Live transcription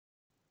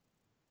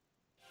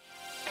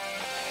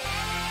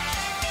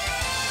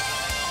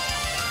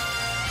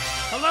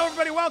Hello,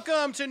 everybody.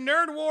 Welcome to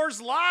Nerd Wars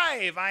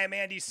Live. I am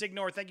Andy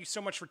Signor. Thank you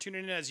so much for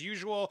tuning in. As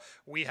usual,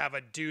 we have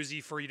a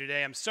doozy for you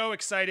today. I'm so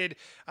excited.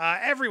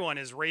 Everyone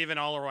is raving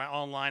all around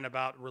online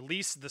about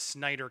Release the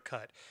Snyder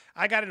Cut.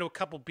 I got into a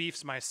couple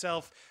beefs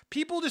myself.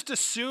 People just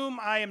assume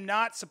I am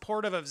not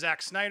supportive of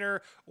Zack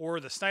Snyder or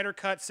the Snyder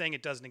Cut, saying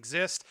it doesn't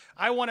exist.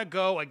 I want to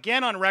go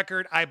again on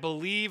record. I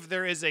believe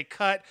there is a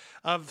cut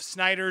of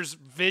Snyder's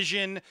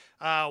vision.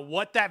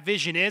 What that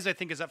vision is, I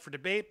think, is up for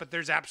debate, but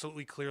there's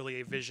absolutely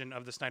clearly a vision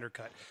of the Snyder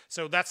Cut.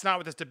 So that's not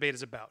what this debate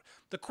is about.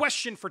 The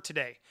question for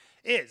today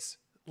is,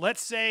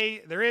 let's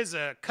say there is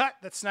a cut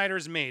that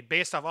Snyder's made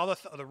based off all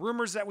the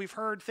rumors that we've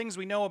heard, things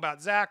we know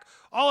about Zack,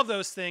 all of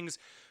those things.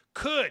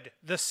 Could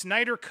the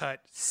Snyder Cut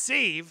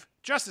save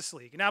Justice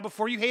League? Now,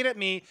 before you hate at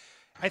me,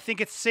 I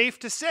think it's safe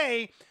to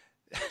say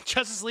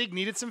Justice League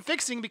needed some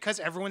fixing because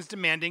everyone's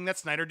demanding that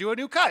Snyder do a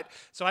new cut.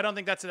 So I don't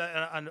think that's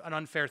an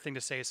unfair thing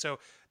to say. So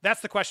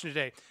that's the question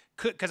today.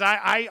 Because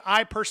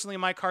I personally,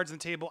 in my cards on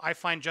the table, I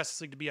find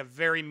Justice League to be a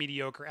very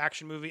mediocre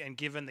action movie. And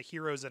given the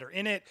heroes that are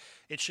in it,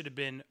 it should have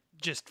been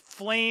just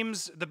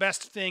flames, the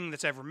best thing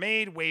that's ever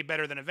made, way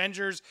better than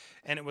Avengers.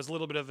 And it was a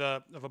little bit of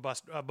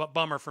a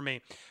bummer for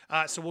me.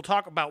 So we'll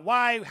talk about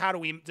why, how do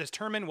we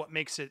determine what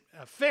makes it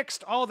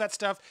fixed, all of that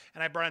stuff.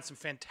 And I brought in some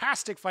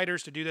fantastic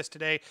fighters to do this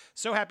today.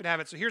 So happy to have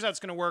it. So here's how it's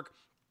going to work.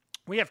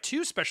 We have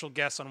two special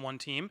guests on one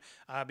team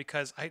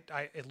because I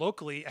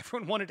locally,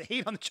 everyone wanted to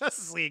hate on the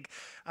Justice League.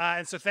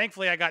 And so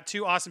thankfully I got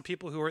two awesome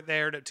people who were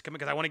there to come in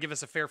because I want to give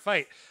us a fair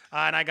fight.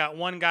 And I got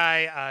one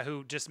guy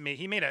who just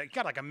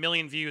got like 1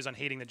 million views on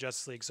hating the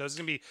Justice League. So it's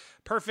going to be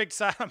perfect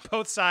on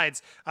both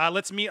sides.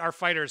 Let's meet our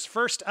fighters.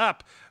 First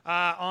up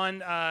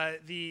on I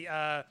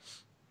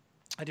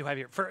do have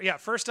here.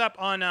 First up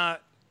on...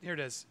 here it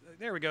is.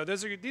 There we go.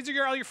 These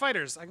are all your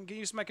fighters. I can get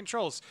used to my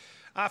controls.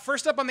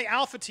 First up on the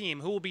Alpha team,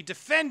 who will be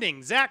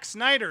defending Zack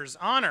Snyder's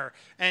honor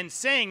and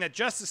saying that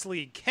Justice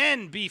League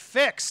can be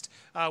fixed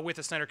with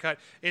the Snyder Cut.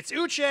 It's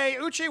Uche.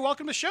 Uche,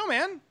 welcome to the show,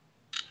 man.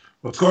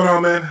 What's going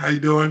on, man? How you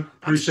doing?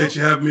 Appreciate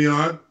you having me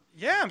on.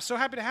 Yeah, I'm so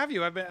happy to have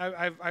you.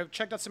 I've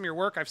checked out some of your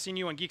work. I've seen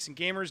you on Geeks and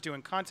Gamers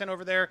doing content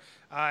over there,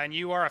 and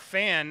you are a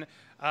fan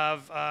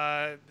of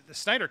the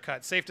Snyder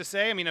Cut. Safe to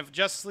say, of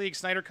Justice League,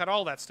 Snyder Cut,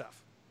 all that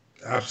stuff.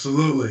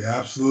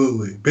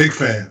 Absolutely. Big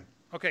fan.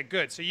 Okay,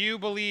 good. So you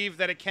believe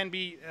that it can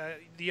be,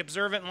 the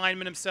observant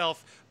lineman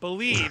himself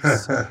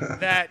believes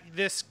that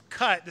this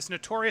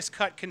notorious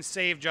cut can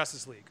save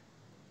Justice League.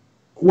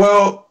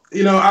 Well,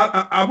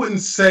 I wouldn't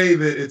say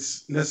that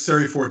it's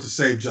necessary for it to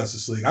save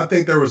Justice League. I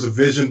think there was a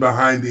vision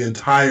behind the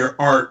entire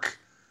arc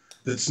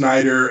that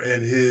Snyder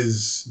and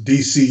his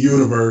DC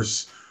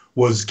universe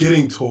was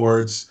getting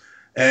towards.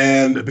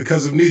 And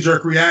because of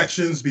knee-jerk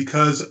reactions,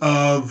 because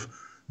of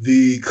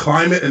the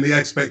climate and the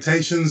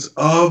expectations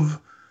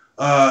of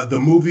the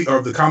movie or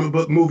the comic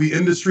book movie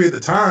industry at the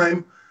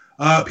time,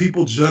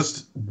 people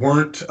just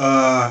weren't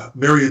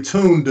very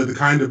attuned to the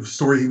kind of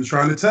story he was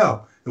trying to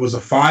tell. It was a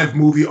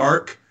 5-movie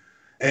arc,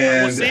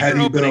 and had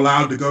he been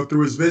allowed to go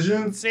through his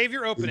vision, save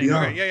your opening.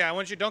 Okay, yeah. I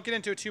want you don't get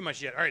into it too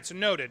much yet. All right, so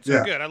noted.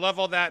 So good. I love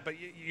all that, but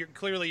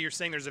you're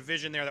saying there's a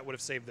vision there that would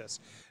have saved this.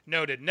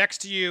 Noted. Next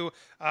to you,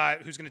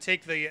 who's going to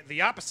take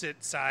the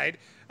opposite side,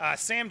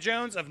 Sam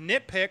Jones of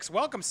Nitpicks.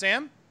 Welcome,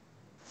 Sam.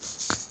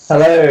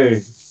 Hello.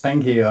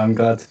 Thank you. I'm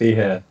glad to be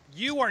here.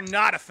 You are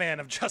not a fan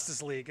of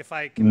Justice League, if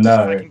I can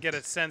get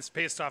a sense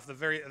based off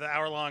the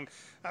hour-long,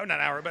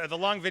 but the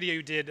long video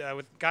you did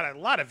got a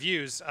lot of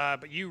views,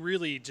 but you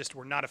really just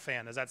were not a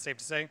fan. Is that safe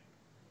to say?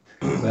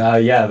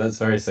 Yeah, that's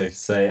very safe to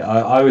say.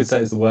 I would say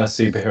it's the worst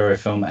superhero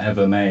film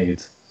ever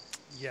made.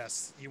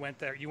 Yes, you went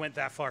there. You went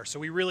that far. So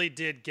we really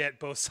did get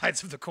both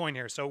sides of the coin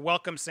here. So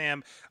welcome,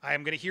 Sam. I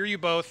am going to hear you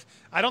both.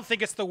 I don't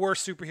think it's the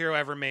worst superhero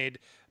ever made,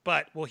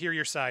 but we'll hear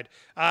your side.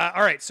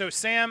 All right, so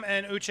Sam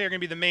and Uche are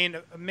going to be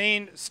the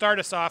main start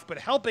us off, but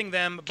helping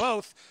them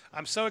both,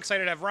 I'm so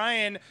excited to have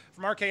Ryan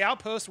from RK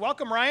Outpost.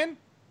 Welcome, Ryan.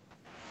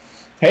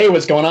 Hey,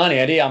 what's going on,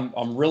 Andy?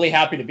 I'm really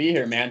happy to be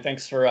here, man.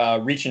 Thanks for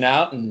reaching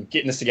out and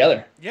getting this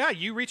together. Yeah,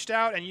 you reached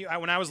out, and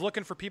when I was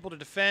looking for people to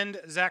defend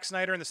Zack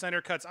Snyder and the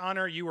Snyder Cut's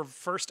honor, you were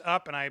first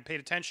up, and I paid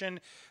attention.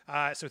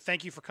 So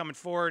thank you for coming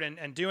forward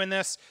and doing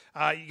this.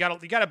 You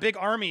got a big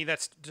army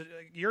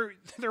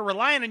they're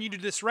relying on you to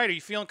do this right. Are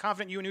you feeling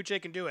confident you and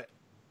Uche can do it?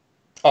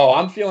 Oh,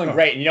 I'm feeling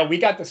great. We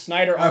got the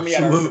Snyder Army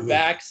at our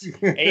backs,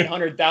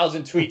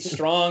 800,000 tweets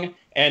strong.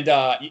 And,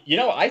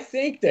 I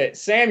think that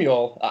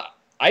Samuel,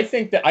 I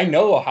think that I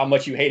know how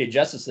much you hated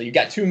Justice League. You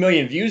got 2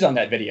 million views on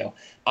that video.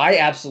 I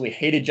absolutely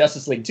hated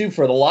Justice League, too,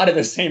 for a lot of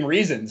the same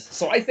reasons.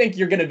 So I think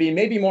you're going to be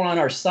maybe more on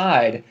our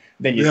side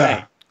than you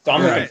think. So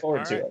I'm looking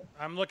forward to it.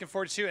 I'm looking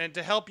forward to it. And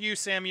to help you,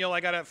 Samuel, I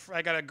got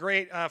a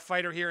great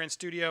fighter here in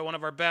studio, one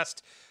of our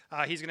best.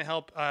 He's going to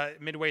help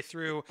midway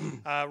through.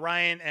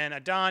 Ryan and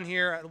Adon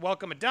here.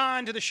 Welcome,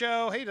 Adon, to the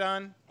show. Hey,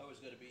 Adon. Always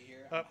good to be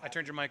here. Oh, I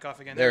turned your mic off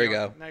again. There we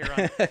go. Now you're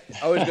on.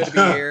 Always good to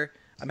be here.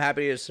 I'm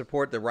happy to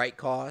support the right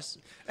cause.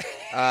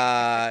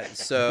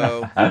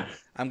 So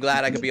I'm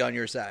glad I could be on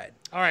your side.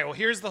 All right, well,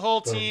 here's the whole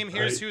team.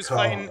 Here's who's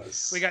fighting.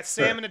 We got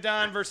Sam and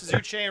Adon versus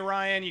Uche and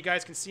Ryan. You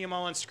guys can see them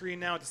all on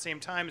screen now at the same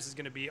time. This is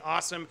going to be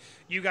awesome.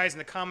 You guys in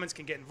the comments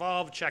can get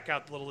involved. Check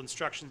out the little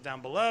instructions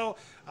down below,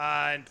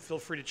 and feel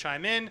free to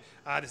chime in.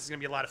 This is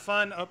going to be a lot of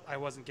fun. Oh, I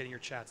wasn't getting your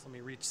chats. Let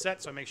me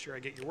reset so I make sure I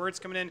get your words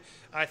coming in.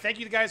 Thank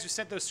you to the guys who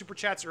sent those super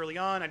chats early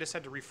on. I just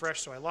had to refresh,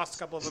 so I lost a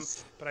couple of them,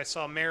 but I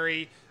saw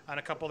Mary and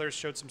a couple others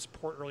showed some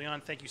support early on.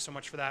 Thank you so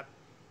much for that.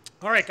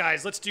 All right,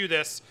 guys, let's do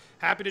this.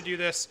 Happy to do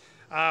this.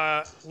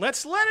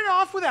 Let's let it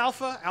off with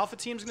Alpha. Alpha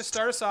team's going to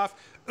start us off.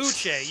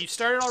 Uche, you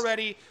started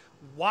already.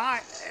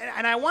 Why?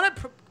 And I want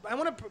to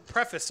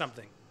preface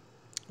something.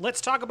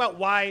 Let's talk about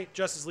why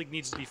Justice League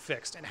needs to be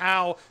fixed and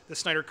how the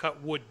Snyder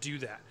Cut would do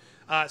that.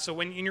 So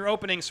when in your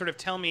opening, sort of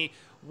tell me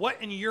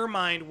what in your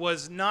mind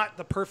was not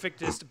the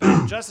perfectest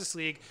about Justice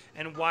League,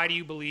 and why do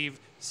you believe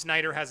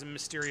Snyder has a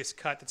mysterious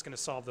cut that's going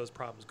to solve those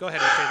problems? Go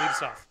ahead, Uche, lead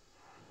us off.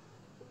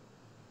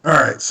 All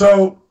right,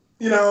 so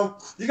you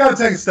got to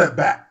take a step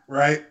back,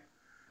 right?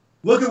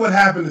 Look at what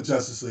happened to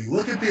Justice League.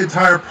 Look at the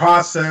entire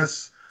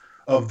process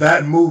of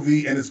that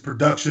movie and its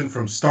production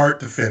from start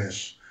to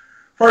finish.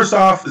 First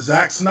off,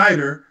 Zack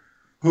Snyder,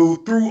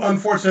 who through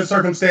unfortunate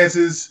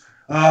circumstances,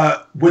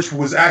 which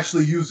was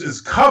actually used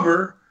as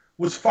cover,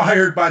 was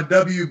fired by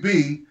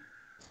WB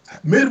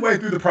midway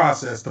through the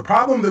process. The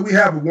problem that we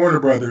have with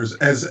Warner Brothers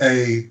as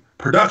a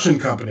production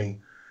company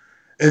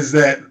is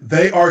that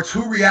they are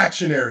too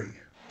reactionary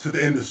to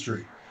the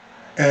industry.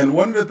 And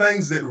one of the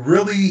things that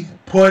really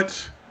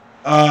put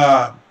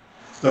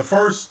the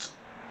first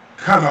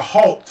kind of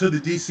halt to the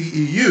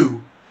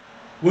DCEU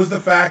was the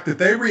fact that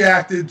they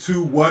reacted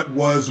to what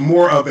was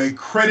more of a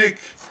critic,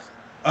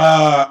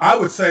 I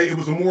would say it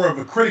was more of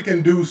a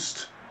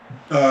critic-induced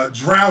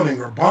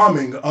drowning or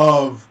bombing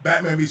of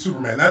Batman v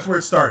Superman. That's where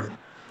it started.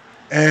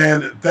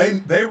 And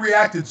they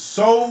reacted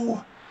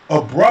so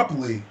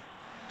abruptly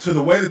to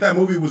the way that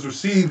movie was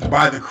received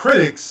by the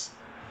critics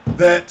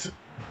that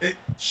it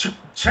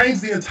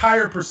changed the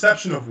entire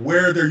perception of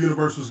where their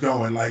universe was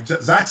going. Like,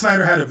 Zack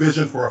Snyder had a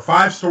vision for a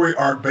 5-story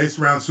arc based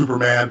around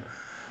Superman.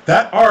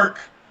 That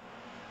arc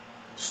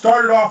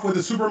started off with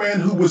a Superman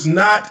who was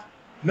not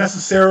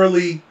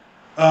necessarily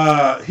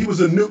he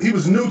was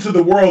new to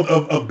the world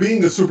of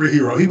being a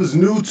superhero. He was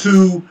new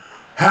to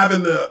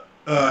having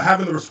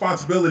the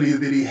responsibility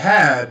that he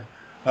had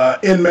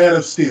in Man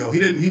of Steel.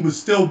 He was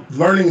still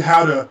learning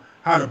how to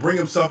bring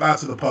himself out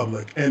to the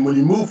public. And when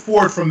you move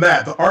forward from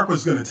that, the arc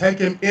was going to take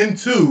him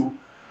into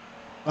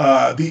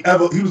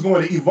he was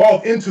going to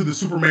evolve into the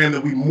Superman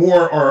that we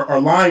more are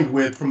aligned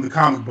with from the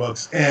comic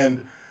books.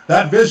 And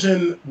that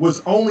vision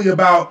was only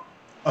about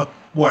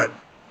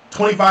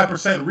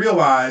 25%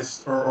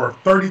 realized, or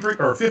 33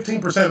 or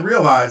 15%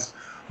 realized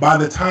by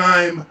the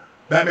time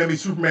Batman v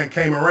Superman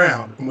came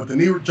around. And with the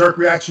knee-jerk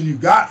reaction you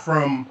got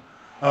from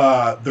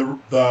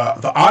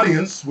the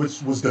audience,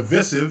 which was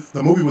divisive.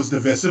 The movie was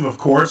divisive, of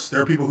course.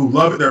 There are people who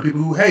love it. There are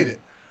people who hate it.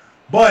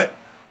 But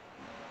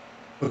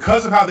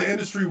because of how the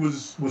industry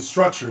was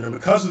structured and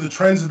because of the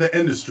trends of the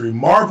industry,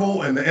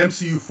 Marvel and the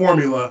MCU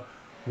formula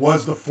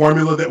was the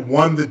formula that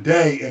won the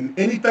day. And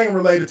anything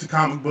related to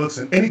comic books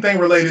and anything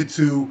related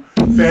to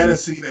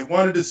fantasy, they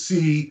wanted to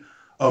see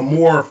a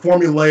more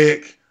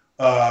formulaic,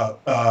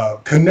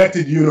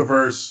 connected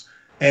universe.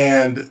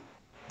 And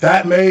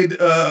that made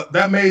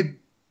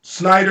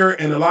Snyder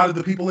and a lot of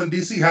the people in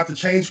DC have to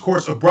change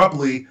course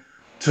abruptly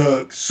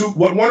to suit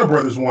what Warner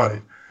Brothers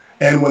wanted.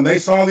 And when they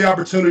saw the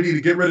opportunity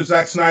to get rid of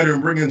Zack Snyder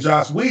and bring in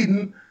Joss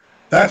Whedon,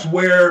 that's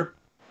where,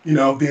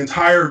 the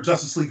entire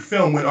Justice League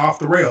film went off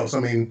the rails. I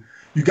mean,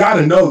 you got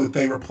to know that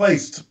they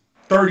replaced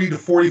 30 to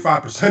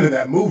 45% of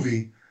that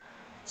movie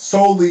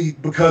solely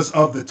because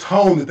of the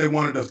tone that they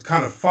wanted to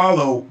kind of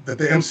follow that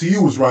the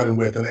MCU was running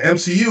with. And the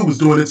MCU was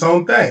doing its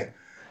own thing.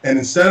 And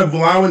instead of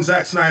allowing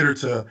Zack Snyder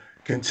to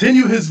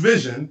continue his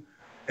vision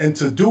and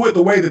to do it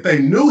the way that they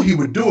knew he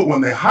would do it when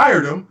they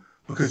hired him,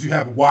 because you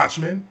have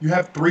Watchmen, you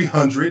have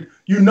 300,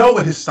 you know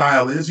what his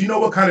style is, you know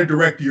what kind of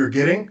director you're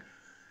getting,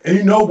 and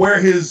you know where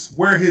his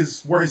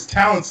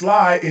talents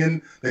lie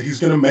in that he's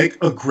going to make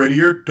a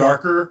grittier,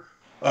 darker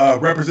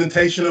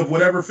representation of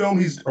whatever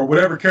film or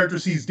whatever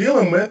characters he's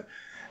dealing with.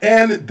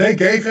 And they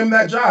gave him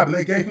that job and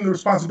they gave him the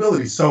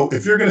responsibility. So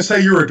if you're going to say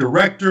you're a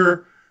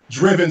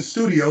director-driven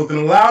studio, then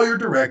allow your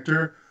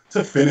director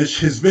to finish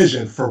his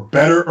vision, for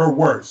better or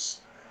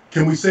worse.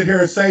 Can we sit here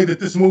and say that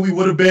this movie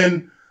would have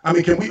been,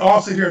 can we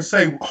all sit here and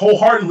say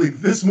wholeheartedly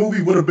this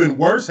movie would have been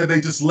worse had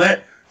they just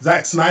let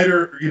Zack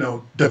Snyder,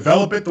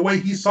 develop it the way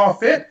he saw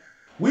fit?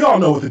 We all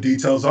know what the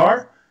details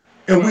are.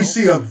 And we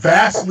see a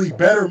vastly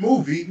better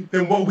movie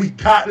than what we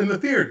got in the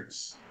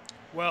theaters.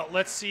 Well,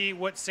 let's see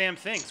what Sam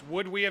thinks.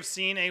 Would we have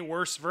seen a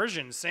worse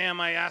version?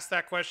 Sam, I asked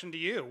that question to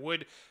you.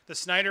 Would the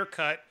Snyder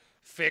Cut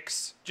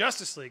fix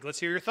Justice League? Let's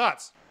hear your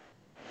thoughts.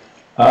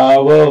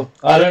 Well,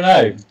 I don't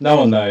know. No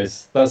one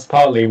knows. That's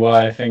partly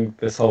why I think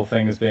this whole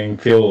thing is being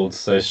fueled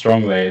so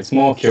strongly. It's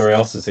more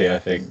curiosity, I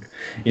think.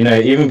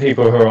 Even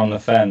people who are on the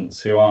fence,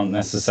 who aren't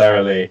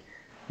necessarily,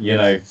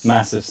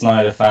 massive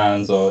Snyder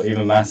fans or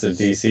even massive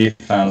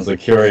DC fans, are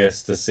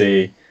curious to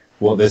see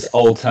what this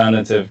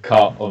alternative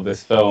cut of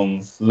this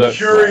film looks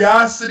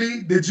Curiosity,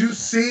 like. Did you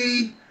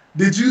see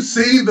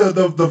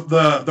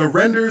the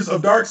renders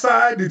of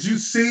Darkseid? Did you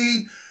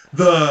see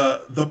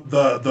the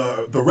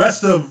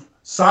rest of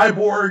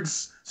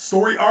Cyborg's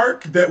story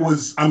arc that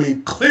was, I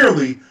mean,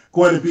 clearly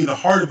going to be the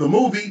heart of the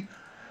movie?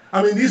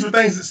 I mean, these were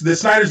things that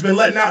Snyder's been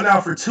letting out now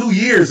for 2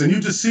 years, and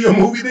you just see a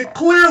movie that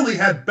clearly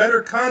had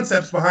better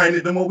concepts behind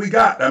it than what we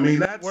got. I mean,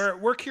 that's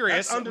we're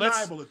curious. That's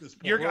undeniable at this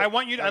point. I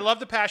want you. I love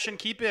the passion.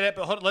 Keep it.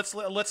 But let's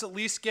at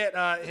least get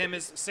him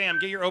as Sam.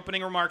 Get your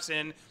opening remarks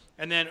in,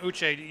 and then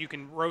Uche, you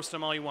can roast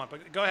him all you want.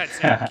 But go ahead,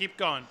 Sam. Keep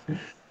going.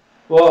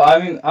 Well, I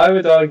mean, I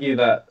would argue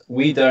that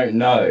we don't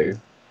know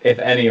if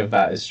any of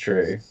that is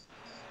true.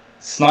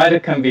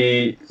 Snyder can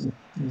be,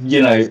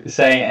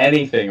 saying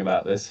anything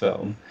about this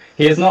film.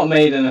 He has not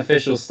made an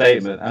official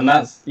statement, and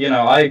that's,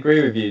 I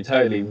agree with you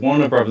totally.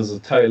 Warner Brothers are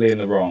totally in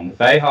the wrong.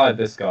 They hired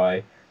this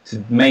guy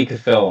to make a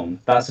film.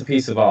 That's a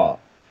piece of art.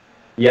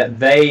 Yet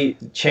they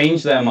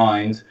changed their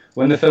mind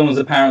when the film was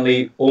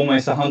apparently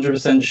almost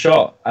 100%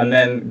 shot, and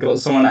then got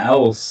someone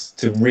else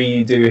to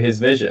redo his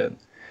vision.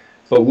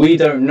 But we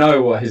don't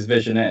know what his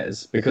vision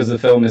is, because the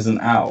film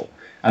isn't out.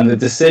 And the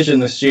decision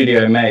the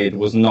studio made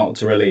was not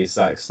to release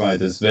Zack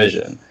Snyder's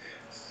vision.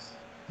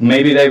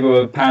 Maybe they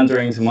were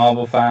pandering to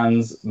Marvel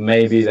fans,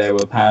 maybe they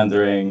were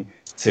pandering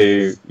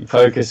to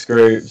focus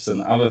groups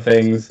and other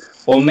things,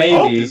 or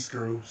maybe... Focus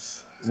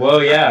groups?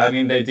 Well, yeah, I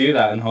mean, they do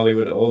that in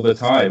Hollywood all the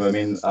time. I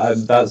mean,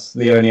 that's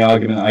the only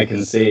argument I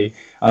can see,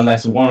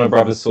 unless Warner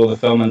Brothers saw the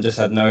film and just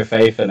had no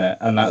faith in it,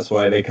 and that's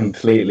why they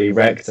completely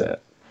wrecked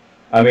it.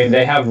 I mean,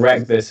 they have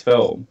wrecked this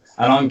film,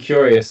 and I'm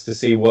curious to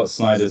see what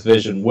Snyder's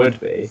vision would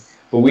be.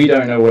 But we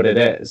don't know what it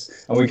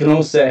is. And we can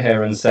all sit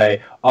here and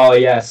say, oh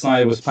yeah,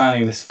 Snyder was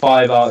planning this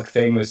 5-arc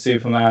thing with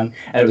Superman,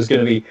 and it was going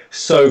to be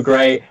so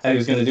great, and he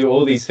was going to do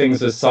all these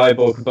things with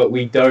Cyborg, but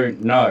we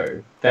don't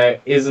know.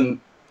 There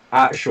isn't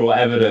actual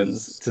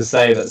evidence to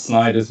say that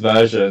Snyder's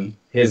version,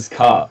 his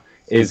cut,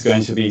 is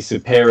going to be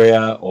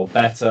superior or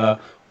better,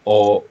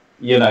 or,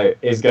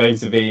 is going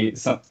to be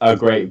a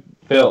great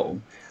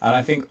film. And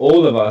I think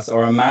all of us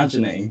are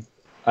imagining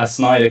a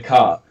Snyder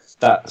cut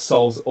that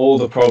solves all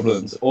the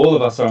problems. All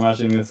of us are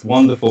imagining this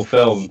wonderful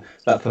film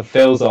that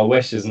fulfills our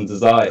wishes and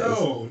desires.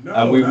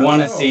 And we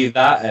want to see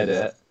that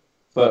edit.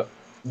 But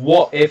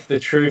what if the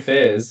truth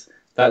is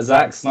that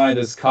Zack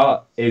Snyder's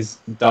cut is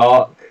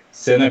dark,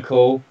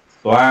 cynical,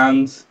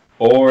 bland,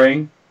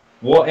 boring?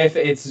 What if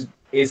it's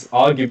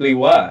arguably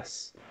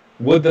worse?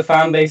 Would the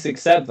fan base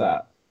accept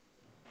that?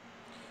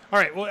 All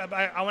right. Well,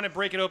 I want to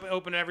break it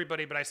open to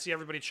everybody, but I see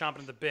everybody chomping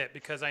at the bit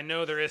because I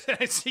know there is.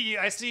 I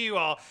see you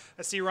all.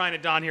 I see Ryan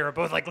and Don here are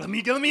both like, let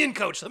me in,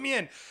 coach. Let me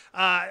in.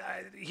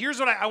 Here's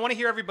what I want to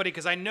hear everybody,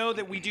 because I know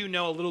that we do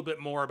know a little bit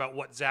more about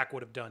what Zach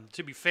would have done.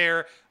 To be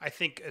fair, I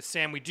think,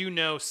 Sam, we do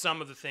know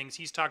some of the things.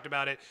 He's talked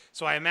about it,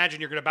 so I imagine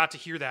you're about to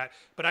hear that.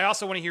 But I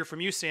also want to hear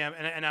from you, Sam,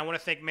 and I want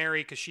to thank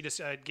Mary because she just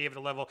gave it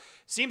a level.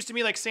 Seems to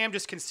me like Sam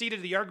just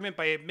conceded the argument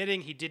by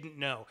admitting he didn't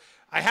know.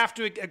 I have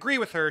to agree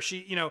with her.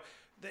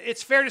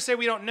 It's fair to say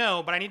we don't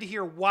know, but I need to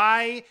hear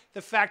why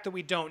the fact that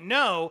we don't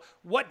know.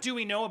 What do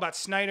we know about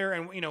Snyder,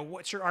 and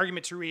what's your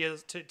argument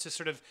to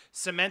sort of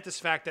cement this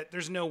fact that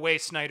there's no way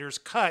Snyder's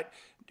cut,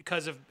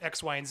 because of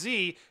X, Y, and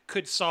Z,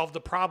 could solve the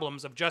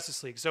problems of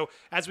Justice League. So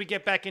as we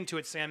get back into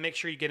it, Sam, make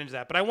sure you get into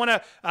that. But I want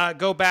to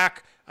go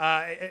back,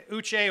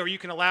 Uche, or you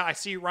can allow. I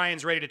see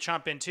Ryan's ready to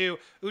chomp in too.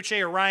 Uche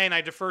or Ryan,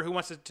 I defer. Who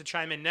wants to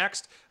chime in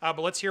next? But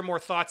let's hear more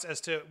thoughts as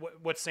to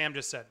what Sam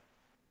just said.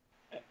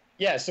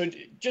 Yeah, so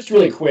just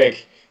really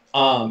quick,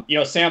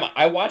 Sam,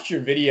 I watched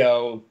your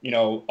video,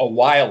 a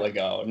while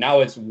ago. Now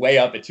it's way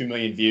up at 2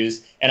 million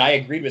views, and I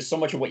agreed with so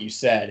much of what you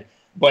said.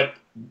 But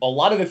a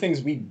lot of the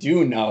things we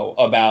do know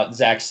about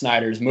Zack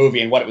Snyder's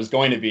movie and what it was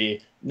going to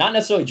be, not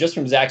necessarily just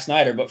from Zack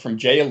Snyder, but from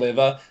Jay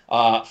Oliva,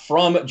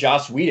 from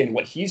Joss Whedon,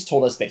 what he's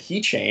told us that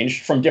he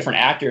changed from different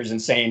actors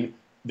and saying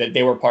that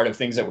they were part of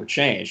things that were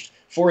changed.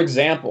 For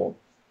example,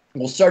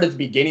 we'll start at the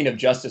beginning of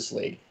Justice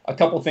League. A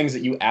couple things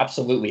that you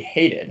absolutely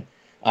hated.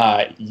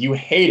 You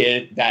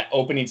hated that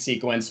opening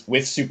sequence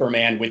with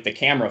Superman with the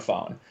camera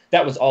phone.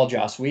 That was all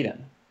Joss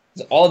Whedon.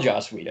 It's all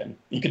Joss Whedon.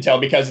 You can tell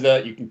because of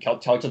the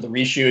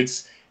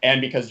reshoots,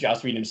 and because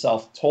Joss Whedon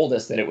himself told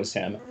us that it was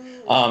him.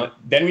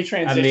 Then we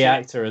transitioned. And the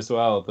actor as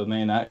well, the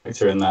main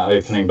actor in that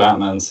opening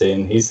Batman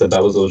scene, he said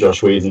that was all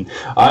Joss Whedon.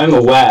 I'm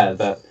aware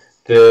that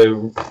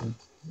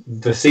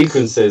the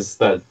sequences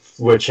that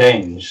were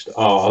changed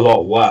are a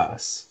lot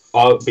worse.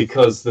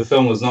 Because the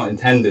film was not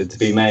intended to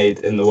be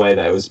made in the way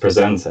that it was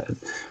presented.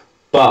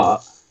 But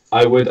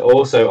I would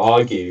also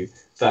argue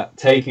that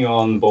taking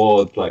on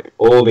board like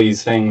all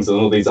these things and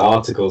all these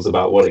articles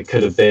about what it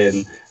could have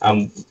been,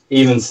 and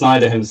even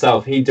Snyder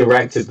himself, he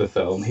directed the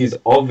film. He's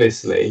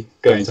obviously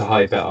going to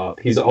hype it up.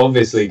 He's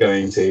obviously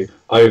going to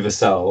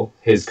oversell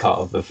his cut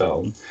of the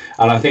film.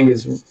 And I think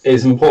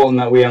it's important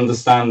that we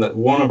understand that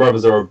Warner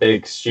Brothers are a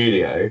big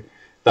studio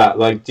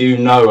that do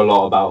know a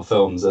lot about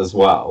films as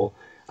well.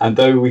 And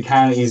though we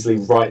can easily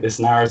write this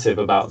narrative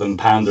about them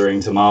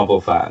pandering to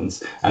Marvel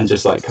fans and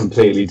just like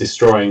completely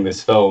destroying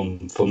this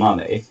film for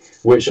money,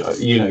 which,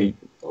 you know,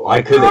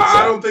 I could accept.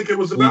 I don't think it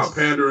was about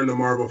pandering to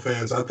Marvel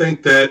fans. I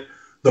think that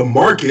the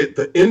market,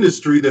 the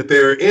industry that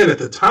they're in at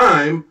the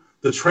time,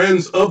 the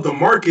trends of the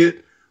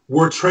market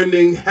were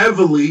trending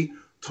heavily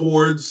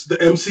towards the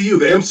MCU.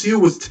 The MCU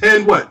was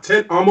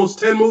almost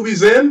 10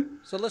 movies in?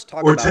 So let's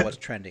talk about what's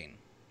trending.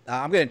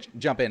 I'm going to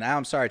jump in.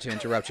 I'm sorry to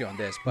interrupt you on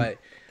this, but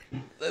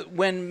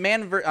when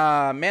Man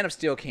of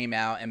Steel came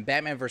out and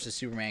Batman vs.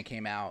 Superman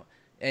came out,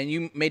 and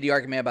you made the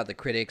argument about the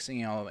critics,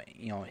 you know,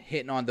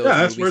 hitting on those movies.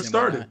 Yeah, that's where it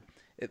started.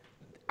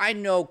 I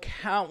know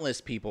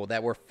countless people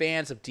that were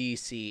fans of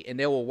DC, and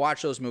they will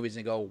watch those movies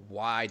and go,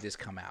 "Why did this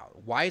come out?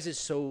 Why is it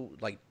so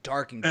like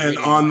dark and gritty?" And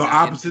on the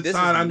opposite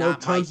side, I know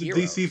tons of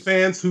DC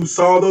fans who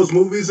saw those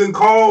movies and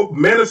call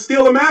Man of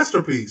Steel a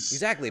masterpiece.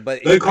 Exactly,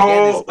 but they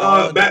call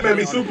Batman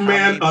v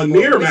Superman a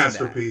near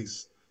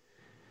masterpiece.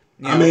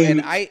 You know, I mean,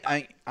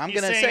 and I'm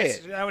going to say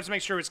it. I want to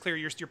make sure it's clear.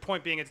 Your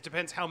point being, it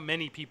depends how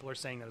many people are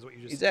saying that is what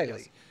you just said.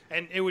 Yes.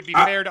 And it would be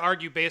fair to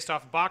argue based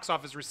off box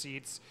office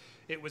receipts,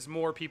 it was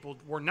more people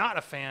were not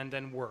a fan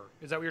than were.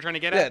 Is that what you're trying to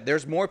get at? Yeah,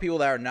 there's more people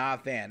that are not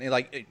a fan. And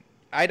like,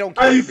 I don't.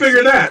 How do you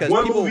figure that?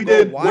 One movie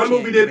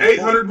did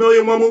 800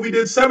 million. One movie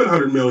did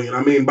 700 million.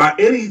 I mean, by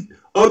any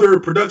other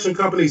production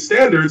company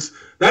standards,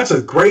 that's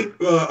a great.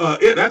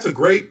 That's a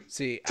great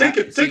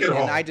ticket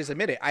haul. And I just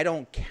admit it. I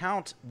don't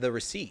count the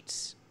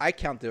receipts. I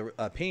count the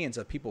opinions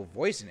of people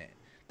voicing it.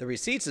 The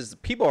receipts is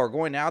people are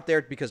going out there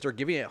because they're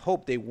giving it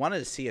hope. They wanted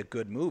to see a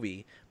good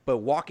movie, but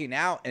walking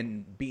out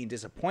and being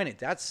disappointed,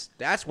 that's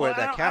where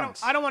that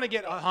counts. I don't want to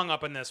get hung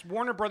up on this.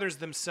 Warner Brothers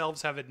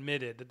themselves have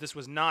admitted that this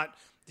was not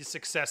the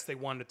success they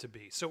wanted it to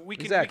be. So we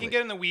can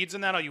get in the weeds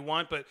on that all you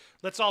want, but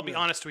let's all be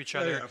honest to each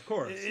other. Yeah, of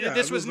course.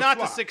 This was not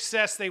the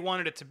success they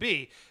wanted it to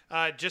be.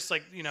 Just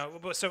like, you know,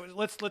 so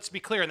let's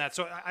be clear on that.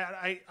 So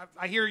I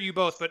hear you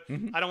both, but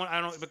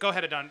but go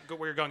ahead, Adon, go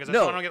where you're going, because I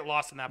don't want to get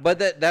lost in that. But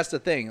that's the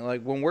thing.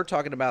 Like when we're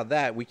talking about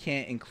that, we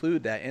can't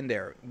include that in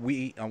there.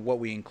 What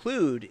we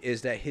include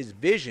is that his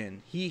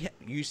vision,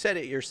 you said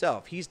it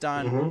yourself, he's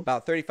done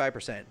about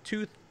 35%,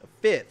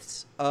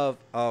 2/5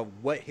 of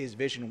what his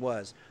vision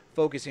was,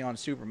 focusing on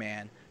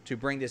Superman to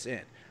bring this in.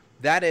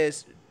 That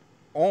is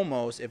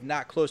almost, if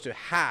not close to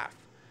half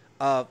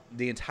of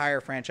the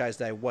entire franchise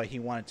that what he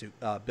wanted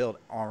to build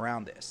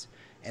around this.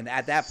 And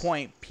at that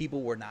point,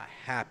 people were not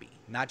happy.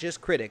 Not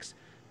just critics,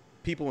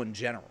 people in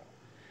general.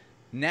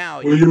 Now,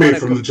 what do you mean,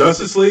 from the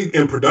Justice League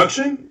in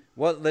production?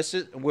 Well,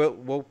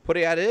 we'll put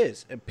it as it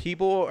is. And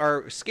people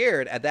are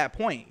scared at that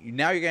point.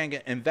 Now you're going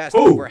to invest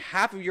over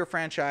half of your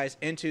franchise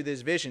into this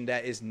vision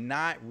that is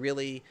not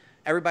really.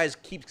 Everybody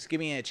keeps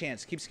giving it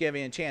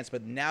a chance,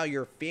 but now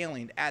you're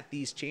failing at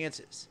these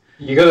chances.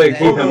 You got to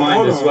keep in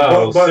mind as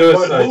well,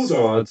 Suicide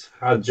Squad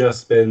had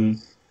just been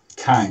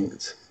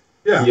tanked.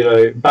 Yeah. You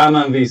know,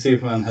 Batman v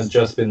Superman had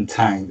just been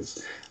tanked.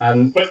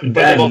 And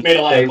then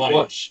they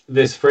watched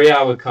this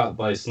 3-hour cut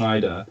by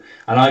Snyder,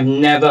 and I've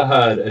never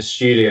heard a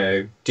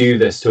studio do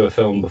this to a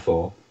film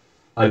before.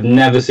 I've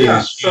never seen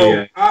a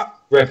studio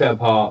rip it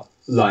apart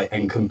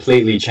and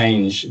completely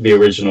change the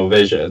original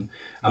vision.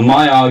 And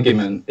my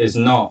argument is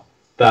not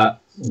that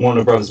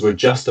Warner Brothers were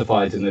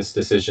justified in this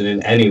decision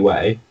in any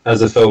way.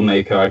 As a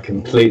filmmaker, I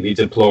completely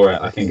deplore it.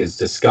 I think it's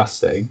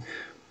disgusting.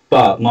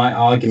 But my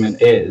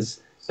argument is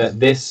that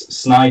this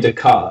Snyder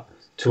cut,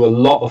 to a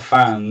lot of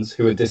fans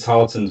who are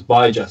disheartened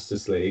by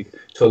Justice League,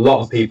 to a lot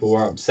of people who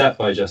are upset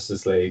by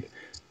Justice League,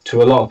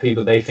 to a lot of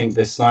people, they think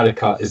this Snyder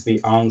cut is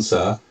the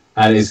answer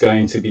and is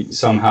going to be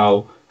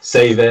somehow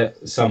save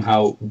it,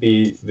 somehow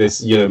be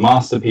this, you know,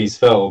 masterpiece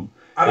film.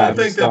 I don't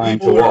think that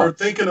people are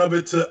thinking of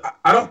it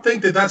I don't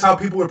think that that's how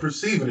people are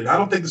perceiving it. I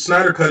don't think the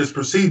Snyder Cut is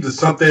perceived as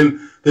something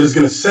that is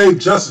going to save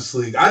Justice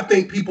League. I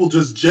think people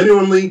just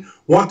genuinely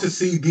want to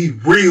see the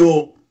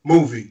real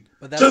movie.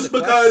 Just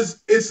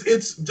because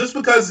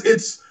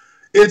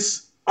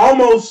it's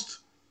almost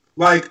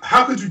like,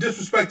 how could you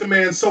disrespect a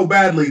man so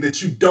badly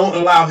that you don't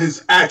allow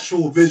his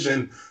actual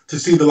vision to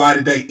see the light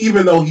of day,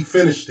 even though he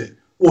finished it?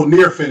 Well,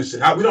 near finished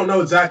it. We don't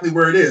know exactly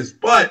where it is,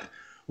 but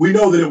we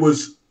know that it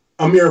was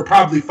a mere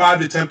probably 5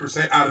 to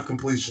 10% out of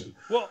completion.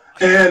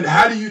 And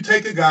how do you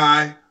take a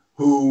guy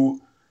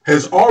who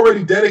has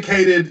already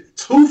dedicated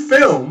 2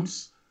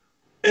 films,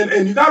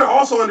 and you got to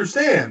also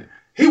understand,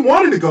 he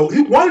wanted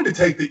to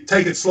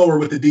take it slower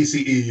with the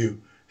DCEU.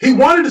 He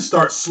wanted to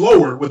start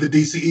slower with the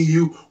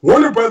DCEU.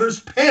 Warner Brothers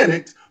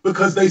panicked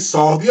because they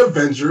saw the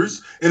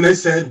Avengers and they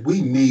said,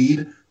 we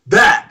need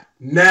that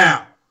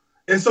now.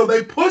 And so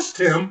they pushed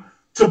him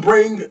to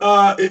bring,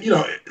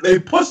 they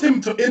pushed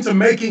him into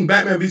making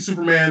Batman v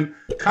Superman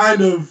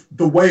kind of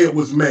the way it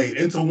was made,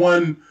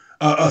 into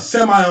a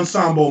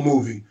semi-ensemble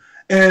movie.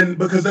 And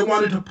because they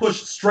wanted to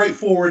push straight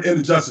forward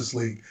into Justice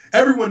League.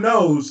 Everyone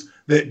knows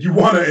that you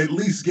want to at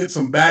least get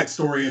some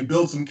backstory and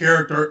build some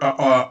character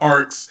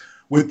arcs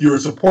with your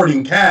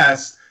supporting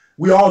cast.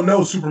 We all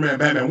know Superman,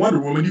 Batman, Wonder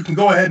Woman. You can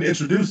go ahead and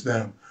introduce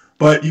them.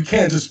 But you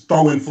can't just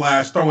throw in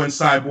Flash, throw in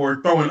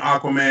Cyborg, throw in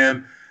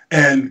Aquaman,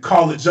 and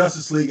call it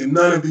Justice League, and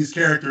none of these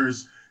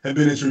characters have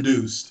been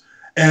introduced.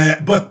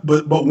 And but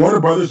Warner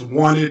Brothers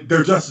wanted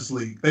their Justice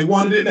League. They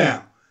wanted it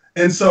now,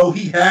 and so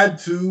he had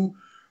to.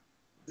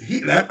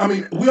 I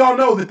mean, we all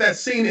know that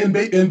scene in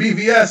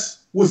BVS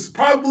was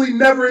probably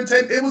never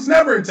intended. It was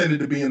never intended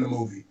to be in the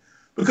movie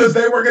because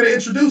they were going to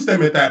introduce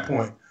them at that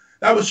point.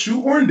 That was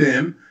shoehorned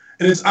in,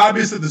 and it's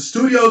obvious that the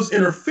studio's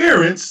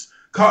interference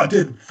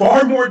did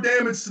far more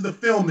damage to the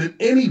film than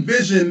any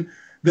vision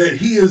that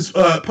he has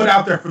put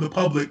out there for the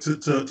public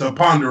to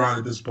ponder on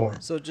at this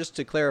point. So just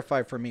to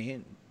clarify for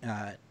me,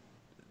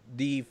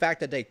 the fact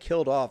that they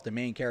killed off the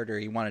main character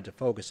he wanted to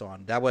focus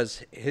on, that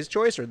was his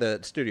choice or the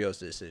studio's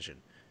decision?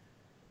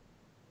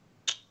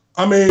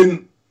 I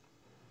mean,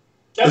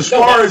 that was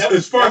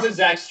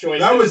Zack's choice.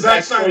 That was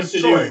Zack Snyder's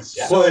choice.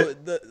 Yeah. So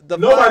the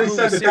nobody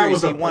said that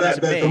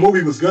the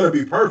movie was going to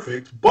be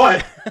perfect.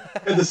 But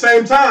at the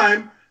same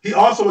time, he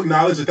also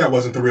acknowledged that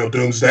wasn't the real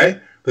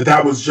Doomsday.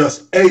 That was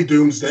just a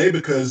Doomsday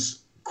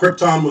because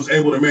Krypton was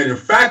able to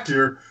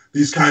manufacture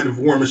these kind of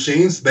war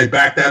machines. They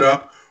backed that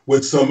up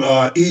with some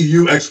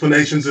EU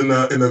explanations in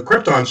the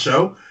Krypton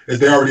show, as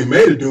they already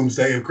made a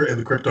Doomsday in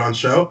the Krypton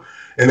show.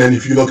 And then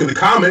if you look at the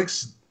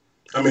comics,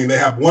 I mean, they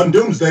have one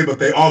Doomsday, but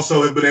they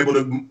also have been able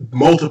to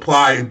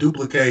multiply and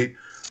duplicate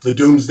the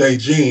Doomsday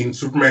gene.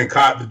 Superman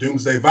caught the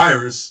Doomsday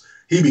virus.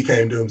 He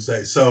became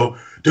Doomsday. So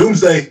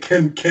Doomsday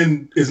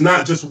is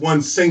not just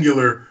one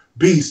singular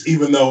beast,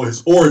 even though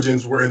his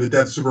origins were in the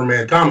Death of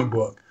Superman comic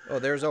book. Oh,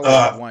 there's only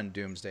one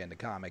Doomsday in the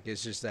comic.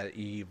 It's just that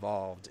he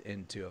evolved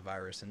into a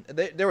virus. And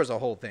there was a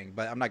whole thing,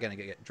 but I'm not going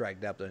to get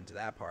dragged up into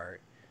that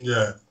part.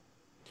 Yeah.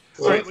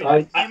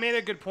 You made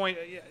a good point.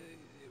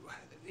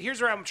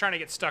 Here's where I'm trying to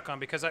get stuck on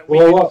because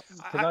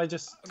can I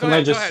just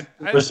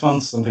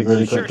respond to something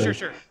really quickly?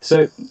 Sure.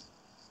 So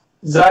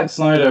Zack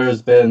Snyder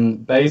has been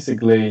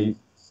basically,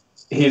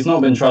 he's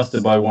not been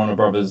trusted by Warner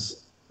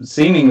Brothers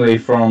seemingly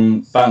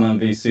from Batman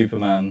v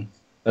Superman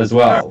as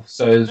well. Yeah.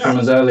 So from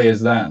as early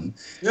as then.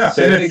 Yeah.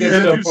 So and if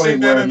you've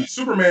seen Batman v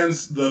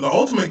Superman's the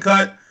Ultimate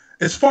Cut,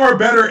 it's far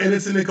better and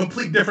it's in a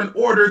complete different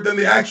order than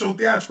the actual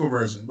theatrical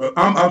version. But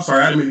I'm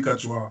sorry, I didn't mean to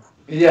cut you off.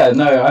 Yeah,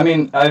 no, I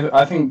mean, I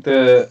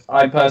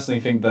personally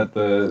think that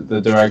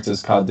the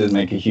director's cut did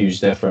make a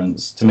huge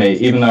difference to me,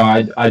 even though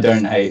I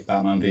don't hate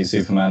Batman v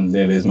Superman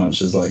nearly as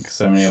much as like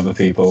so many other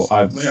people.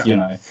 You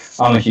know,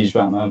 I'm a huge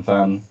Batman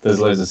fan. There's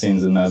loads of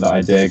scenes in there that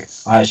I dig.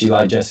 I actually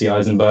like Jesse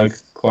Eisenberg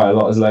quite a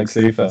lot as Lex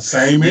Luthor.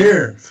 Same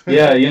here.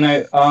 Yeah, you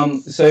know,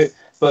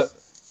 but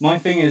my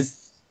thing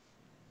is,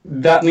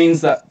 that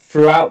means that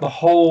throughout the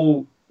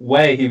whole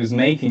way he was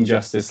making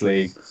Justice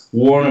League,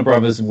 Warner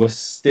Brothers was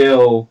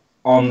still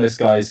on this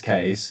guy's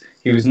case.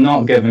 He was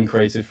not given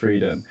creative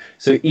freedom.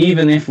 So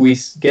even if we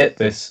get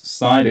this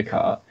Snyder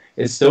cut,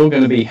 it's still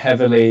going to be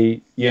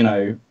heavily, you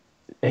know,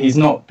 he's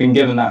not been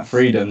given that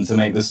freedom to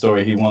make the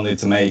story he wanted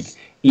to make,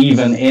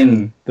 even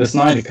in the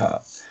Snyder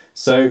cut.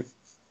 So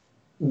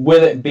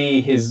will it be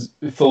his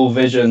full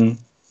vision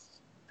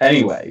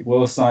anyway?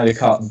 Will Snyder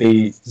cut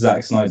be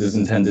Zack Snyder's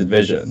intended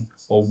vision?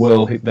 Or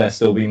will there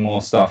still be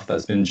more stuff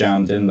that's been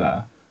jammed in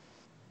there?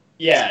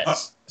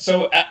 Yes.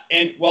 So,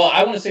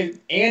 I want to say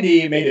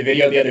Andy made a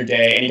video the other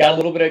day, and he got a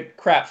little bit of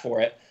crap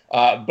for it.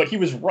 But he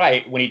was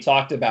right when he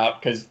talked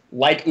about, because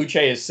like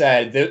Uche has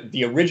said,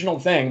 the original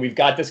thing, we've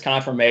got this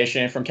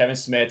confirmation from Kevin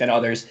Smith and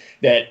others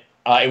that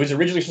it was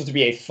originally supposed to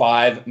be a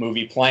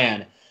 5-movie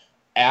plan.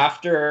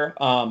 After,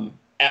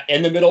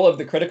 in the middle of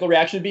the critical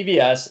reaction to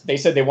BVS, they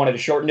said they wanted to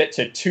shorten it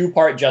to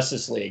 2-part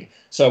Justice League.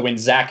 So when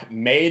Zack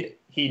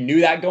he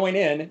knew that going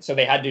in, so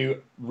they had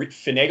to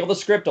finagle the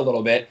script a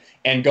little bit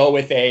and go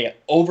with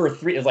it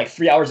was like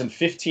 3 hours and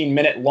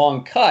 15-minute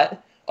long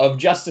cut of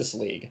Justice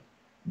League.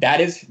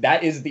 That is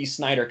the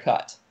Snyder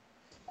cut.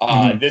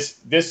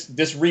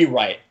 This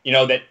rewrite, you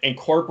know, that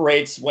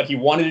incorporates what he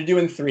wanted to do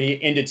in 3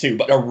 into 2,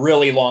 but a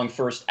really long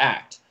first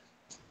act.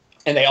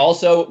 And they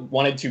also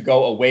wanted to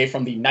go away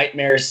from the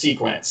nightmare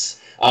sequence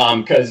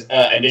because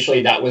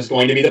initially that was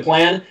going to be the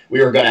plan.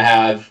 We were going to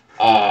have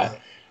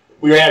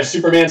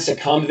Superman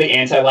succumb to the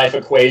anti-life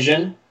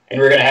equation, and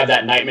we're going to have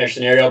that nightmare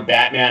scenario.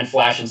 Batman,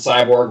 Flash, and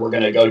Cyborg. We're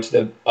going to go to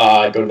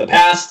the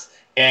past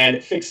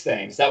and fix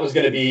things. That was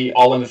going to be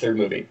all in the 3rd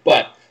movie,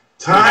 but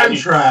time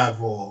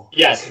travel.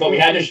 Yes, but we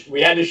had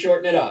to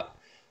shorten it up.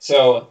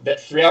 So that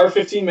 3-hour,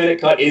 15-minute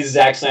cut is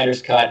Zack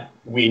Snyder's cut.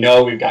 We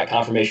know we've got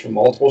confirmation from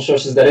multiple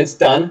sources that it's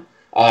done,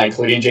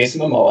 including Jason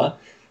Momoa.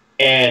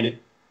 And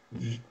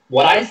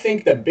what I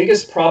think the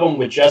biggest problem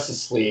with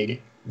Justice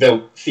League,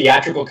 the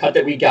theatrical cut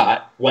that we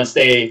got, once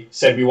they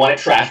said we want it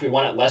trash, we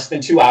want it less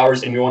than 2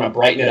 hours, and we want to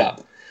brighten it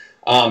up.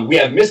 We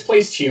have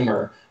misplaced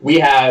humor. We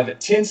have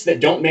tints that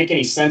don't make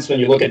any sense when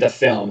you look at the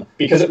film,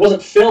 because it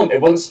wasn't filmed.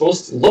 It wasn't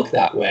supposed to look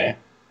that way.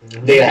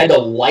 Mm-hmm. They had to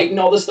lighten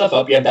all this stuff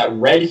up. You had that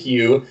red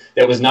hue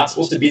that was not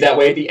supposed to be that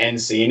way at the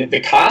end scene. The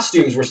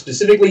costumes were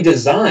specifically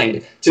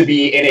designed to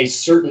be in a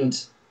certain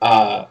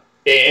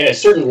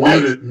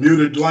light.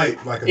 Muted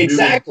light, like a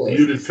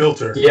muted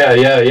filter.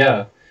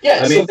 Yeah.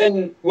 Yeah, so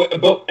then,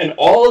 and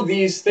all of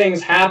these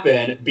things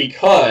happen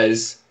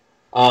because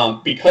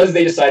because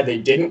they decided they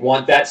didn't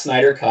want that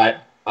Snyder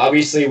cut.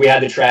 Obviously, we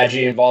had the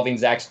tragedy involving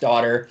Zack's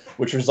daughter,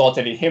 which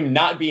resulted in him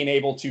not being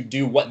able to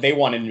do what they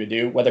wanted him to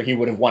do, whether he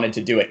would have wanted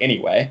to do it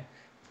anyway.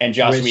 And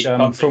Joss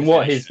Whedon, from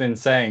what he's been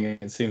saying,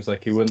 it seems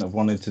like he wouldn't have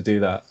wanted to do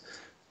that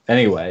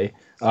anyway.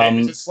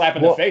 It's a slap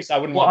in the face. I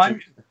wouldn't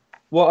want to.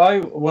 What I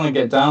want to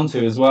get down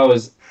to as well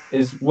is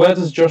where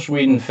does Joss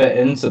Whedon fit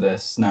into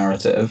this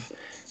narrative?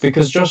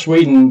 Because Joss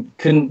Whedon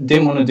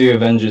didn't want to do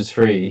Avengers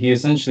 3. He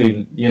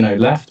essentially,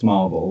 left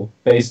Marvel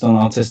based on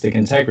artistic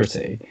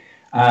integrity.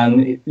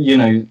 And,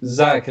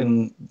 Zack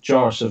and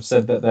Josh have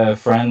said that they're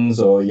friends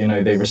or,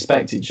 they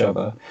respect each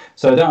other.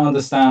 So I don't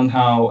understand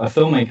how a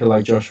filmmaker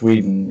like Joss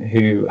Whedon,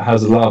 who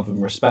has love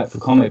and respect for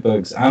comic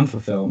books and for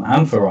film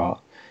and for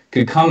art,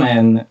 could come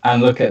in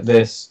and look at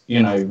this,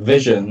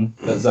 vision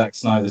that Zack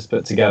Snyder's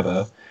put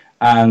together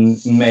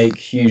and make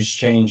huge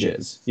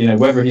changes.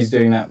 Whether he's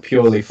doing that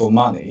purely for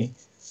money,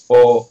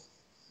 or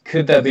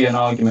could there be an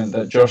argument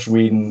that Joss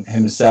Whedon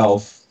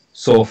himself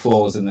saw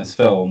flaws in this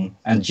film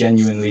and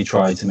genuinely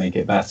tried to make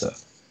it better?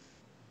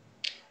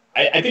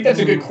 I think that's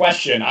a good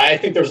question. I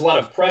think there's a lot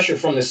of pressure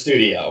from the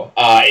studio.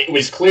 It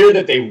was clear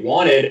that they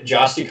wanted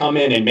Joss to come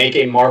in and make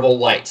a Marvel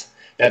light.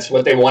 That's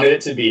what they wanted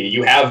it to be.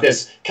 You have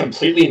this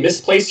completely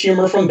misplaced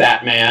humor from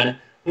Batman.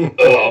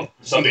 Oh,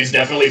 somebody's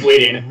definitely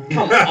bleeding.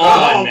 Come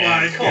on,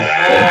 man. Come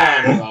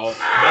on,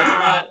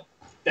 bro.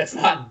 That's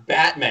not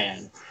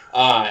Batman.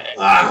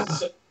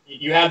 So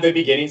you have the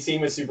beginning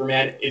scene with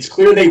Superman. It's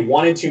clear they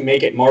wanted to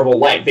make it Marvel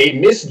light. They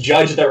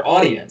misjudged their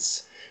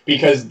audience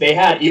because they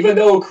had, even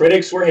though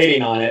critics were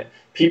hating on it,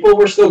 people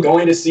were still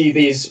going to see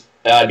these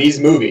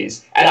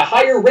movies at a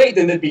higher rate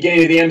than the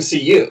beginning of the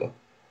MCU.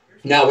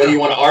 Now, whether you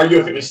want to argue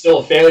if it was still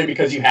a failure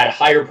because you had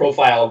higher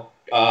profile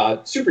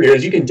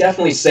superheroes, you can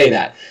definitely say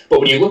that. But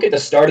when you look at the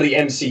start of the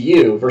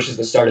MCU versus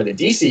the start of the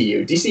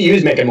DCU, DCU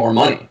is making more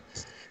money.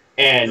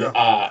 And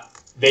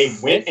they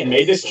went and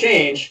made this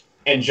change,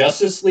 and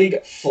Justice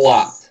League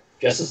flopped.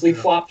 Justice League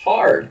flopped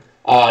hard.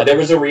 There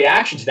was a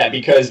reaction to that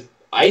because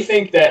I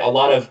think that a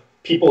lot of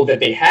people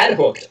that they had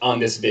hooked on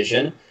this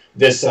vision,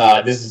 this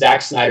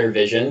Zack Snyder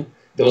vision,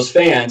 those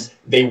fans,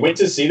 they went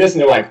to see this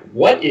and they're like,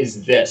 "What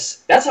is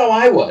this?" That's how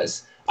I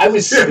was. I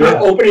was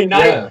opening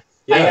night.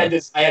 Yeah.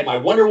 I had my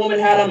Wonder Woman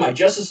hat on, my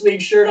Justice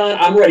League shirt on.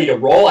 I'm ready to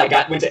roll. I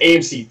went to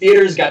AMC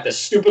theaters, got this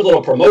stupid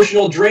little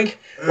promotional drink,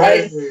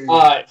 right?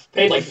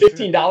 Paid like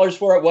 $15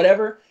 for it,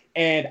 whatever.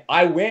 And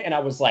I went and I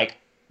was like,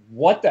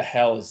 "What the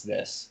hell is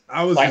this?"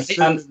 I was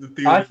in the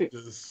theater.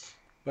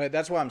 But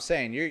that's what I'm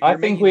saying. I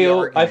think we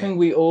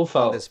all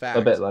felt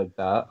a bit like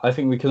that. I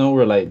think we can all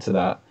relate to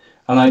that.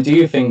 And I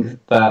do think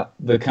that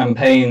the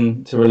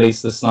campaign to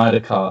release the Snyder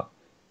Cut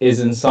is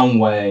in some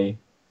way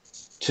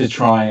to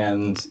try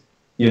and,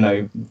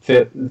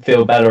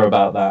 feel better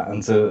about that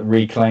and to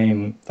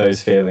reclaim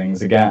those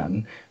feelings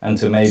again and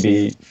to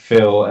maybe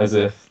feel as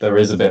if there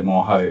is a bit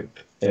more hope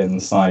in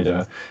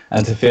Snyder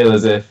and to feel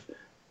as if,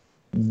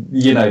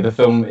 the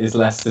film is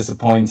less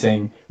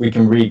disappointing. We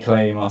can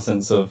reclaim our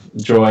sense of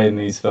joy in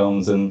these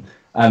films and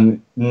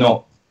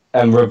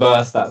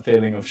reverse that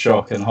feeling of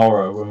shock and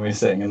horror when we're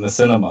sitting in the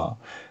cinema.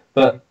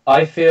 But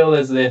I feel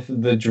as if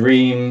the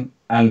dream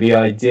and the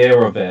idea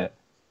of it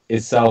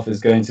itself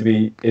is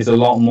a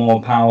lot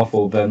more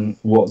powerful than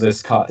what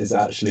this cut is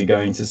actually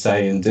going to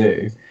say and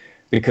do,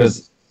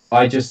 because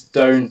I just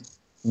don't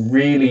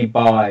really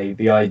buy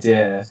the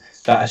idea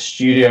that a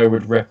studio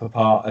would rip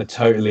apart a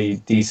totally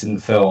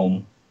decent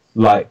film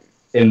like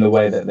in the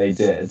way that they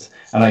did.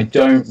 And I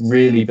don't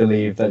really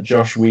believe that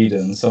Joss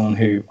Whedon, someone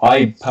who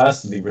I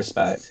personally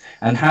respect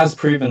and has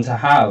proven to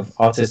have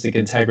artistic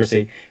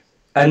integrity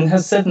and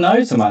has said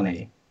no to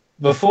money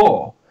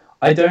before,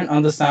 I don't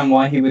understand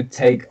why he would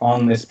take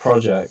on this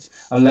project,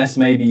 unless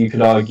maybe you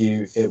could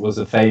argue it was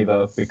a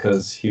favor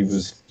because he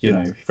was,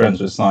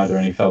 friends with Snyder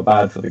and he felt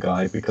bad for the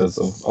guy because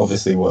of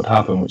obviously what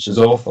happened, which is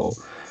awful.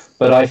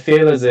 But I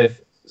feel as if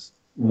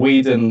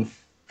Whedon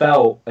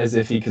felt as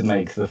if he could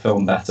make the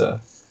film better.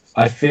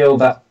 I feel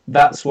that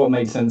that's what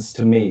makes sense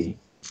to me.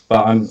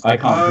 But I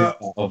can't prove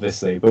that,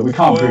 obviously. But we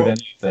can't prove any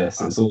of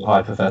this. It's all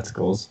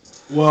hypotheticals.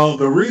 Well,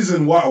 the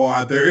reason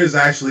why there is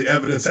actually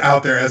evidence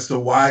out there as to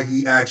why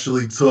he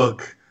actually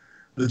took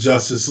the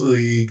Justice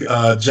League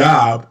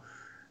job.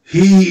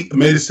 He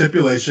made a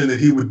stipulation that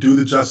he would do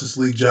the Justice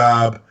League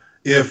job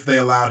if they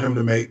allowed him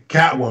to make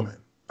Catwoman.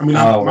 I mean,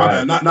 not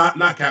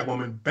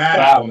Catwoman,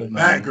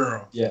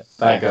 Batgirl. Yeah,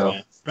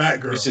 Batgirl.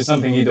 Which is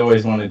something he'd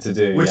always wanted to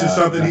do.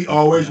 He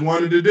always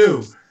wanted to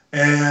do.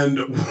 And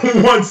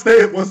once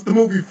the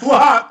movie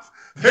flopped,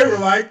 they were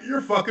like,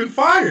 "You're fucking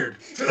fired."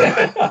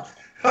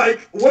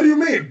 Like, what do you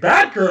mean,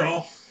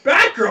 Batgirl?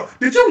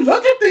 Did you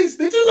look at these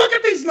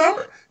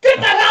numbers? Get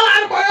the hell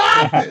out of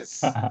my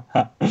office!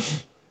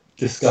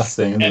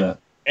 Disgusting, isn't it?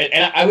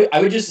 And I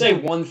would just say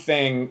one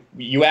thing.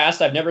 You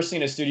asked, I've never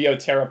seen a studio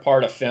tear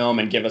apart a film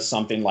and give us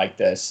something like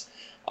this.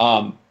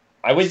 I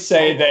would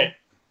say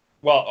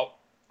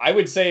I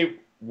would say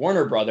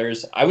Warner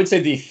Brothers, I would say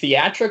the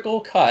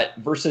theatrical cut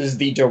versus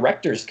the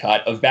director's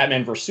cut of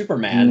Batman vs.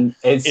 Superman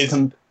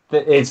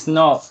it's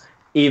not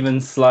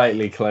even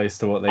slightly close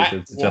to what they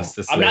did to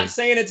Justice League. I'm not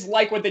saying it's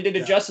like what they did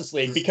to Justice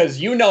League, because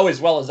you know as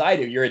well as I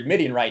do, you're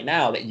admitting right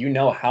now that you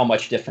know how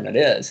much different it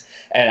is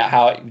and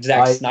how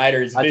Zack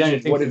Snyder's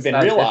vision would have been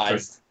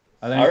realized.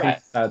 I don't think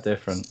it's that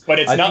different. But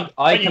it's not.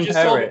 I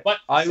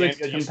would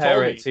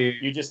compare it to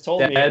you just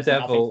told me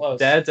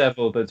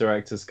Daredevil, the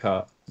director's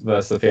cut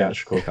versus the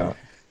theatrical cut.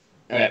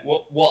 All right.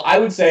 Well, I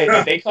would say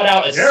that they cut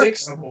out a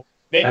 6.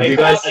 Have you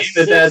guys seen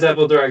the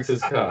Daredevil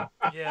director's cut?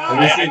 Yeah.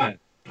 Have you seen it?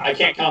 I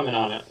can't comment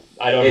on it.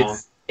 I don't know.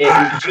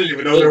 I didn't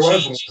even know there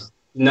was one.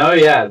 No,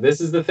 yeah,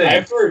 this is the thing.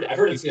 I've heard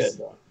it's good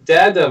though.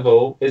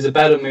 Daredevil is a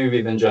better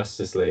movie than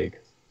Justice League.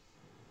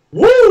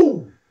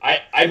 Woo!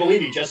 I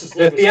believe you. Justice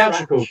League. The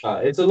theatrical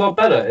cut, it's a lot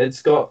better.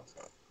 It's got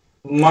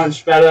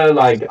much better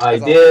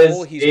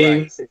ideas,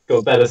 themes. It's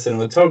got better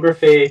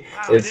cinematography.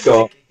 It's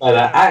got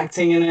better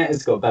acting in it.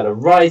 It's got better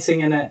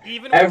writing in it.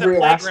 Even with the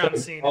playground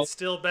scene, it's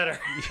still better.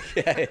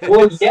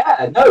 Well,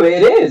 yeah, no,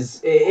 it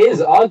is. It is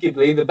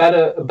arguably the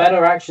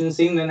better action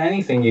scene than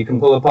anything you can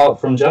pull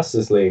apart from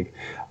Justice League.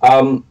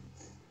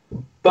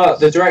 But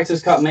the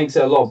director's cut makes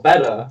it a lot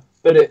better,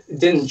 but it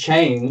didn't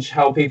change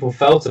how people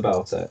felt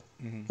about it.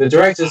 Mm-hmm. The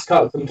director's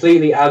cut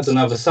completely adds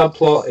another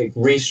subplot. It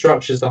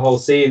restructures the whole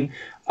scene.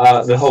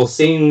 The whole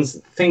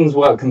scenes, things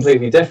work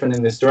completely different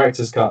in this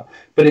director's cut,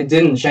 but it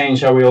didn't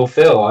change how we all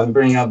feel. I'm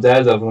bringing up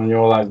Daredevil, and you're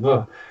all like,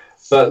 "Ugh."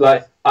 But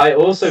like, I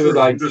also would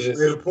like to just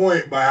made a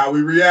point by how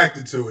we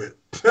reacted to it.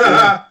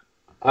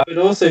 I would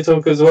also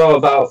talk as well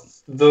about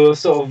the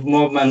sort of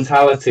mob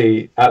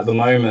mentality at the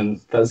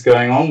moment that's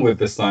going on with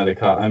the Snyder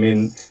Cut. I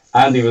mean,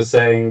 Andy was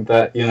saying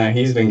that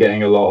he's been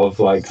getting a lot of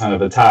kind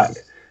of attack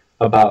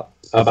about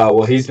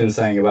what he's been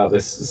saying about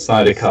this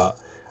Snyder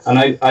Cut, and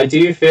I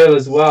do feel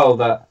as well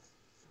that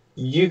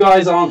you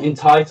guys aren't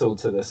entitled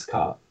to this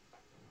cut.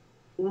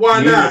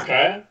 Why not?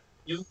 Okay.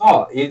 You're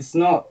not. It's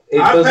not.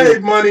 I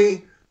paid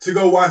money to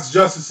go watch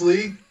Justice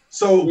League,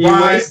 so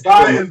I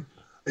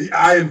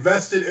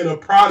invested in a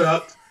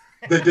product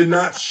that did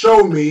not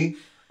show me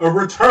a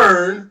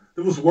return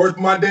that was worth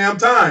my damn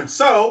time.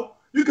 So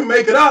you can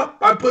make it up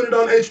by putting it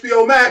on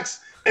HBO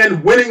Max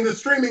and winning the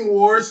streaming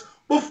wars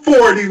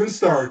before it even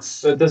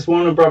starts. But does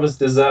Warner Brothers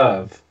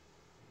deserve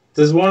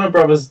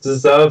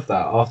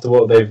that after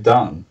what they've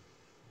done?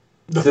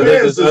 The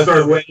fans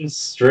deserve to win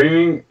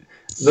streaming.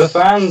 The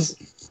fans.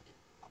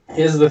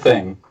 Here's the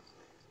thing: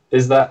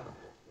 is that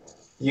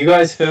you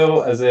guys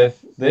feel as if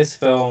this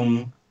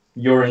film,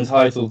 you're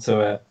entitled to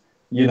it.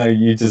 You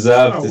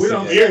deserve to see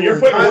it. You're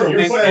putting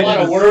a lot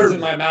of words in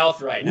my mouth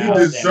right now. We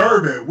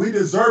deserve it. We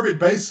deserve it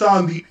based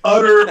on the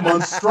utter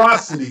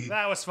monstrosity.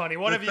 That was funny.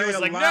 One of you was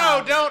like,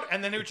 "No, don't,"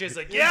 and then Uche's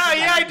like, "Yeah,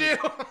 I do."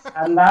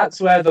 And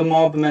that's where the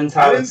mob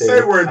mentality. I didn't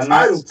say we're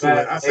entitled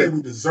to it. I said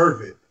we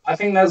deserve it. I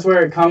think that's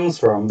where it comes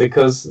from,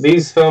 because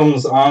these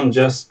films aren't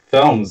just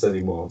films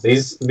anymore.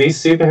 These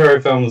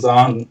superhero films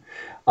aren't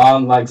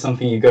like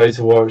something you go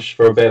to watch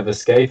for a bit of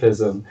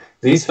escapism.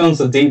 These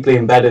films are deeply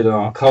embedded in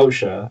our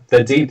culture.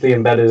 They're deeply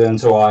embedded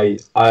into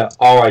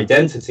our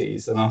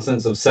identities and our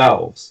sense of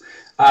selves.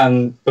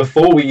 And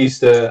before we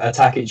used to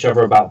attack each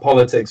other about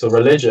politics or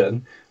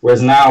religion,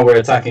 whereas now we're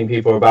attacking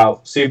people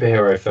about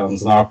superhero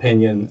films and our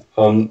opinion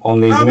on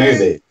these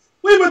movies.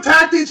 We've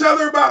attacked each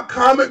other about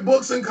comic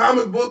books and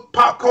comic book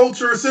pop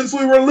culture since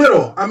we were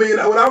little. I mean,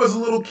 when I was a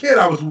little kid,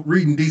 I was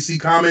reading DC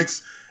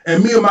Comics,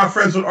 and me and my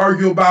friends would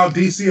argue about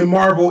DC and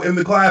Marvel in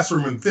the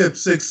classroom in 5th,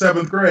 6th,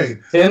 7th grade.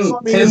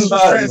 It's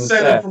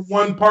transcended from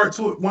one part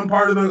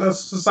of the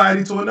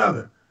society to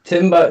another.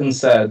 Tim Burton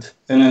said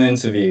in an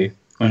interview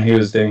when he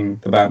was doing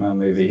the Batman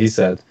movie, he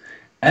said,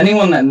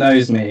 "Anyone that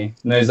knows me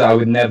knows that I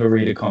would never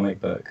read a comic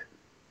book."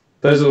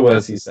 Those are the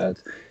words he said.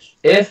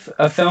 If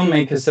a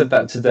filmmaker said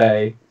that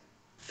today,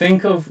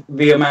 think of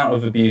the amount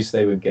of abuse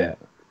they would get.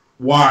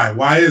 Why?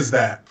 Why is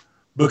that?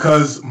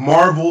 Because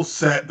Marvel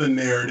set the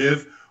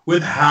narrative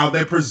with how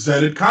they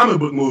presented comic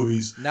book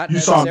movies. You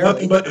saw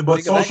nothing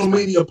but social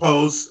media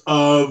posts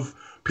of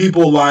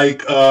people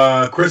like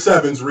Chris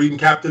Evans reading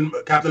Captain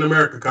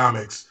America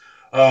comics,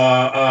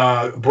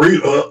 Brie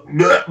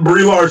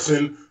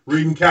Larson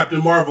reading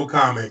Captain Marvel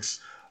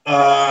comics.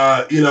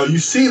 You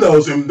see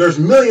those, and there's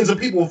millions of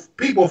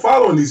people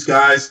following these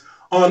guys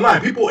online.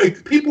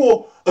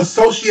 People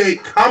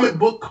associate comic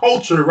book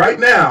culture right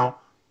now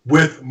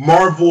with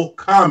Marvel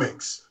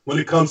Comics when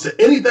it comes to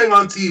anything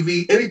on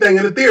TV, anything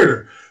in the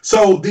theater.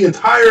 So the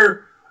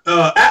entire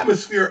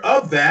atmosphere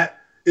of that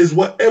is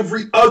what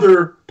every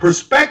other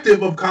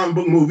perspective of comic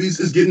book movies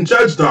is getting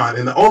judged on.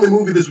 And the only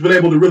movie that's been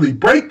able to really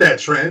break that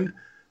trend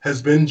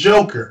has been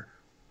Joker.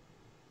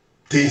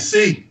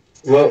 DC.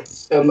 Well,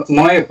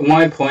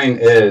 my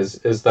point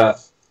is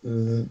that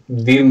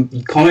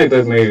the comic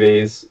book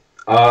movies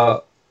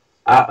are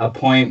at a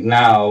point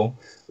now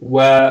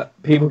where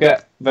people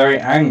get very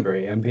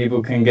angry and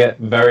people can get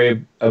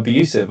very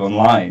abusive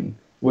online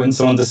when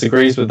someone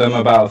disagrees with them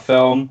about a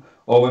film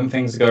or when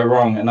things go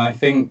wrong. And I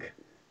think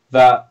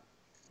that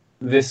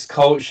this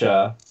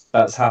culture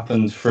that's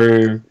happened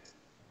through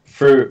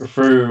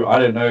I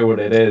don't know what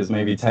it is,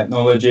 maybe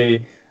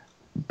technology,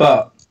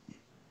 but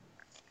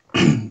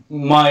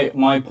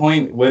my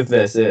point with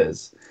this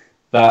is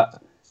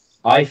that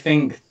I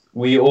think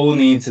we all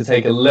need to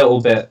take a little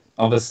bit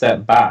of a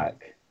step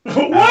back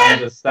and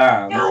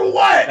understand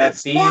what? that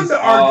It's these fun to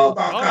are argue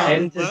about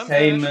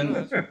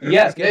entertainment.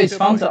 Yeah, it's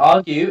fun to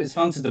argue. It's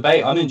fun to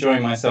debate. I'm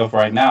enjoying myself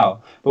right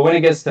now. But when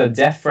it gets to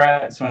death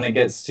threats, when it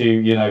gets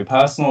to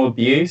personal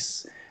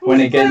abuse,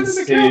 when it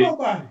gets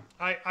to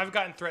I've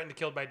gotten threatened to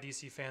kill by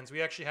DC fans.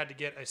 We actually had to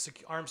get a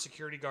armed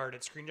security guard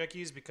at Screen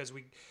Junkies because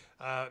we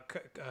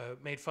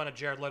made fun of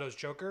Jared Leto's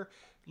Joker.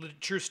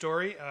 True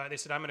story. They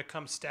said, I'm going to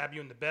come stab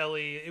you in the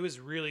belly. It was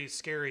really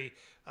scary.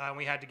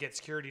 We had to get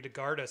security to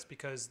guard us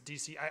because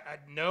DC,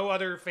 no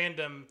other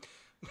fandom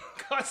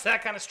caused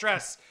that kind of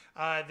stress.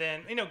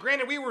 Then,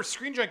 granted, we were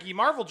Screen Junkie,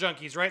 Marvel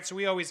junkies, right? So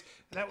we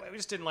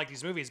just didn't like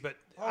these movies, but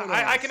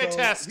I can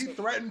attest. He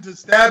threatened to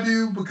stab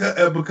you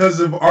because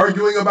of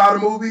arguing about a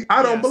movie?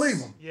 I don't believe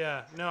him.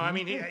 Yeah, no, I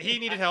mean, he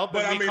needed help,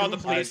 but we called the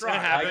police and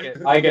it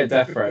happened. I get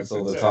death threats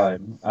all the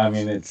time. I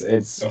mean,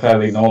 it's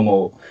fairly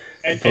normal.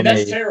 And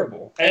that's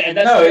terrible. And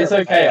that's terrible. It's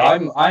okay.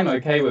 I'm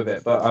okay with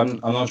it, but I'm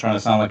not trying to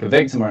sound like a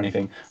victim or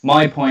anything.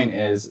 My point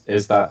is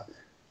that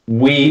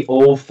we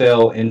all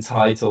feel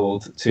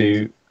entitled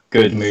to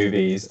good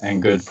movies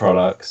and good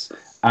products,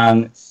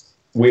 and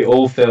we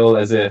all feel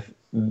as if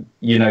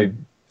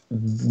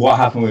what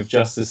happened with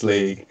Justice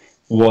League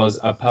was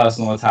a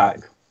personal attack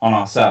on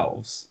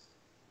ourselves.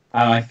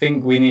 And I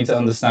think we need to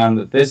understand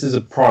that this is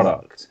a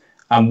product,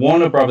 and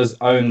Warner Brothers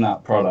own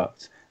that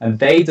product, and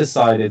they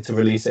decided to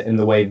release it in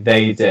the way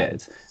they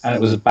did, and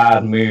it was a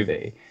bad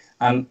movie.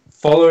 And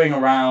following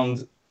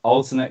around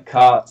alternate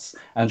cuts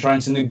and trying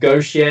to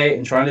negotiate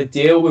and trying to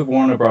deal with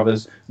Warner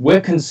Brothers,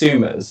 we're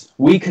consumers.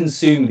 We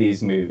consume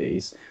these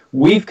movies.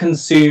 We've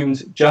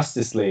consumed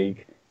Justice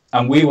League,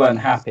 and we weren't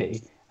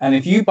happy. And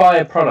if you buy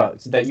a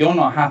product that you're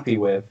not happy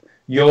with,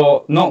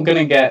 you're not going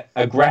to get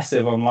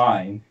aggressive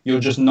online. You're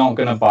just not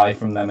going to buy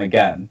from them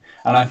again.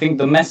 And I think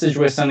the message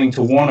we're sending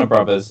to Warner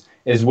Brothers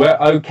is we're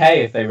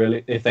okay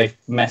if they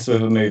mess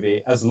with a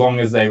movie as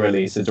long as they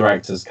release a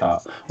director's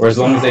cut, or as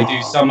long as they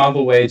do some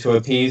other way to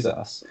appease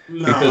us.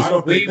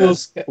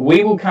 Because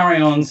we will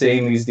carry on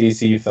seeing these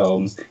DC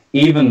films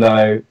even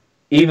though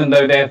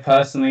they have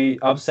personally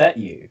upset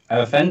you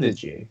and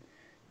offended you.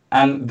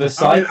 And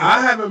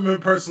I haven't been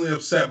personally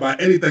upset by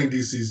anything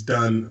DC's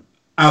done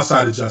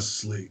outside of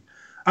Justice League.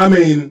 I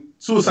mean,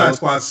 Suicide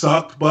Squad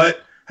sucked,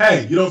 but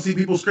hey, you don't see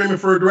people screaming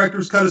for a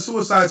director's cut of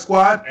Suicide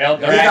Squad. Well,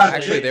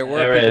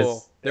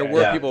 there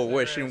were people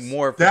wishing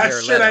more for that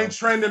shit ain't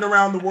trending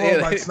around the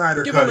world like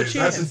Snyder Cut is.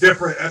 That's a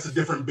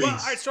different beast. Well,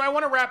 all right, so I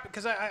want to wrap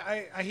because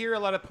I hear a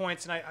lot of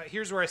points, and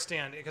here's where I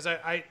stand, because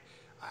I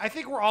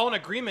think we're all in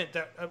agreement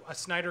that a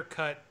Snyder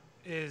Cut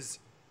is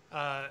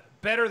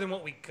better than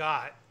what we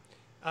got.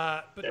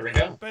 But there we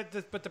go. But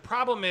the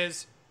problem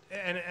is,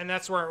 and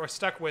that's where we're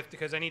stuck with,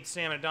 because I need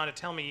Sam and Don to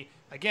tell me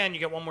again. You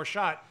get one more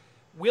shot.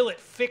 Will it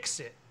fix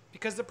it?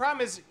 Because the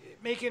problem is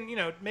making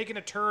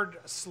a turd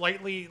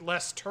slightly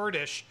less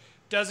turdish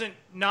doesn't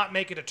not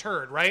make it a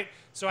turd, right?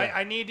 So yeah.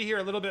 I need to hear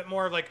a little bit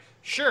more of like,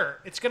 sure,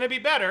 it's going to be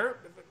better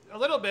a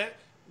little bit.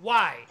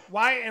 Why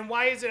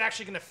is it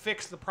actually going to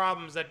fix the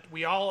problems that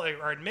we all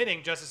are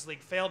admitting Justice League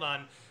failed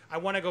on? I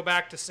want to go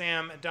back to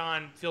Sam and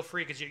Don. Feel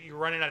free, because you're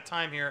running out of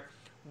time here.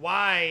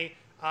 Why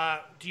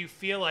do you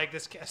feel like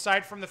this,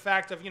 aside from the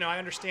fact of, I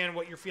understand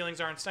what your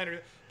feelings are on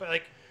Snyder, but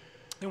like,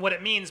 and what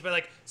it means, but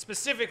like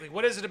specifically,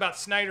 what is it about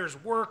Snyder's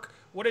work?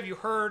 What have you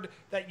heard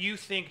that you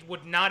think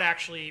would not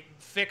actually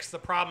fix the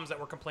problems that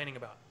we're complaining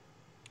about?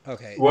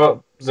 Okay.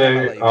 Well,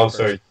 sorry.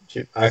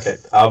 Okay,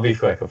 I'll be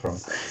quick, I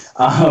promise.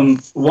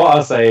 What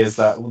I'll say is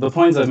that the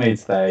points I've made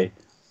today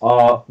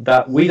are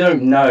that we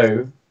don't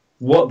know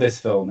what this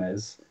film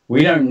is.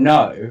 We don't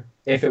know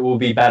if it will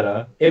be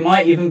better. It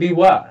might even be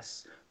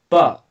worse.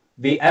 But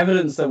the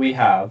evidence that we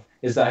have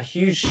is that a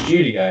huge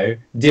studio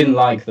didn't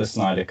like the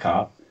Snyder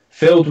Cut,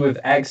 filled with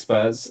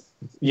experts,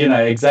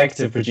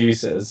 executive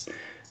producers.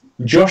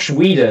 Joss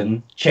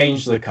Whedon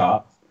changed the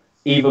cut,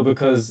 either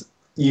because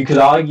you could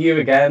argue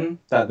again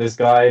that this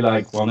guy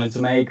wanted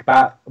to make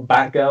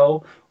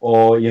Batgirl,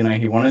 or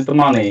he wanted the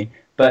money,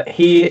 but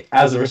he,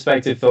 as a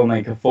respected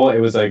filmmaker, thought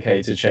it was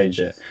okay to change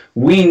it.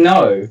 We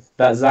know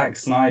that Zack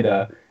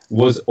Snyder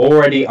was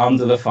already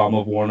under the thumb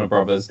of Warner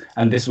Brothers,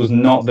 and this was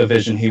not the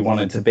vision he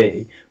wanted to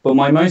be. But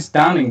my most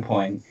damning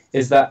point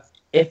is that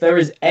if there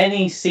is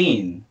any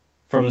scene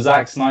from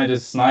Zack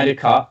Snyder's Snyder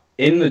Cut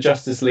in the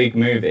Justice League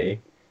movie,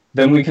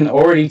 then we can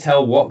already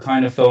tell what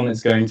kind of film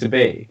it's going to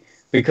be.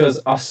 Because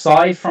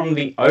aside from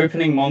the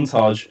opening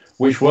montage,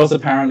 which was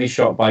apparently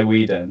shot by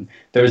Whedon,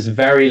 there is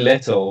very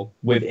little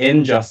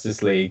within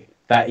Justice League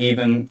that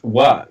even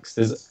works.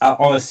 There's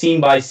on a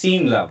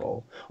scene-by-scene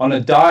level, on a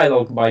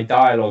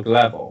dialogue-by-dialogue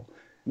level.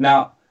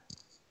 Now,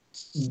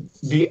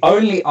 the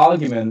only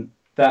argument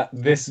that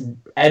this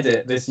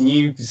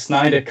new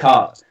Snyder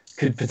Cut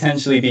could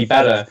potentially be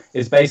better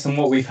is based on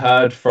what we've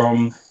heard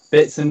from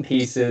bits and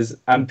pieces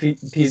and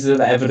pieces of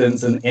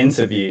evidence and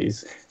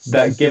interviews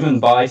that are given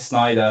by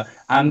Snyder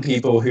and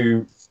people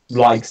who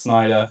like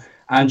Snyder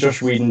and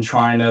Joss Whedon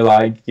trying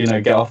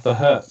to get off the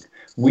hook.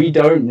 we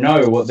don't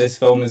know what this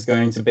film is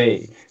going to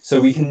be. So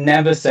we can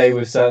never say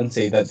with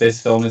certainty that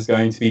this film is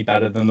going to be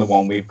better than the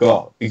one we've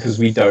got, because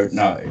we don't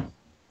know.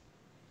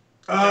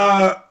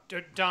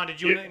 Don, did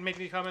you want to make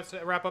any comments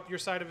to wrap up your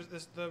side of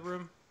the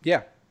room?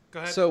 Yeah. Go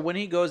ahead. So when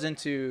he goes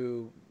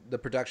into the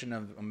production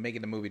of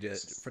making the movie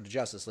for the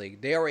Justice League,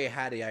 they already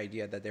had the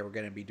idea that they were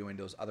going to be doing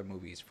those other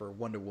movies for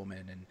Wonder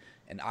Woman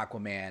and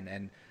Aquaman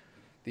and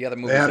the other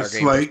movies that are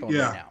getting postponed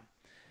right now.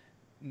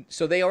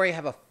 So they already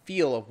have a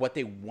feel of what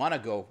they want to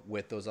go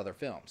with those other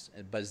films.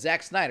 But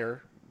Zack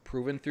Snyder,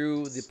 proven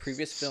through the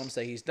previous films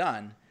that he's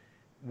done,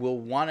 will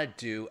want to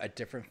do a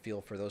different feel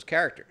for those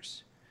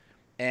characters.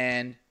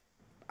 And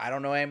I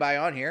don't know anybody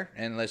on here,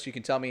 unless you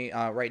can tell me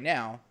right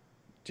now,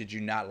 did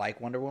you not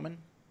like Wonder Woman?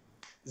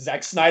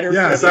 Zack Snyder.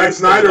 Yeah, Zack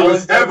Snyder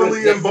was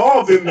heavily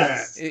involved in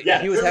that.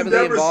 He was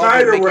heavily involved.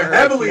 Snyder were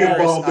heavily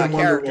involved in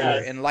Wonder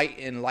Woman.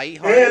 In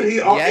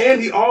Lighthearted.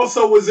 And he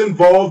also was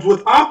involved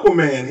with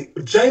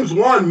Aquaman. James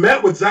Wan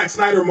met with Zack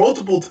Snyder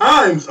multiple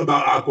times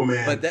about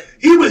Aquaman. But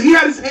he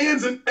had his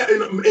hands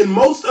in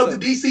most of the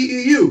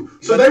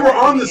DCEU, so they were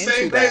on the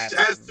same page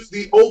as to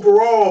the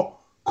overall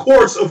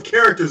course of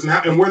characters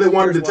and where they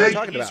wanted to take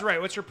it. He's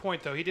right. What's your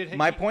point, though?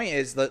 My point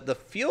is the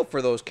feel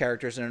for those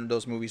characters in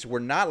those movies were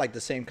not like the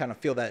same kind of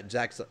feel that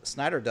Zack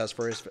Snyder does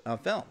for his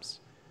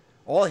films.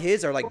 All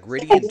his are like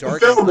gritty and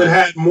dark. Film that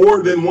had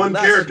more than one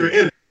character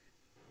in it.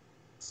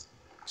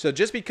 So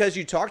just because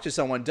you talk to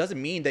someone doesn't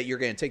mean that you're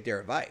going to take their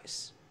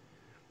advice.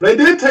 They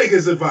did take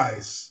his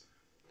advice.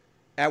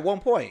 At one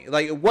point.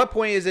 Like, at what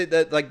point is it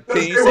that, like,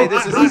 can you say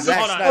this is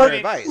Zack Snyder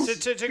advice?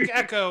 To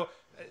echo,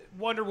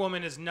 Wonder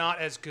Woman is not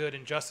as good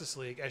in Justice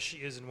League as she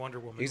is in Wonder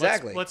Woman.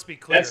 Exactly. Let's be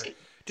clear.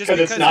 Because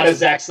it's not a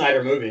Zack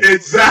Snyder movie.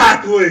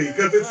 Exactly,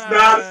 because it's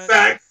not a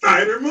Zack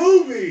Snyder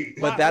movie.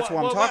 But that's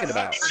what I'm talking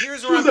about.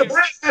 Here's where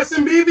that's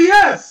in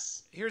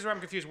BVS. Here's where I'm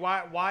confused.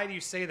 Why do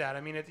you say that?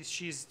 I mean,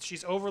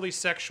 she's overly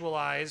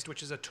sexualized,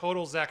 which is a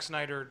total Zack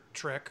Snyder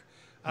trick.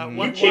 Why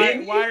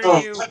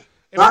are you?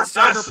 If it's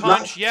Sucker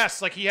Punch,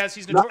 yes, like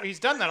he's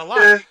done that a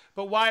lot.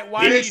 But why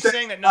are you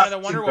saying that none of the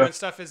Wonder Woman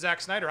stuff is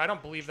Zack Snyder? I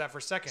don't believe that for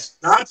a second.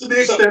 Not to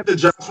the extent that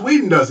Joss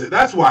Whedon does it.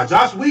 That's why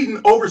Joss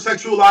Whedon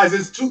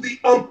over-sexualizes to the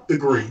nth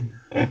degree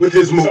with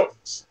his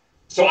movies.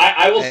 So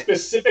I will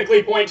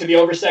specifically point to the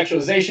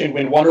over-sexualization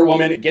when Wonder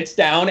Woman gets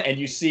down and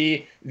you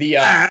see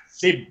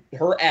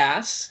her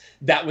ass.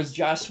 That was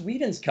Joss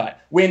Whedon's cut.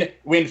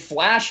 When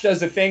Flash does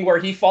the thing where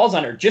he falls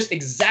on her, just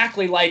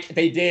exactly like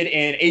they did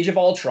in Age of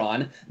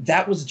Ultron,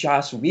 that was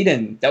Joss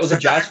Whedon. That was a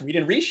Joss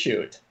Whedon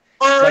reshoot.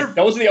 Like,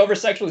 those are the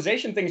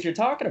over-sexualization things you're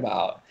talking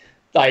about.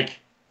 Like,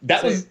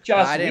 that was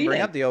Joss Whedon. I didn't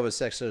bring up the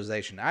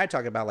over-sexualization. I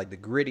talk about, like, the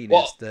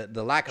grittiness,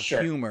 the lack of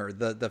humor,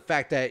 the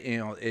fact that,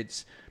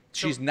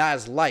 she's not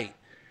as light.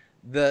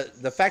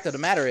 The fact of the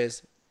matter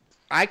is,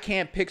 I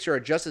can't picture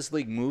a Justice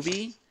League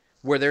movie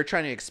where they're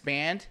trying to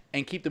expand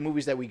and keep the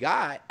movies that we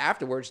got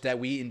afterwards that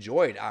we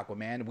enjoyed.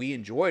 Aquaman, we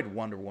enjoyed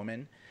Wonder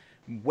Woman,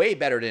 way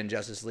better than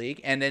Justice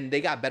League, and then they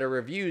got better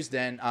reviews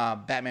than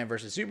Batman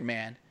versus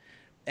Superman.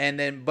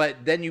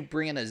 But then you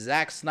bring in a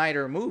Zack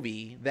Snyder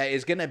movie that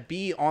is going to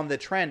be on the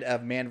trend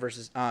of Man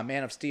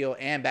of Steel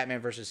and Batman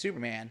versus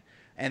Superman,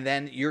 and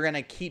then you're going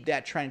to keep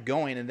that trend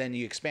going, and then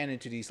you expand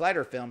into these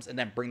lighter films and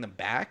then bring them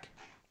back?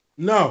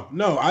 No,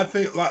 I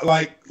think,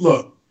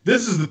 look,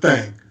 this is the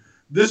thing.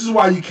 This is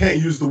why you can't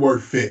use the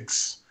word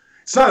fix.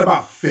 It's not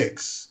about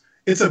fix.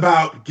 It's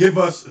about give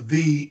us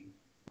the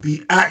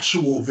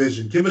actual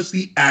vision. Give us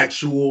the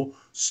actual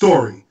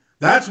story.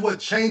 That's what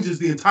changes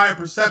the entire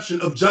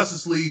perception of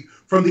Justice League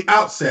from the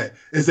outset.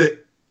 Is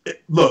that,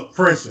 look,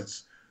 for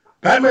instance,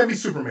 Batman v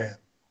Superman.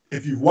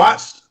 If you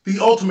watched the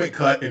Ultimate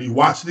Cut and you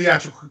watched the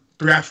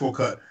theatrical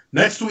cut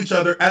next to each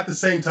other at the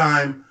same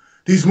time,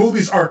 these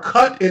movies are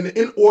cut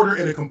in order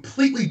in a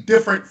completely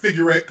different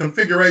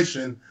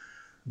configuration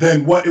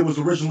than what it was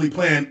originally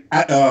planned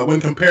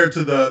when compared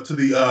to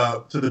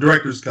the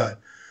director's cut.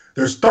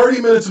 There's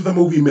 30 minutes of the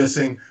movie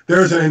missing.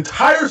 There's an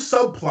entire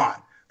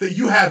subplot that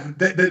you have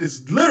that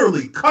is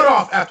literally cut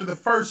off after the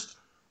first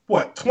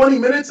 20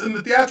 minutes in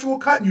the theatrical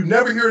cut, and you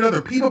never hear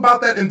another peep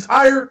about that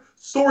entire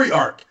story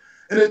arc.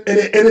 And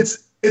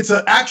it's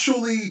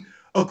actually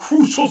a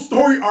crucial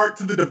story arc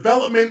to the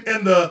development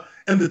and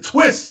the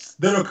twists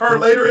that occur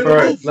later in the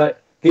movie. Like,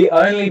 the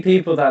only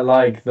people that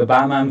like the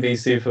Batman v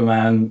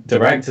Superman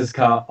director's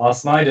cut are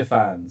Snyder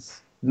fans.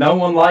 No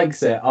one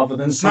likes it other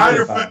than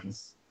Snyder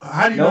fans.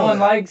 How do you know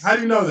that? How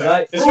do you know that?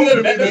 Like,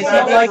 it's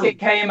not like it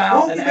came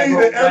out and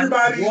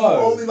everybody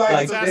only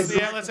likes.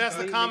 Let's ask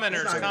the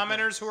commenters.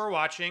 Commenters who are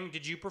watching,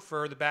 did you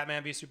prefer the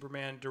Batman v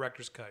Superman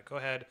director's cut? Go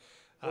ahead.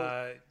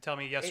 Tell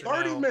me yes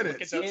or no. 30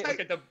 minutes. Go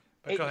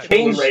ahead.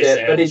 Changed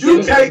it, but it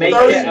you didn't take make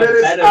 30 it a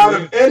minutes better out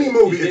movie. of any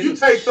movie. If you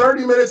take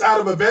 30 minutes out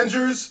of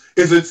Avengers,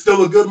 is it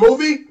still a good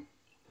movie?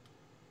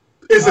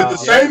 Is it the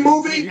same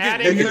movie?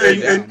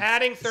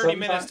 Adding 30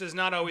 minutes does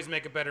not always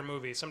make a better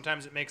movie.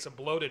 Sometimes it makes a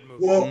bloated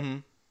movie.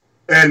 Well,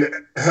 and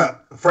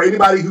for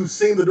anybody who's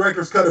seen the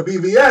director's cut of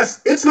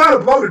BVS, it's not a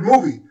bloated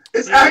movie.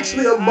 It's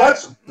actually a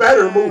much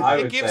better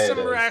movie. It gives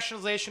some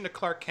rationalization to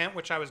Clark Kent,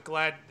 which I was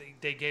glad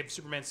they gave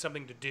Superman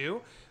something to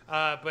do,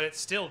 but it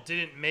still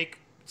didn't make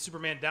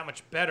Superman that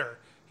much better.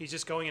 He's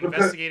just going and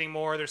investigating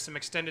more. There's some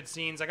extended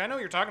scenes. Like, I know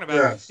what you're talking about.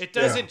 Yes, it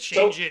doesn't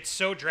change it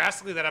so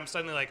drastically that I'm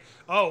suddenly like,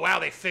 oh, wow,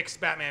 they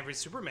fixed Batman v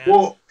Superman.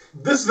 Well,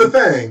 this is the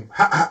thing.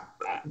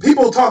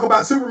 People talk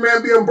about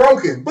Superman being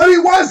broken, but he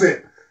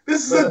wasn't.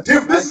 This is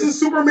a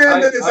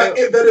Superman that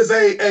is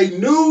a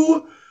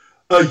new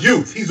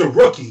youth. He's a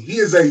rookie. He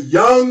is a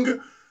young,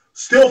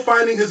 still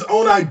finding his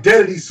own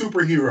identity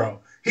superhero.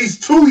 He's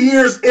 2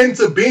 years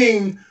into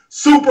being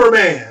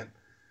Superman.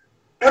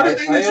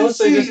 Everything that you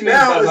see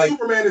now as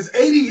Superman is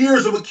 80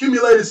 years of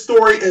accumulated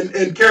story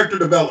and character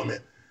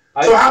development.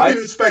 So how can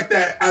you expect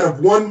that out of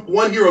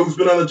one hero who's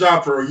been on the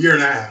job for a year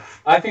and a half?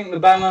 I think the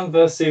Batman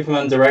vs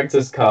Superman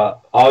director's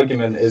cut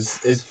argument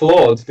is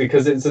flawed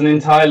because it's an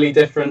entirely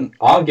different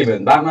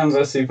argument. Batman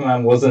vs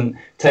Superman wasn't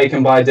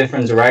taken by a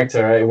different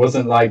director. It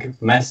wasn't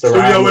like messed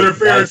around. Studio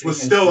interference was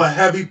still a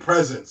heavy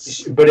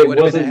presence, but it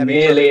wasn't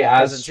nearly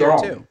as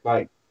strong.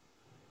 Like,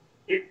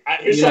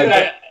 here's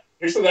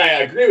something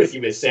I agree with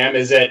you with, Sam,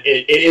 is that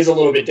it is a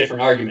little bit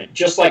different argument.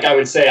 Just like I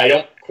would say I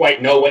don't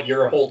quite know what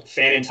your whole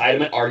fan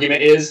entitlement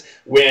argument is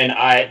when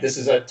this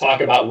is a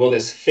talk about will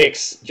this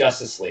fix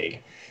Justice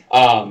League.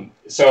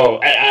 So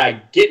I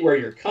get where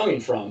you're coming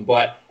from,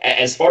 but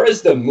as far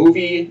as the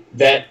movie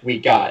that we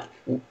got,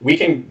 we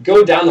can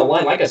go down the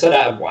line. Like I said,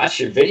 I've watched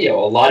your video,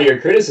 a lot of your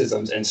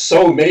criticisms, and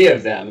so many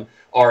of them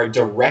are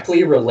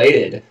directly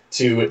related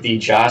to the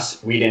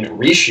Joss Whedon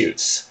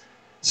reshoots.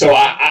 So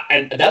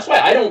and that's why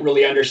I don't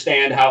really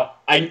understand how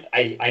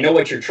I know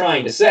what you're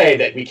trying to say,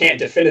 that we can't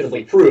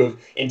definitively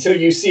prove. Until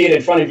you see it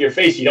in front of your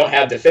face, you don't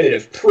have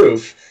definitive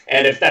proof.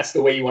 And if that's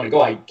the way you want to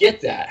go, I get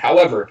that.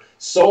 However,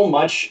 so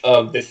much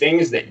of the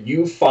things that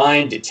you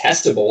find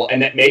detestable and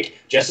that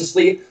make Justice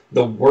League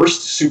the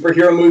worst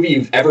superhero movie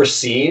you've ever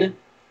seen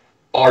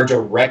are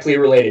directly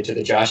related to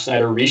the Josh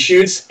Snyder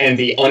reshoots and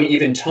the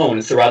uneven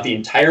tone throughout the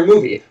entire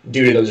movie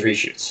due to those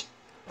reshoots.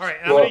 All right,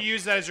 and I'm going to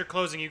use that as your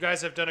closing. You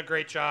guys have done a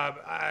great job.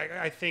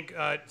 I think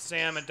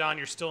Sam and Don,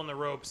 you're still in the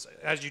ropes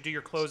as you do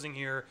your closing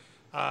here.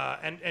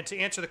 And to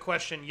answer the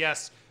question,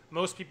 yes,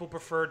 most people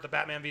preferred the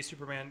Batman v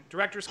Superman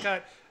director's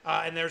cut,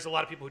 and there's a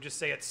lot of people who just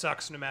say it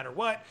sucks no matter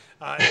what.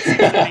 It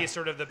seems to be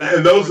sort of the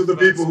and those are the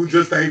people who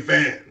just ain't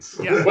fans.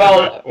 Yeah.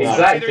 Well,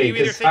 exactly,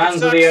 because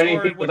fans are the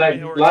only people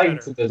that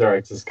liked the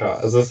director's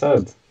cut, as I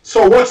said.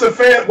 So what's a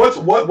fan?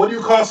 What do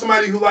you call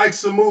somebody who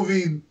likes a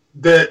movie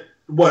that?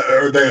 What,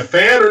 are they a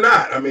fan or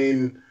not? I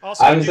mean,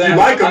 if you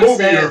like a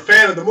movie, you're a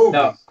fan of the movie.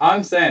 No,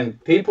 I'm saying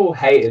people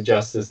hated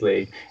Justice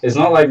League. It's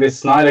not like this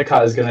Snyder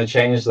Cut is going to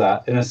change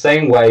that. In the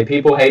same way,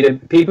 people who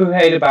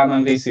hated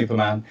Batman v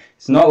Superman.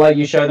 It's not like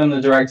you show them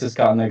the director's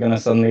cut and they're going to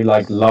suddenly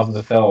like love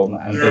the film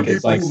and think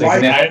it's like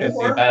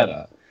significantly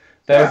better.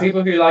 There are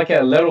people who like it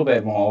a little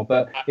bit more,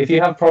 but if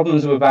you have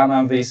problems with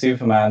Batman v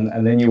Superman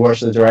and then you watch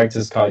the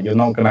director's cut, you're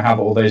not going to have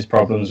all those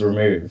problems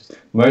removed.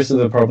 Most of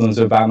the problems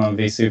with Batman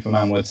v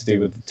Superman were to do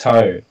with the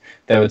tone.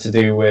 They were to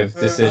do with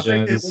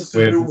decisions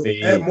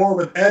more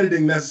with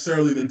editing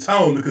necessarily than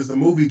tone, because the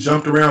movie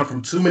jumped around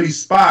from too many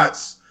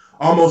spots,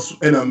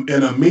 almost in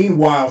a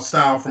meanwhile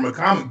style from a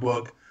comic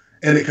book,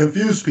 and it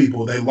confused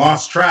people. They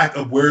lost track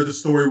of where the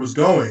story was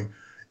going.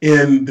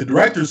 In the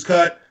director's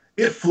cut,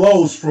 it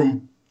flows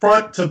from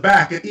front to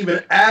back. It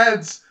even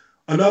adds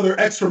another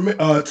extra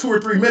 2 or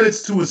 3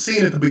 minutes to a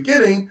scene at the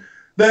beginning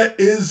that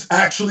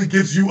actually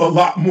gives you a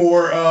lot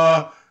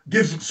more,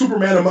 gives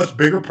Superman a much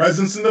bigger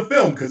presence in the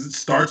film because it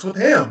starts with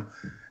him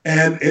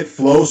and it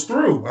flows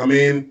through. I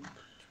mean,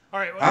 all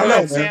right, well, I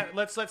don't know,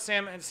 let's let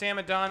Sam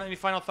and Don, any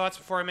final thoughts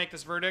before I make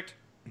this verdict?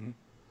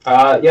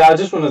 Yeah, I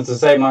just wanted to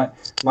say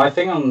my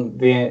thing on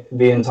the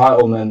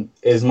entitlement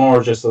is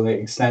more just on the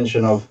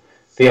extension of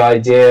the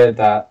idea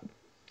that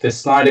the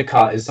Snyder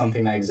Cut is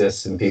something that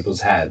exists in people's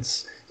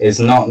heads. It's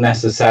not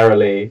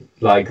necessarily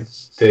like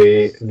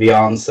the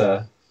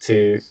answer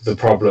to the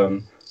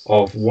problem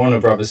of Warner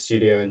Brothers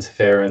studio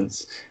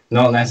interference,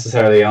 not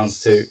necessarily the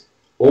answer to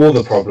all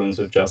the problems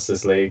with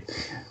Justice League.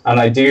 And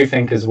I do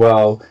think as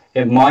well,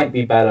 it might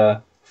be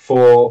better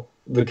for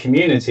the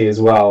community as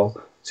well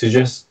to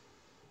just,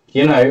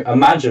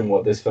 imagine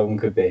what this film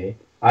could be.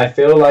 I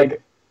feel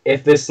like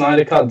if this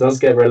Snyder Cut does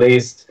get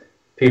released,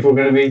 people are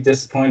going to be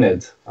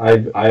disappointed.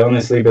 I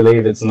honestly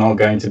believe it's not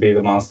going to be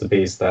the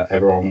masterpiece that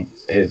everyone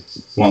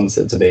wants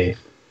it to be.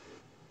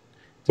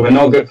 We're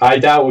not good. I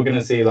doubt we're going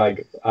to see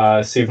like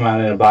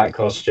Superman in a black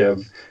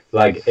costume,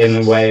 like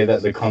in the way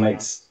that the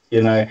comics.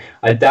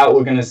 I doubt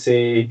we're going to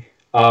see.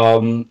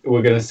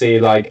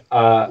 Like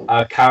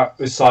a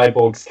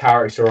Cyborg's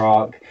character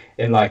arc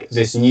in like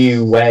this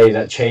new way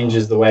that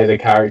changes the way the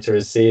character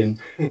is seen.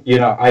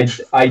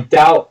 I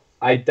doubt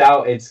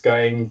it's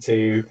going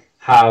to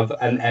have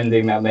an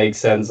ending that makes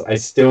sense. I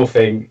still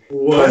think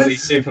probably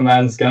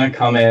Superman's gonna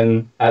come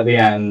in at the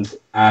end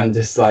and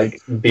just like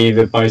be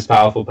the most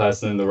powerful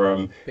person in the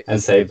room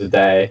and save the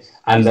day,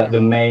 and that the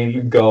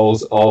main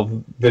goals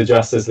of the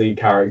Justice League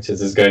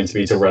characters is going to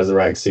be to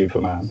resurrect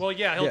Superman. Well,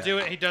 yeah, he'll do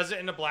it. He does it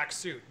in a black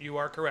suit. You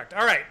are correct.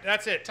 All right,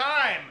 that's it.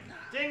 Time.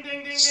 Ding,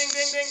 ding, ding, ding,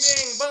 ding, ding,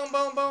 ding. Boom,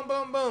 boom, boom,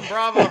 boom, boom.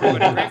 Bravo,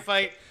 everybody. Great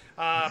fight.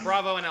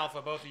 Bravo and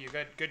Alpha, both of you.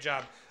 Good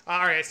job.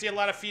 All right, I see a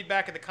lot of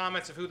feedback in the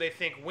comments of who they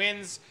think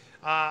wins.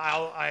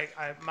 My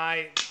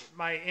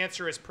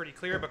answer is pretty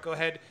clear, but go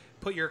ahead,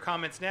 put your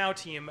comments now.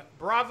 Team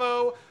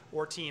Bravo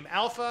or Team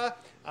Alpha,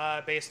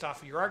 based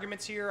off of your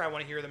arguments here. I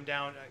want to hear them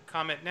down.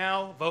 Comment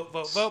now. Vote,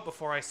 vote, vote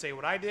before I say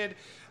what I did.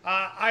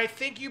 I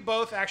think you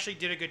both actually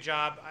did a good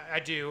job. I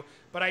do.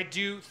 But I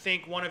do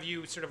think one of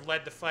you sort of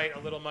led the fight a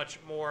little much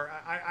more.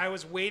 I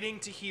was waiting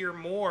to hear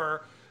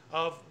more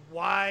of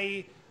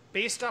why,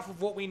 based off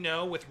of what we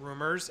know with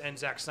rumors and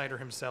Zack Snyder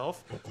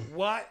himself,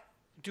 what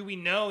do we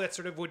know that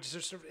sort of would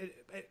sort of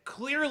it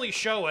clearly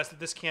show us that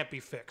this can't be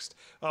fixed?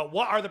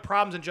 What are the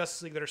problems in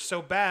Justice League that are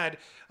so bad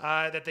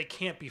that they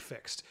can't be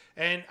fixed?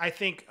 And I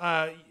think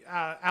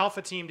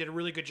Alpha Team did a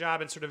really good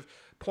job in sort of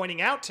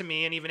pointing out to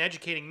me and even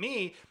educating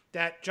me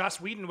that Joss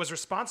Whedon was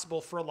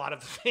responsible for a lot of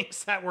the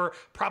things that were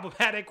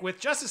problematic with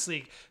Justice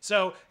League.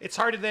 So it's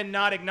hard to then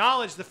not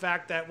acknowledge the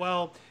fact that,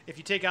 well, if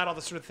you take out all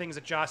the sort of things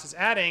that Joss is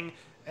adding,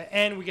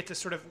 and we get to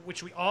sort of,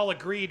 which we all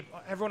agreed,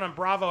 everyone on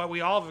Bravo,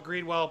 we all have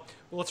agreed, well,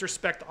 let's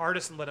respect the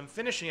artist and let him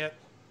finish it.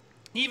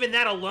 Even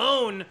that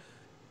alone,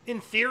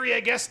 in theory, I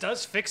guess,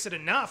 does fix it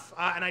enough.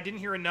 And I didn't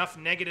hear enough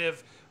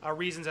negative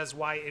reasons as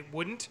why it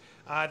wouldn't,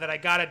 that I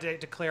got to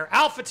declare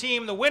Alpha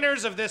Team the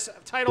winners of this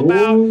title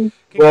bout.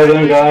 Congratulations, well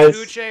done, guys.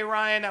 Uche,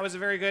 Ryan. That was a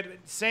very good.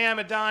 Sam,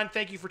 Adon,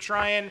 thank you for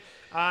trying.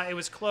 It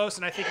was close,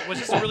 and I think it was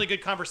just a really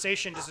good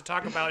conversation just to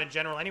talk about in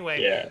general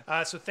anyway.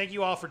 Yeah. So thank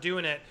you all for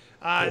doing it.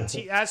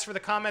 As for the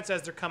comments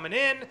as they're coming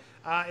in,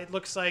 it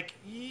looks like,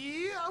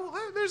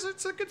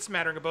 it's a good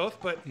smattering of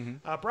both, but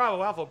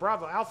Bravo, Alpha,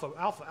 Bravo, Alpha,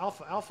 Alpha,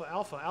 Alpha, Alpha,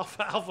 Alpha,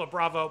 Alpha, Alpha,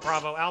 Bravo,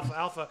 Bravo, Alpha,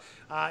 Alpha.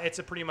 It's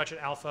a pretty much an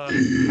Alpha.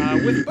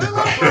 But a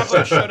lot of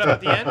Bravo showed up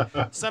at the end.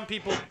 Some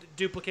people trying to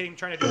duplicate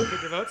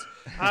their votes.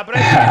 But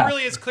I think it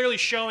really is clearly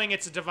showing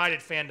it's a divided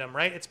fandom,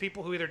 right? It's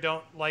people who either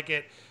don't like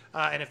it,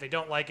 and if they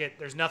don't like it,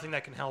 there's nothing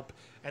that can help.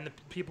 And the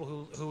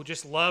people who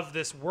just love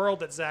this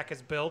world that Zack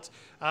has built,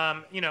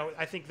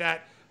 I think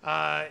that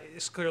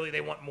is clearly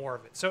they want more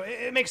of it. So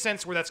it makes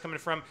sense where that's coming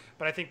from.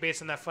 But I think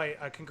based on that fight,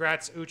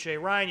 congrats,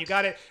 Uche, Ryan, you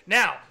got it.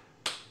 Now,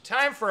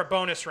 time for a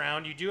bonus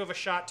round. You do have a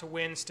shot to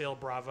win still,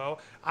 Bravo.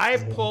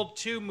 I've pulled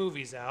 2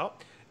 movies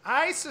out.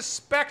 I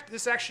suspect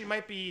this actually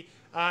might be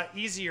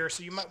easier.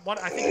 So you might want.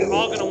 I think you're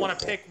all going to want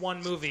to pick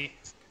one movie.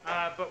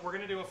 But we're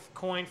going to do a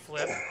coin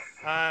flip.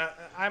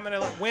 I'm going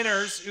to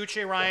winners,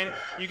 Uche, Ryan,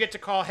 you get to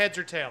call heads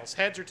or tails.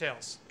 Heads or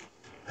tails?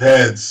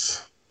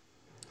 Heads.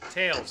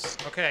 Tails.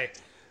 Okay.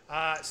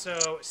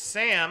 So,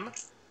 Sam,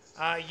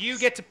 you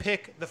get to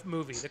pick the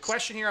movie. The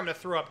question here, I'm going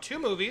to throw up 2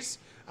 movies,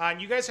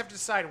 and you guys have to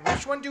decide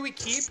which one do we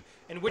keep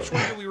and which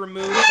one do we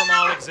remove from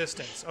all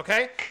existence,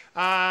 okay?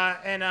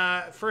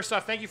 First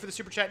off, thank you for the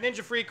Super Chat.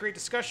 Ninja Freak, great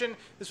discussion.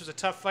 This was a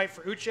tough fight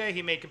for Uche.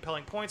 He made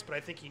compelling points, but I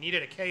think he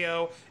needed a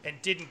KO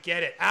and didn't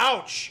get it.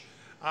 Ouch!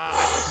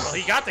 Well,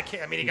 he got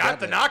he got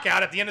the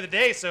knockout at the end of the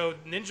day, so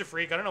Ninja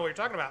Freak, I don't know what you're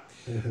talking about.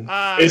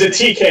 It's a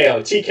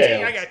TKO.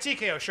 TKO. I got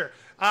TKO, sure.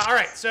 All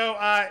right, so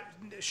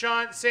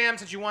Sean, Sam,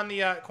 since you won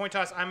the coin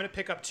toss, I'm going to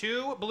pick up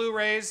 2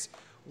 Blu-rays.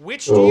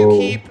 Which do you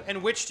keep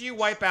and which do you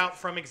wipe out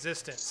from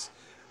existence?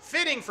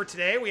 Fitting for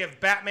today, we have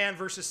Batman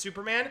versus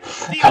Superman,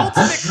 the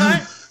ultimate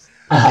cut,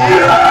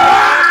 and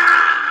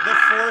The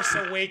Force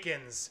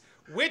Awakens.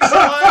 Which one do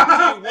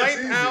you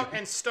wipe out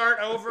and start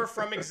over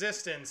from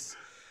existence?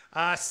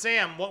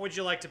 Sam, what would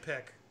you like to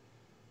pick?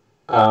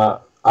 I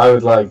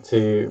would like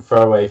to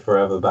throw away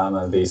forever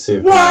Batman v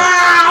Superman.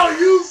 Wow,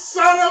 you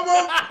son of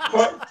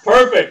a...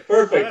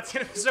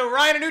 Perfect. So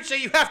Ryan and Uche,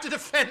 you have to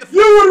defend the...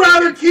 You would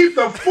rather keep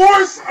The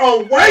Force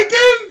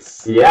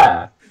Awakens?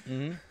 Yeah.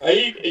 Mm-hmm.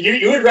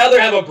 You would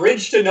rather have a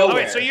bridge to nowhere. Oh,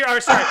 wait, so you're... Oh,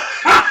 sorry.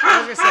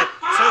 I was going to say.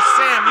 So,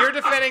 Sam, you're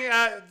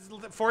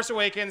defending Force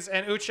Awakens,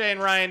 and Uche and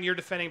Ryan, you're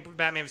defending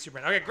Batman v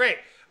Superman. Okay, great.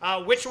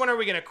 Which one are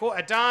we going to... Cool.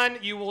 Don,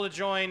 you will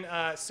join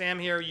Sam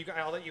here.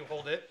 I'll let you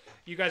hold it.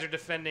 You guys are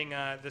defending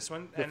this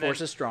one. The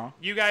Force is strong.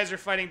 You guys are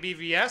fighting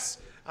BVS.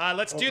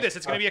 Let's do this.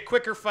 It's going to be a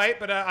quicker fight,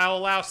 but I'll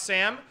allow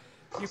Sam.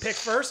 You pick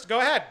first. Go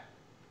ahead.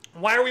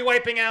 Why are we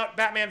wiping out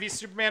Batman v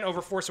Superman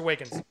over Force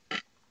Awakens?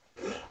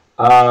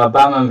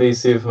 Batman v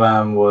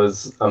Superman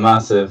was a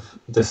massive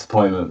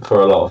disappointment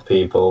for a lot of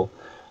people.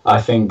 I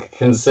think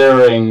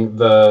considering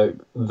the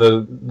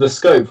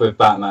scope with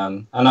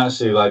Batman and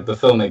actually like the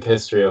filmic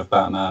history of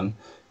Batman,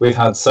 we've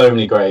had so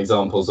many great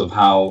examples of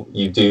how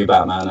you do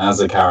Batman as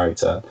a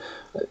character.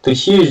 The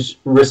huge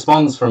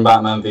response from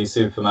Batman v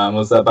Superman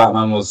was that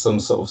Batman was some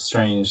sort of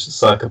strange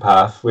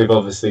psychopath. We've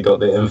obviously got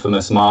the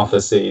infamous Martha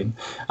scene.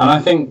 And I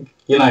think,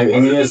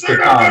 in years to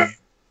come,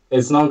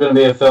 it's not going to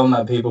be a film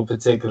that people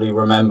particularly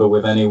remember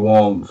with any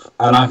warmth.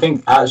 And I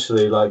think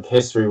actually, like,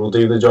 history will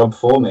do the job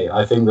for me.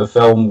 I think the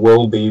film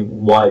will be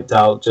wiped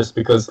out just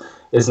because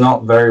it's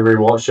not very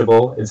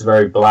rewatchable. It's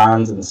very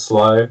bland and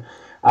slow.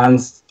 And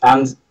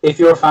if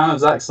you're a fan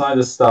of Zack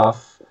Snyder's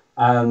stuff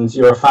and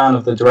you're a fan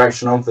of the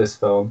direction of this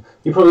film,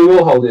 you probably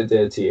will hold it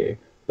dear to you.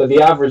 But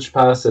the average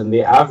person,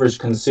 the average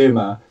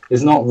consumer,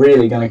 is not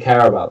really going to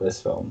care about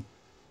this film.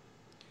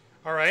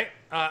 All right.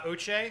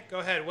 Uche, go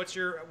ahead. What's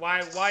your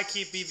why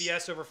keep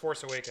BVS over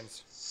Force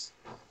Awakens?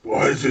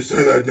 Why did you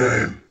say that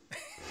name?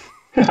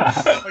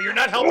 Well, you're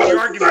not helping your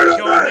argument.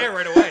 Go in there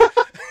right away.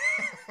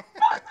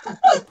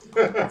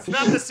 It's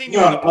not the scene you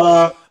want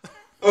to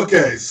pull.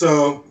 Okay,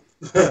 so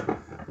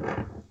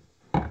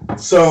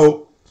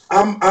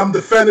I'm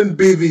defending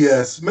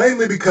BVS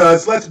mainly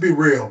because, let's be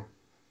real,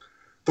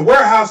 the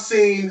warehouse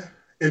scene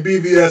in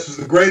BVS was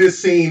the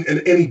greatest scene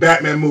in any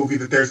Batman movie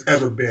that there's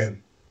ever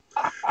been.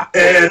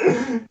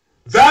 And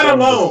that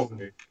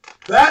alone,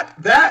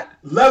 that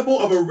level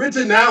of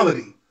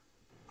originality,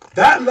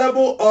 that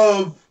level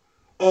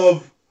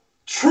of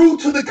true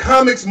to the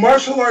comics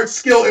martial arts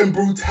skill and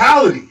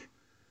brutality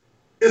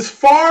is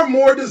far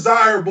more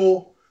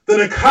desirable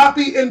than a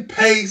copy and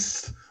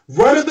paste,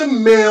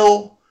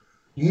 run-of-the-mill,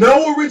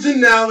 no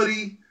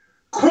originality,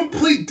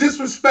 complete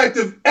disrespect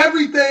of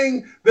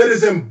everything that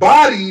is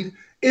embodied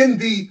in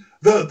the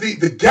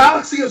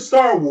galaxy of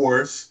Star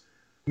Wars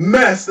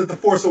mess that The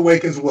Force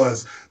Awakens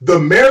was. The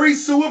Mary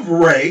Sue of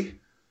Rey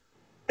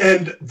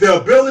and the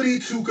ability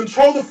to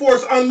control the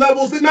Force on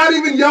levels that not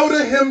even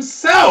Yoda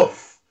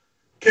himself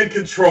can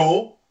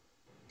control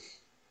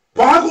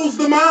boggles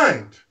the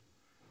mind.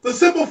 The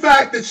simple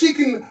fact that she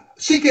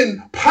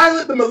can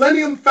pilot the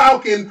Millennium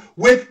Falcon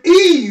with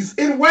ease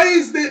in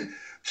ways that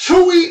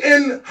Chewie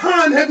and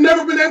Han have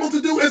never been able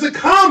to do as a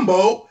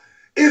combo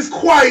is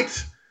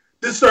quite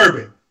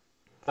disturbing.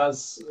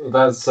 That's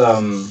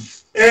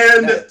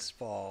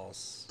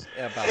false.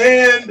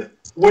 And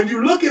when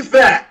you look at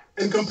that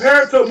and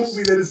compare it to a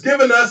movie that has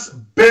given us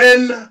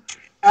Ben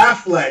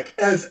Affleck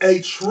as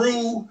a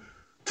true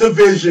to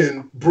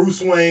vision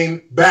Bruce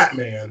Wayne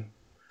Batman,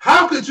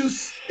 how could you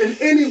in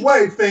any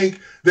way think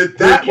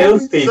that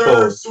movie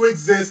deserves to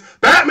exist?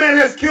 Batman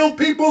has killed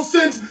people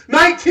since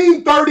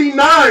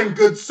 1939,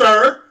 good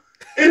sir.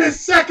 In his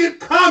second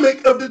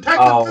comic of Detective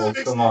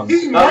Comics,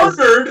 he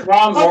murdered a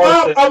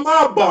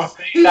mob boss.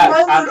 He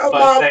murdered a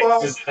mob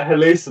boss. A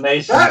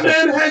hallucination.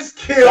 Batman has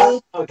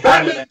killed.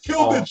 Batman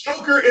killed the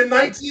Joker in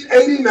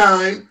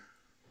 1989.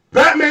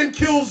 Batman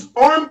kills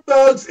armed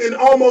thugs in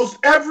almost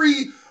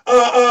every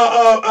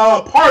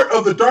part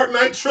of the Dark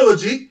Knight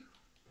trilogy.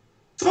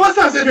 So let's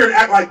not sit here and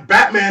act like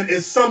Batman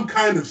is some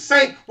kind of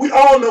saint. We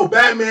all know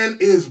Batman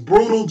is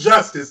brutal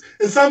justice.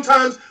 And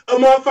sometimes a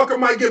motherfucker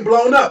might get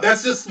blown up.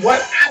 That's just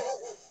what happens.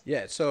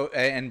 Yeah, so,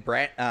 and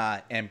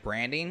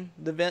branding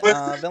the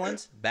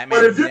villains?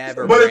 Batman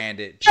never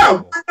branded people. Yeah,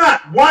 why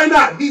not? Why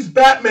not? He's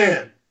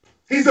Batman.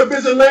 He's a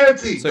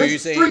vigilante. So you're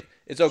saying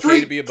it's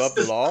okay to be above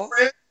the law?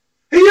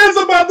 He is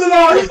above the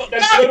law.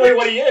 That's literally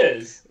what he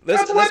is.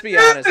 Let's be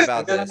honest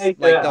about this. Like,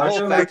 the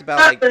whole fact about,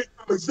 like...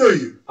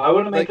 I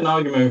want to make an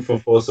argument for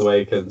Force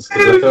Awakens,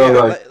 because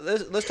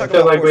I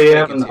feel like we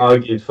haven't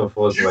argued for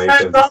Force Awakens.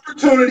 You had the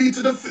opportunity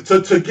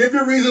to give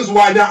your reasons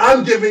why. Now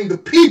I'm giving the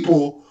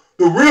people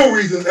the real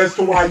reasons as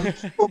to why you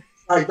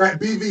like that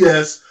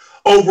BVS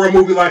over a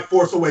movie like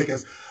Force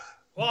Awakens.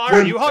 Well, all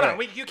right, hold on.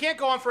 You can't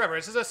go on forever.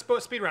 This is a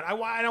speed run.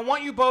 I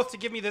want you both to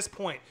give me this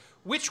point.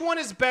 Which one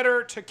is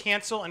better to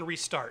cancel and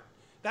restart?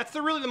 That's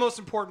really the most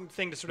important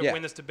thing to sort of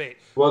win this debate.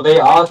 Well, they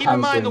are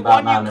canceling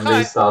Batman and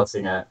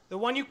restarting it. The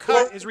one you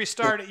cut is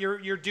restart.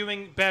 You're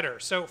doing better.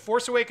 So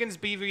Force Awakens,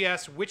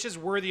 BVS, which is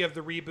worthy of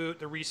the reboot,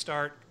 the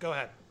restart? Go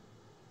ahead.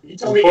 You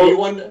tell me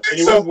anyone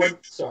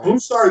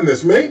who's starting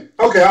this? Me?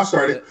 Okay, I'll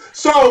start it.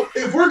 So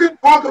if we're going to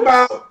talk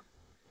about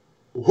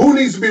who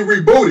needs to be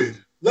rebooted,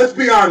 let's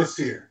be honest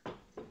here.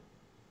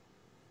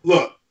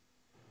 Look,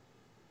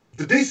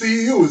 the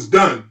DCEU is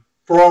done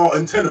for all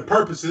intended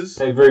purposes.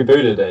 They've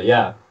rebooted it,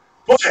 yeah.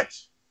 But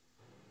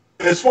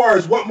as far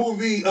as what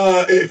movie,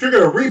 if you're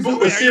going to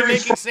reboot a series, are you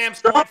making Sam's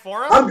point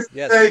for him? I'm going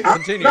to say,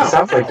 continue.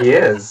 Sounds like he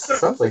is.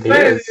 Sounds like he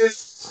is.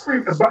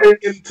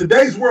 In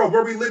today's world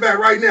where we live at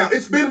right now,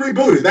 it's been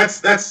rebooted.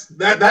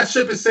 That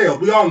ship has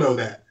sailed. We all know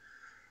that.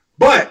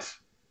 But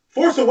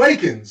Force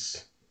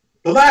Awakens,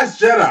 The Last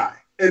Jedi,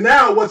 and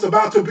now what's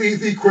about to be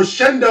the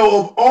crescendo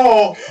of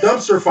all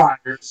dumpster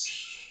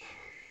fires,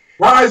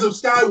 Rise of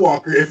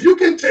Skywalker. If you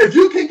can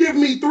give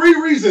me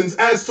 3 reasons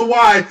as to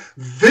why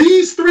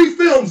these 3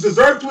 films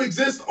deserve to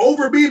exist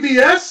over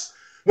BVS,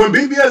 when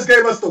BVS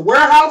gave us the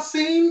warehouse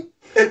scene,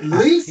 at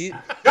least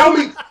tell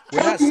me.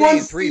 We're not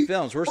saying 3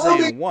 films. We're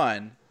saying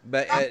 1.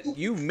 But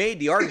you made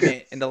the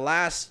argument in the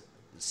last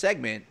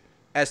segment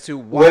as to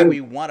why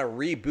we want to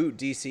reboot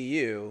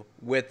DCU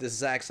with the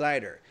Zack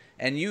Snyder,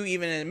 and you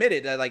even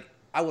admitted that, like,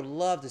 I would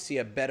love to see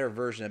a better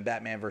version of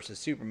Batman versus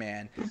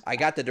Superman. I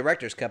got the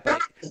director's cut,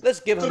 but let's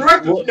give him.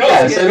 Wait. The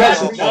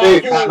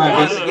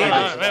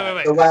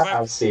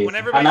warehouse scene,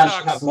 and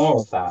actually have more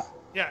of that.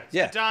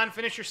 Yeah. Don,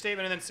 finish your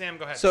statement, and then Sam,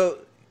 go ahead. So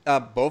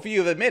both of you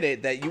have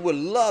admitted that you would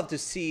love to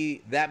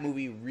see that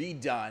movie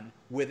redone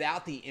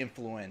without the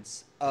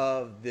influence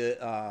of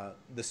the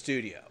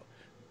studio.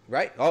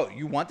 Right? Oh,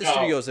 you want the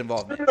studio's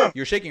involvement.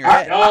 You're shaking your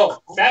head. No,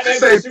 Batman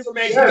vs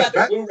Superman, you got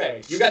the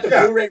Blu-ray. You got the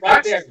Blu-ray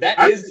right there.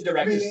 That is the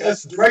director's cut.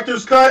 That's the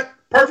director's cut.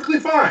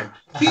 Perfectly fine.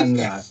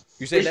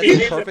 You say that's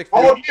the perfect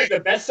thing? The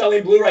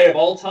best-selling Blu-ray of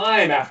all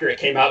time after it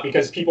came out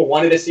because people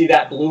wanted to see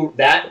that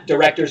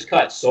director's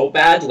cut so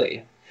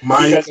badly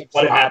because of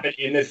what had happened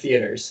in the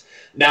theaters.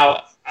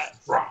 Now,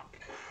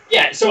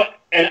 so,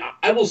 and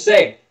I will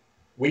say,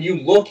 when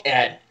you look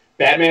at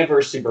Batman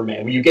vs.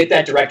 Superman, when you get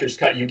that director's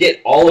cut, you get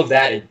all of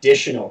that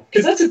additional.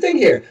 Because that's the thing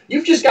here.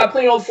 You've just got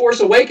plain old Force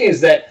Awakens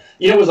that,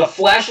 was a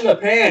flash in the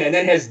pan and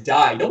then has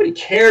died. Nobody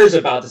cares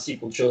about the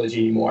sequel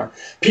trilogy anymore.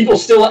 People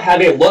still have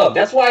a love.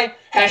 That's why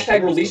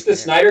 #release the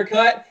Snyder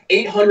Cut,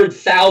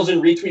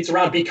 800,000 retweets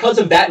around because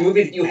of that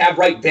movie that you have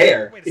right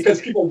there.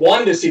 Because people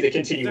wanted to see the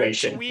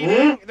continuation.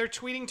 They're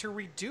tweeting to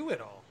redo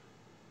it all.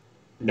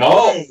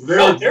 No, they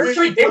want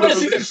to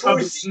see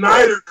the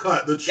Snyder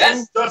Cut, the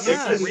true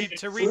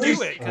to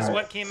redo it because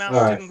what came out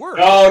didn't work.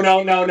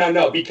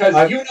 No, because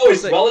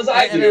as well as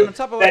I do. And on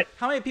top of that,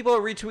 how many people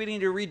are retweeting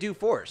to redo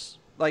Force?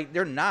 Like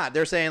they're not.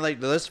 They're saying like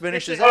let's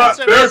finish this.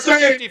 They're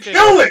saying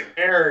kill it.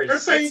 They're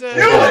saying kill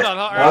it. Hold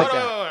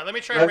on. Let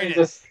me try to read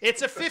it.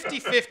 It's a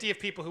 50-50 of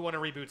people who want to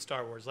reboot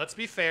Star Wars. Let's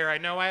be fair. I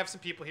know I have some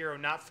people here who are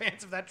not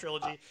fans of that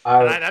trilogy.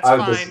 That's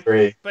fine.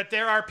 Disagree. But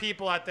there are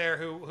people out there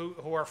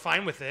who are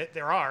fine with it.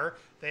 There are.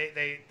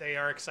 They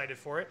are excited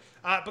for it.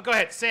 But go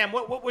ahead, Sam.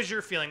 What was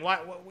your feeling?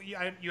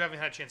 You haven't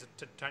had a chance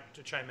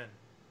to chime in.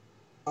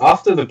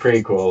 After the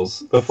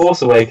prequels, The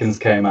Force Awakens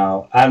came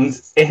out, and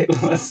it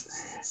was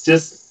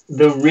just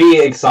the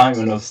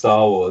re-excitement of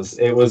Star Wars.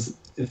 It was,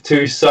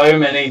 to so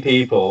many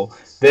people,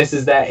 this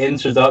is their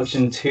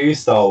introduction to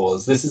Star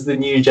Wars. This is the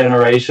new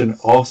generation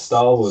of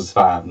Star Wars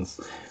fans.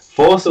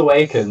 Force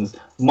Awakens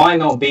might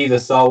not be the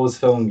Star Wars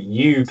film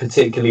you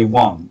particularly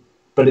want,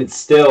 but it's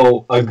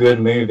still a good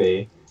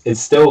movie.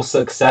 It's still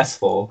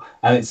successful,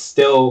 and it's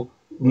still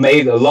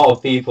made a lot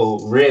of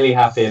people really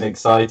happy and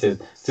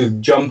excited to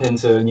jump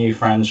into a new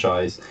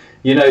franchise.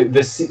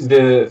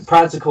 The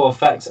practical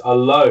effects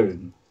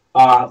alone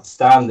are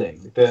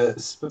outstanding.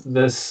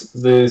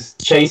 The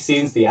chase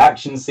scenes, the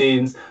action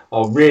scenes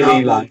are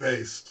really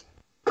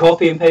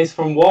copy and paste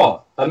from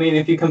what? I mean,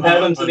 if you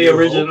compare them to the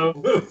original,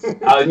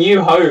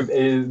 New Hope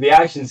the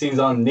action scenes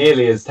aren't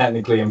nearly as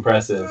technically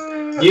impressive.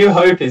 New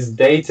Hope is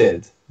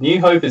dated. New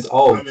Hope is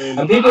old.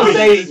 And people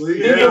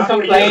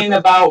complain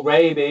about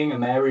Rey being a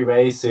Mary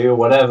Ray Sue or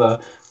whatever.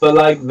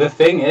 But the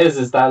thing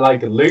is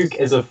that Luke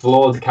is a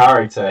flawed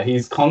character.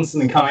 He's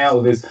constantly coming out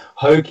with this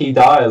hokey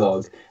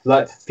dialogue.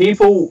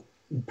 People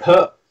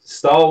put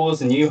Star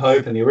Wars and New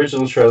Hope and the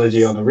original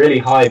trilogy on a really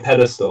high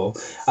pedestal,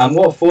 and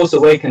what Force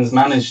Awakens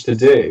managed to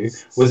do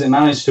was it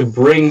managed to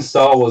bring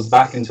Star Wars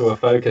back into a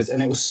focus,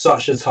 and it was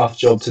such a tough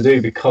job to do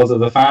because of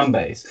the fan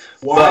base.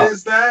 Why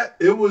is that?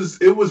 It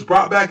was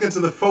brought back into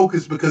the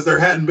focus because there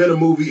hadn't been a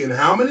movie in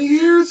how many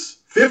years?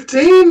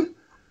 15?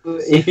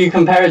 If you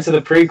compare it to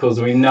the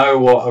prequels, we know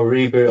what a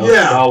reboot of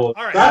Star Wars.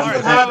 That's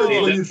what happens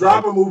when you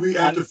drop a movie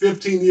after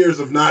 15 years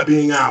of not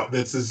being out.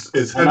 That's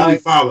is heavily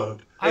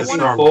followed.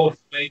 Force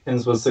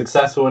Awakens was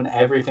successful in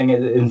everything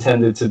it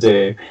intended to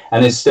do,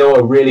 and it's still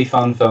a really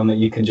fun film that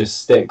you can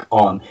just stick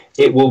on.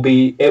 It will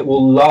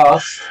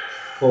last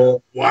for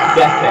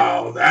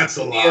decades. That's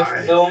a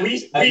lie. It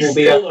will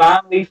be a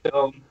family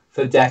film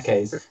for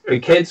decades. The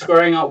kids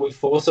growing up with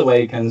Force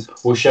Awakens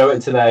will show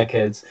it to their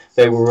kids.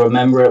 They will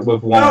remember it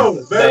with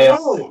one. They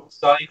are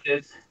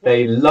excited.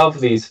 They love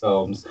these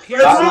films.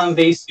 Batman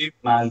v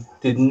Superman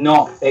did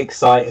not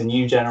excite a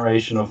new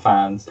generation of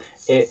fans.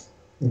 It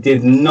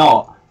did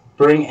not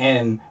bring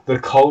in the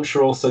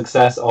cultural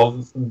success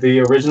of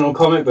the original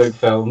comic book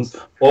films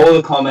or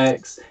the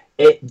comics.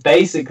 It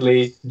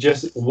basically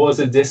just was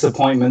a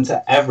disappointment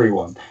to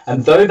everyone.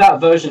 And though that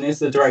version is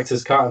the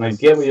director's cut, and I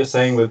get what you're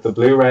saying with the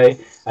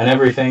Blu-ray and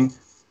everything,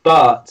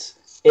 but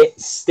it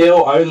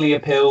still only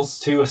appeals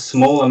to a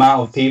small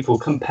amount of people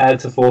compared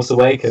to Force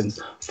Awakens.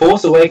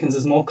 Force Awakens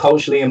is more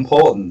culturally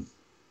important.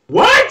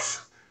 What?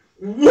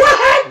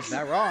 Is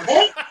that wrong?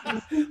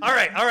 All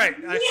right.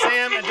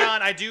 Sam and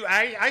Don,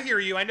 I hear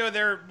you. I know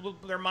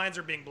their minds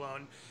are being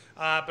blown,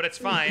 but it's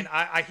fine.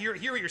 I hear what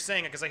you're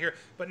saying because I hear.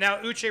 But now,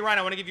 Uche, Ryan,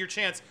 I want to give you your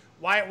chance.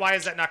 Why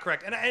is that not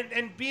correct?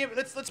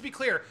 Let's be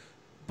clear.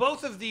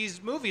 Both of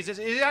these movies,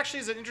 it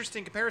actually is an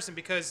interesting comparison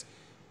because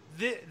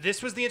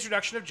this was the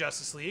introduction of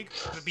Justice League.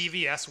 The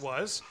BVS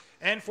was,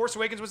 and Force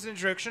Awakens was the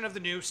introduction of the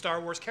new Star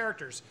Wars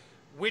characters.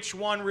 Which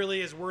one really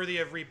is worthy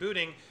of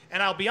rebooting?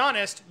 And I'll be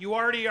honest, you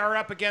already are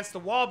up against the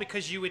wall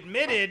because you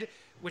admitted,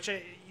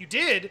 you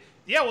did,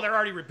 well, they're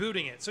already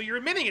rebooting it. So you're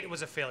admitting it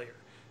was a failure.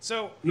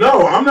 So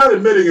no, I'm not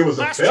admitting it was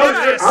a failure.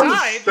 Jedi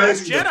aside,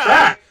 Last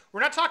Jedi,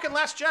 we're not talking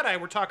Last Jedi,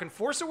 we're talking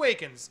Force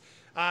Awakens.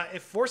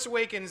 If Force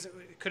Awakens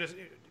could have...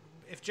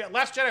 If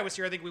Last Jedi was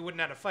here, I think we wouldn't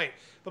have a fight.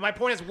 But my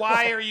point is,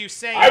 why are you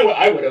saying...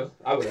 I would have.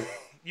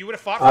 You would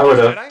have fought for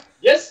Last Jedi?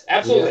 Yes,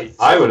 absolutely. Yeah,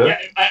 I would have.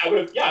 Yeah, I would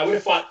have. Yeah, I would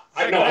have fought.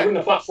 I wouldn't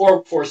have fought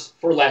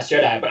for Last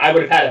Jedi, but I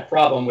would have had a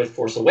problem with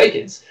Force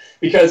Awakens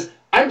because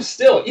I'm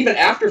still, even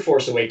after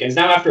Force Awakens,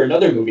 now after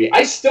another movie,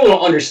 I still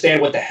don't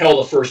understand what the hell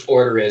the First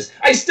Order is.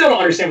 I still don't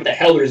understand what the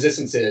hell the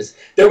Resistance is.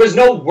 There was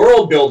no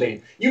world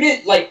building. You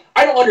didn't,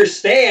 I don't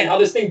understand how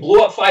this thing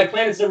blew up 5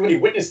 planets and everybody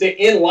witnessed it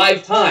in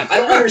live time. I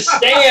don't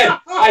understand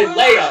why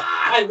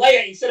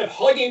Leia, instead of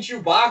hugging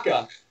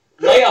Chewbacca,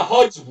 Leia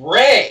hugs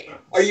Rey.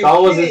 Are you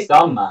Star Wars kidding? is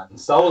dumb, man.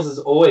 Star Wars has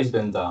always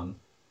been dumb.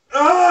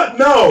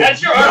 No.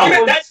 That's your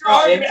argument. That's your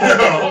argument.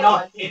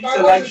 Not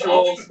Star Wars has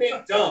always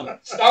been dumb.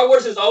 Star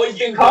Wars has always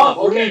been dumb.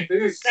 Okay,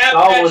 snap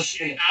Star that Wars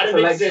shit out of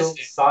intellectual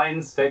existence.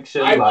 science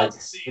fiction. I want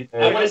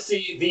to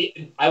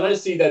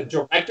see the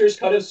director's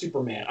cut of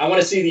Superman. I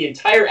want to see the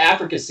entire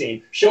Africa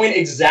scene, showing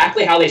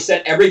exactly how they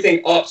set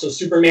everything up so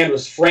Superman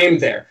was framed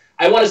there.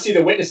 I want to see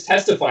the witness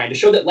testifying to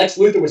show that Lex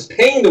Luthor was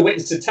paying the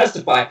witness to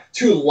testify,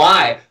 to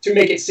lie, to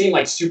make it seem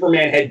like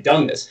Superman had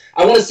done this.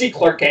 I want to see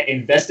Clark Kent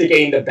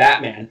investigating the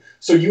Batman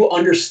so you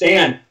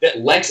understand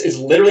that Lex is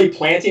literally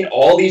planting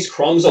all these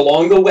crumbs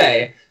along the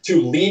way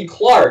to lead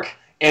Clark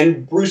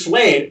and Bruce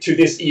Wayne to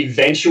this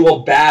eventual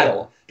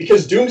battle.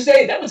 Because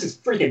Doomsday, that was his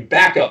freaking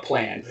backup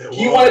plan.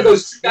 He wanted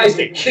those two guys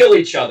to kill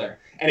each other,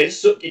 and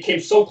it came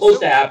so close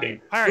to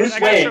happening. All right, Bruce I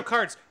got to Wayne, show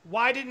cards.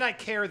 Why didn't I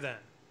care then?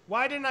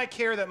 Why didn't I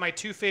care that my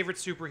 2 favorite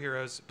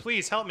superheroes?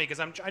 Please help me,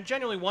 because I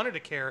genuinely wanted to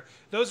care.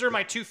 Those are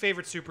my 2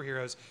 favorite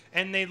superheroes,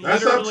 and they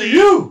That's literally.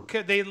 up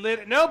to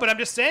you. No, but I'm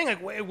just saying,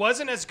 it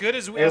wasn't as good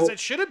as it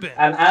should have been.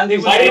 And Andy,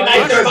 was why didn't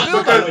I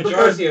because the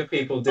majority of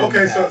people didn't.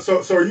 Okay,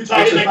 so are you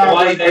talking didn't about?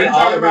 why Are you they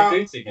talking are about?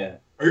 rebooting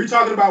it? Are you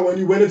talking about when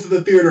you went into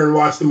the theater and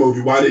watched the movie?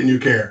 Why didn't you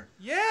care?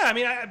 Yeah, I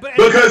mean,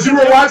 Because you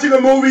were watching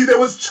a movie that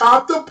was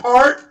chopped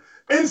apart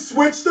and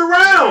switched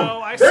around.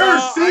 No, there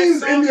are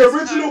scenes in the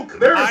original.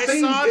 There are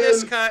scenes I saw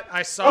this cut.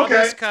 I saw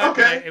this cut.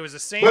 Okay. It was the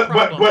same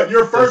problem. But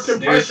your first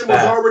impression was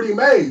already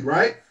made,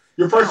 right?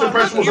 Your first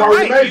impression was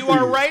already made. You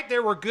are right.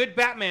 There were good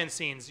Batman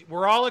scenes.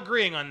 We're all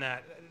agreeing on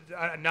that.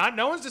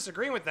 No one's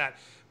disagreeing with that.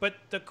 But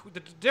the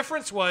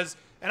difference was,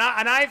 and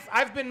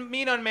I've been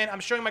mean on Man. I'm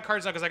showing my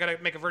cards now because I got to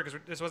make a verdict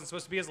because this wasn't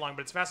supposed to be as long,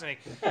 but it's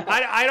fascinating.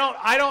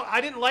 I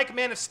didn't like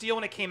Man of Steel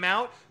when it came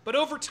out, but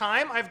over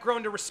time I've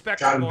grown to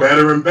respect it more.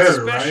 Better and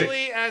better,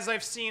 especially as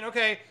I've seen.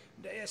 Okay,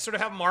 sort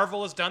of how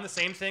Marvel has done the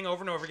same thing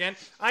over and over again.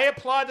 I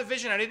applaud the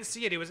vision. I didn't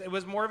see it. It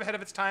was more ahead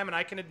of its time, and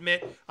I can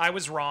admit I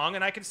was wrong,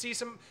 and I can see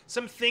some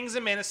things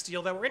in Man of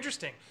Steel that were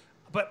interesting.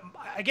 But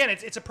again,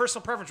 it's a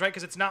personal preference, right?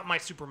 Because it's not my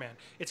Superman.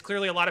 It's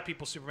clearly a lot of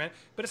people's Superman,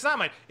 but it's not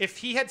mine. If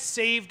he had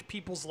saved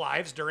people's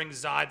lives during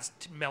Zod's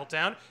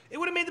meltdown, it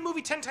would have made the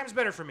movie 10 times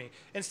better for me.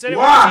 Instead, it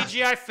was a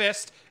CGI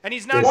fist, and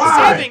he's not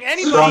saving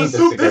anybody.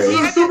 This is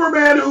a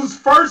Superman whose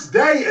first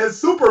day as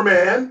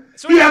Superman,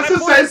 he has to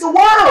save the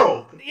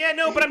world. Yeah,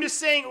 no, but I'm just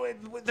saying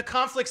the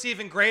conflict's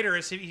even greater.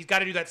 Is he's got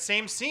to do that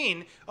same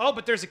scene. Oh,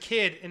 but there's a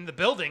kid in the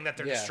building that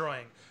they're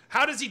destroying.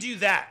 How does he do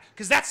that?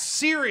 Because that's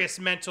serious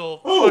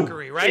mental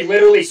fuckery, right? He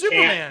literally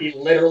Superman. can't. He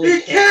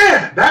literally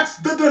can't. That's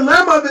the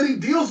dilemma that he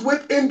deals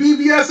with in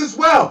BVS as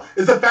well,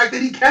 is the fact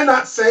that he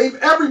cannot save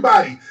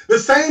everybody. The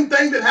same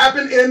thing that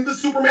happened in the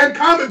Superman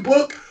comic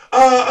book.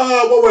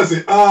 What was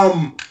it?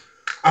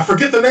 I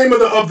forget the name of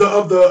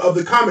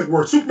the comic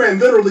where Superman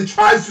literally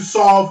tries to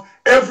solve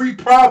every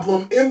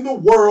problem in the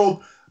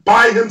world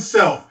by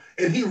himself.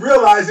 And he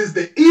realizes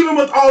that even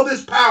with all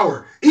this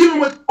power, even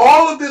with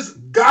all of this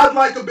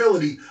godlike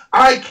ability,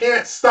 I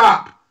can't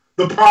stop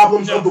the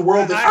problems of the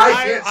world, that I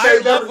can't save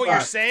everybody. I love what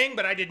you're saying,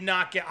 but I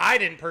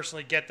didn't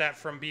personally get that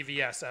from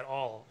BVS at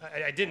all.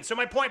 I didn't. So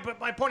my point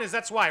is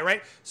that's why,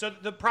 right? So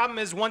the problem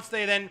is once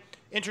they then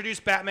introduce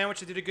Batman, which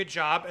they did a good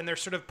job, and they're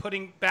sort of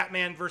putting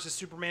Batman versus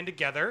Superman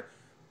together,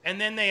 and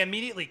then they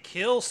immediately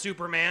kill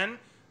Superman.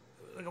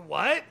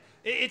 What?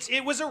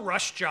 It was a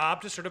rush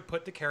job to sort of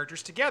put the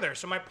characters together.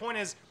 So my point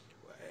is,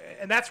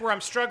 and that's where I'm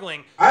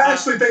struggling. I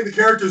actually think the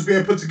characters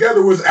being put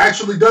together was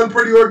actually done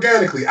pretty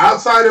organically,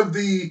 outside of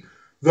the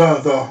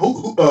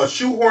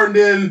shoehorned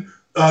in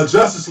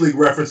Justice League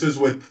references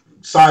with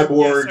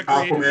Cyborg,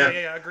 Aquaman.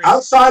 Yeah, agreed.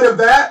 Outside of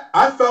that,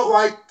 I felt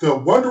like the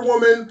Wonder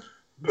Woman,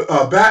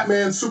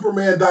 Batman,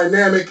 Superman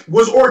dynamic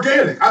was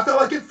organic. I felt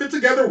like it fit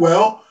together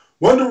well.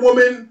 Wonder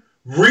Woman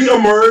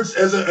reemerged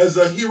as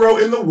a hero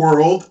in the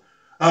world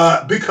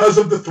because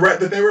of the threat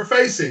that they were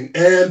facing,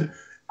 and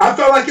I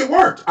felt like it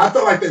worked. I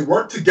felt like they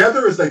worked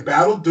together as they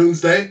battled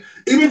Doomsday,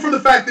 even for the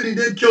fact that he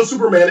did kill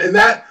Superman, and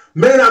that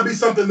may not be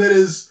something that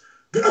is,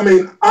 I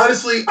mean,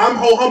 honestly, I'm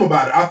ho-hum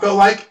about it. I felt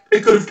like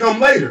it could have come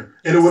later,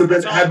 and it would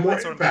have had more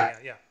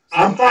impact.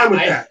 I'm fine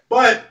with that.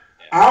 But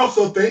I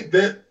also think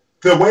that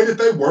the way that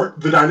they worked,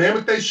 the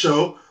dynamic they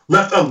show,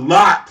 left a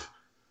lot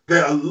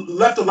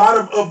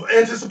of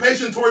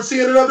anticipation towards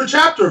seeing another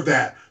chapter of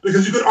that,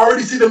 because you could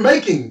already see the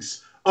makings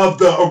of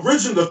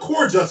the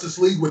core Justice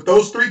League with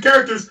those 3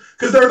 characters,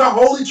 because they're the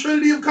holy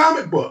trinity of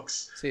comic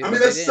books. See, I mean,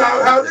 that's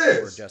how it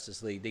is.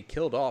 Justice League, they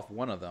killed off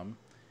one of them,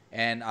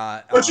 And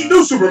but you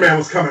knew Superman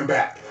was coming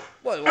back.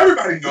 Well,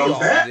 everybody knows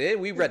that.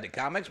 We read the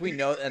comics. We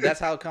know, and that's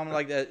how come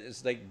like that.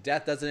 It's like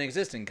death doesn't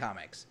exist in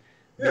comics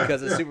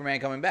because of Superman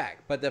coming back.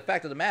 But the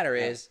fact of the matter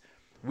is,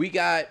 we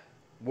got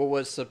what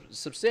was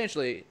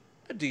substantially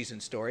a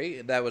decent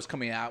story that was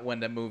coming out when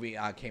the movie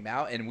came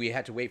out, and we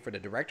had to wait for the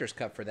director's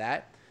cut for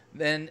that.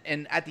 Then,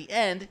 and at the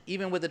end,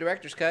 even with the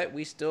director's cut,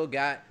 we still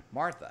got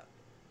Martha.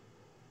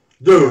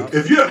 Dude,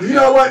 if you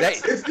know what,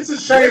 it's a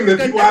shame that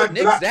people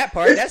have that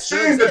part. It's a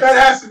shame that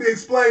has to be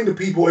explained to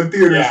people in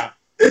theaters. Yeah.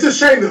 It's a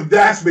shame that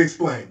has to be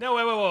explained. No,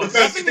 wait.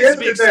 Nothing needs to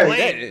be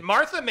explained.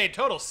 Martha made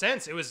total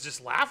sense. It was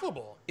just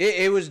laughable.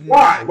 It was.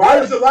 Why? Why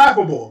was it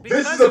laughable?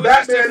 Because this is a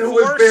Batman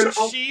who has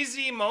been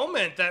cheesy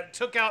moment that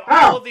took out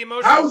all of the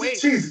emotional weight. How is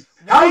it cheesy?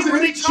 How is it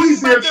any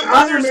cheesier than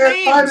Iron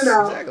Man finding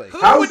out? Exactly.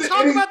 Who would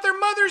talk about their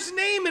mother's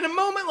name in a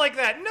moment like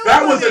that? Nobody.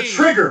 That was a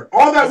trigger.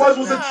 All that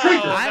was a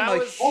trigger. I'm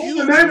a huge all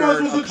the name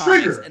was a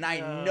trigger. And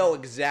I know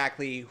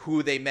exactly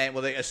who they meant.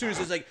 Well, as soon as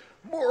it's like,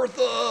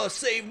 Martha,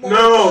 save Martha.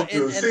 No,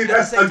 dude. See,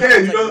 that's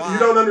again, you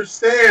don't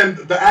understand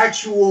the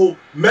actual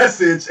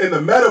message and the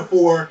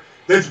metaphor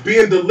that's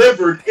being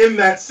delivered in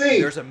that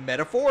scene. There's a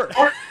metaphor.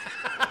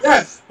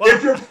 Yes.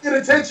 If you're paying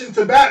attention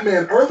to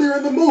Batman earlier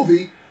in the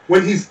movie,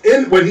 when he's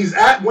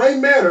at Wayne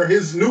Manor,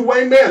 his new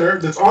Wayne Manor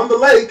that's on the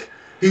lake,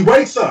 he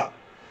wakes up.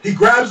 He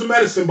grabs a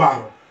medicine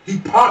bottle. He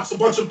pops a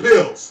bunch of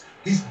pills.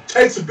 He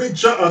takes a big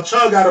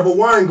chug out of a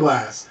wine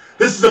glass.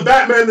 This is a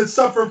Batman that's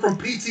suffering from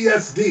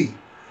PTSD.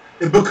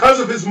 And because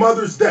of his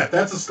mother's death.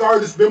 That's a scar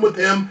that's been with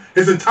him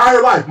his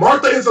entire life.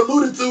 Martha is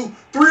alluded to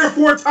 3 or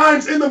 4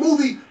 times in the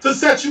movie to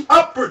set you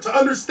up to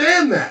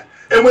understand that.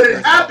 And when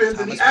it happens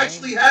and he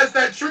actually has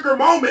that trigger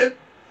moment,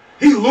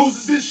 he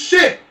loses his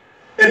shit.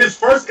 And his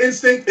first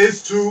instinct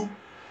is to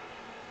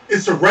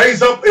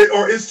raise up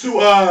or is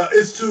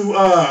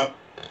to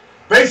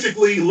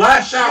basically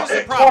lash out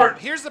at Clark.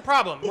 Here's the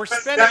problem. We're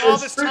spending all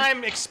this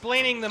time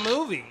explaining the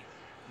movie.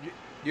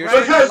 You're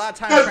spending a lot of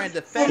time trying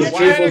to defend why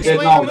people did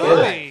not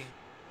get it.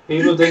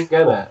 People didn't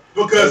get it.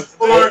 Because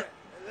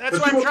that's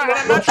why I'm trying.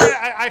 I'm not trying.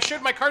 I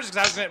showed my cards because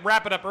I was going to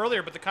wrap it up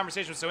earlier, but the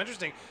conversation was so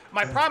interesting.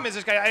 My problem is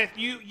this guy.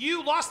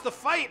 You lost the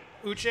fight,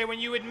 Uche, when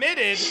you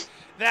admitted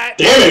that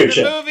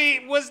the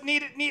movie was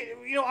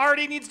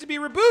already needs to be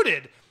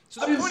rebooted.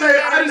 So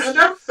I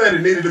never said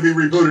it needed to be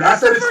rebooted. I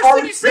said it's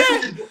already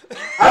been.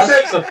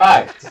 That's a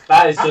fact.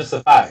 That is just a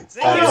fact.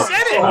 You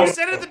said it. You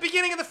said it at the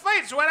beginning of the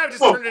fight. So why not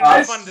just turn it into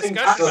a fun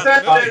discussion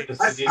about the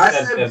movie? You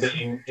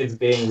said it's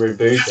being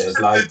rebooted.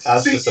 Like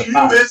that's just a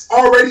fact. It's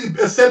already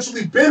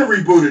essentially been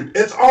rebooted.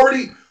 It's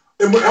already.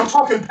 And I'm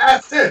talking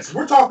past tense.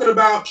 We're talking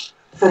about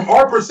from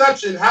our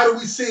perception. How do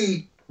we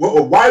see what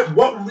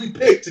would we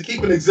pick to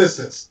keep in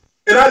existence?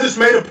 And I just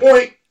made a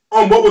point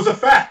on what was a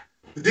fact.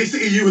 The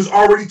DCEU has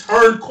already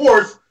turned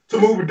course to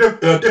move a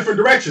different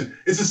direction.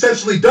 It's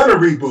essentially done a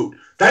reboot.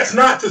 That's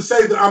not to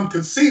say that I'm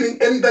conceding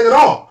anything at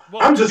all.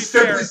 Well, I'm just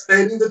simply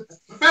stating that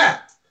that's a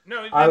fact.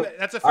 No,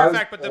 that's a fair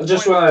fact. But I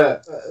just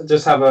want to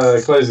have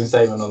a closing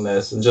statement on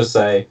this and just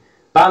say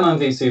Batman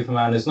v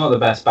Superman is not the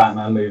best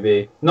Batman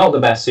movie, not the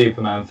best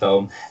Superman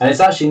film, and it's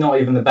actually not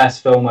even the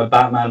best film where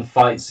Batman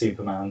fights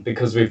Superman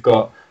because we've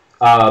got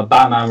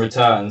Batman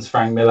Returns,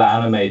 Frank Miller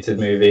animated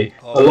movie,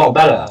 a lot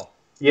better.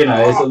 You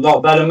know, it's a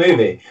lot better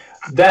movie.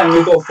 Then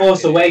we've got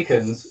Force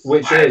Awakens,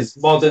 which is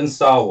modern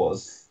Star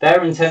Wars.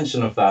 Their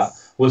intention of that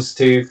was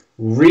to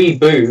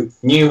reboot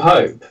New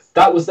Hope.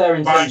 That was their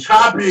intention. By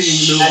copying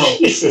New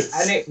Hope.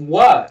 And it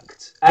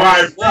worked.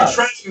 It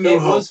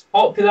was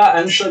popular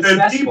and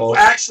successful. And people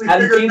actually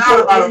figured it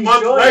out about a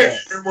month later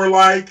and were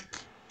like,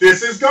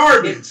 this is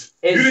garbage.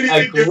 It's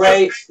a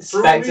great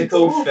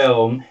spectacle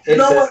film.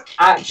 It's an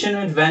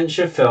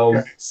action-adventure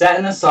film set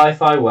in a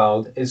sci-fi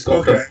world.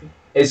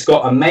 It's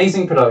got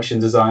amazing production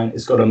design.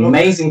 It's got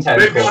amazing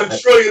technical. They've got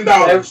 $1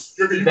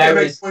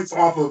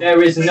 trillion.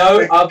 There is no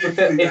other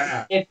film.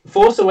 If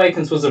Force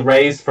Awakens was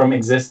erased from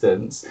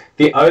existence,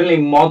 the only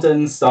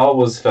modern Star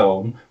Wars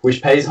film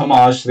which pays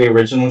homage to the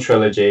original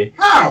trilogy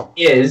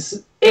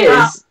is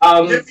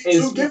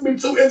give me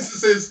 2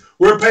 instances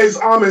where it pays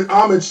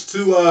homage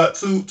to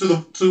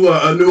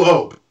A New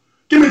Hope.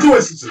 Give me 2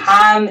 instances.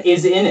 Han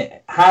is in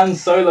it. Han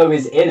Solo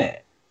is in it.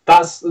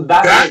 That's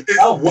homage to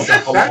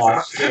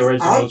the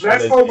original trilogy.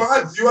 That's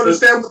homage. Do you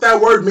understand what that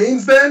word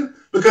means then?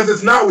 Because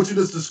it's not what you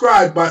just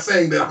described by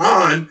saying that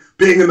Han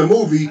being in the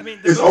movie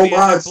is homage.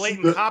 It's a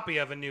blatant copy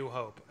of A New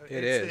Hope.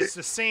 It's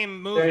the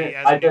same movie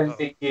as I don't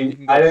think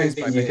you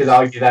could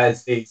argue that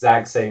it's the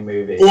exact same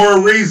movie. For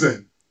a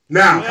reason.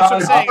 Now, that's what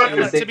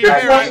I'm saying. To be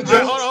fair,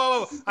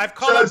 I've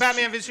called out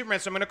Batman v Superman,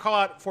 so I'm going to call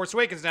out Force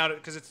Awakens now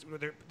because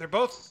they're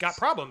both got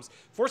problems.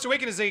 Force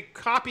Awakens is a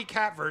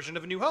copycat version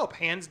of A New Hope,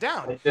 hands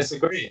down. I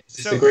disagree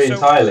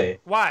entirely.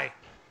 Why?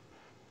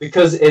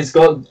 Because it's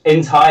got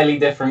entirely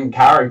different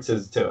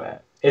characters to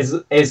it.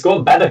 It's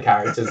got better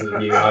characters than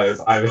New Hope,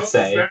 I would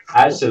say.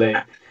 Actually,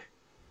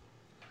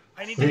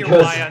 I need to hear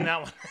why on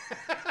that one.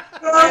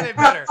 Why are they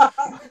better?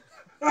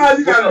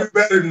 You gotta do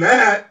better than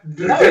that.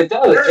 No, it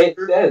does. It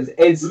does.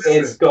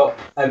 It's got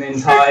an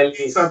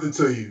entirely something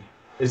to you.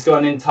 It's got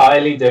an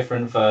entirely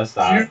different first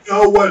act. Do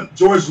you know what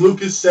George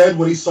Lucas said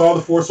when he saw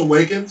The Force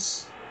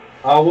Awakens?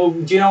 Oh, well,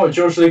 do you know what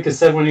George Lucas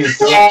said when he was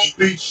Y'all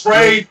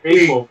betrayed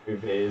me.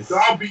 Movies?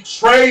 Y'all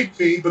betrayed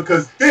me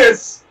because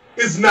this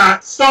is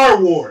not Star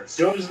Wars.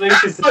 George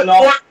Lucas is That's not.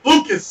 what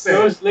Lucas said.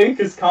 George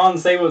Lucas can't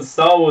say what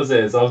Star Wars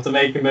is after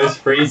making those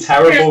 3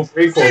 terrible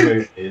prequel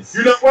movies.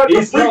 You know what?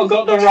 He's not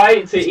got the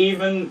right to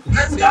even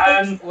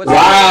stand.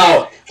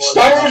 Wow.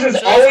 Star Wars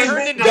has always turned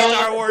been into done.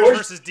 Star Wars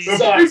versus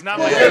DC. It's not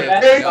my The favorite.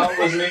 best Star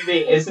Wars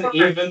movie isn't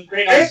even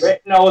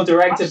written or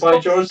directed by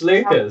George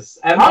Lucas.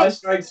 Empire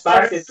Strikes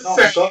Back is not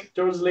got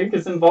George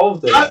Lucas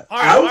involved in it.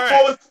 I would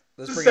call it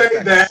to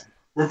say that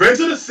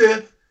Revenge of the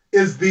Sith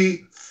is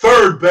the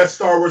 3rd best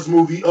Star Wars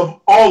movie of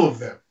all of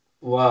them.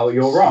 Well,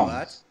 you're wrong.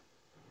 What?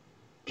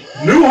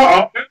 New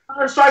Hope,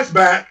 Empire Strikes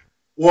Back.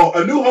 Well,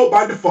 A New Hope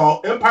by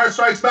default, Empire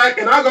Strikes Back,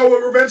 and I go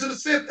with Revenge of the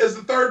Sith as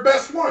the 3rd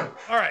best one.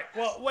 All right.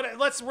 Well,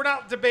 we're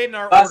not debating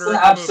our That's order an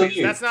of the movies.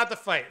 absolute. That's not the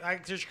fight.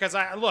 Just because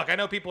I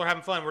know people are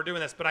having fun. We're doing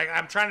this, but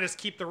I'm trying to just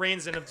keep the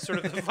reins in of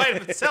sort of the fight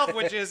of itself,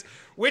 which is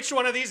which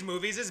one of these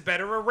movies is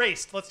better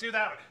erased. Let's do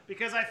that one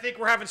because I think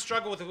we're having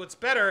struggle with what's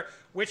better.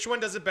 Which one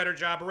does a better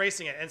job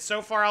erasing it? And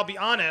so far, I'll be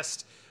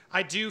honest.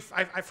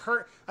 I've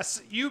heard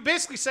you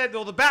basically said,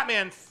 well, the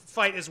Batman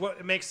fight is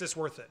what makes this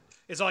worth it.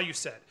 Is all you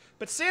said.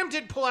 But Sam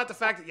did pull out the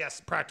fact that,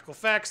 yes, practical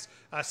effects,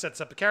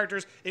 sets up the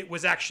characters. It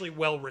was actually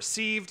well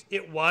received.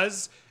 It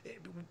was.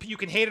 You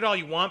can hate it all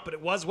you want, but it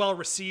was well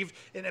received.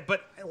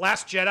 But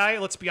Last Jedi,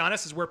 let's be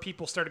honest, is where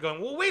people started going,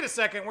 well, wait a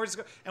second, where's it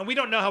go? And we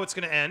don't know how it's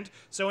going to end.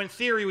 So in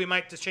theory, we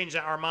might just change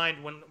our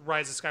mind when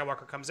Rise of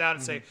Skywalker comes out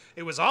and say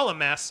it was all a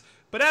mess.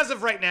 But as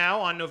of right now,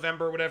 on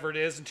November, whatever it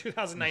is, in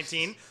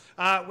 2019,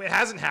 it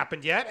hasn't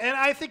happened yet. And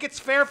I think it's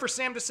fair for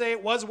Sam to say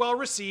it was well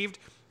received.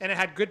 And it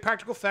had good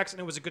practical effects, and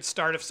it was a good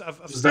start of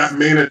Does stuff. that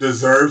mean it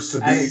deserves to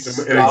be in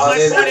Started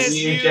existence? a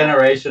new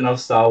generation of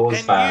Star Wars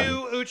And fans. you,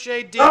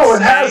 Uche, did No, it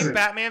say hasn't.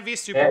 Batman v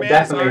Superman has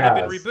definitely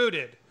already has. been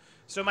rebooted.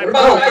 So my What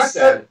about what I point is,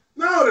 said?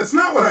 No, that's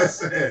not what I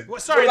said. well,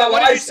 sorry, What about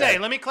what what did I you say?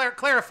 said? Let me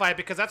clarify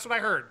because that's what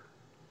I heard.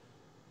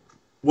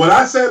 What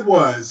I said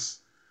was,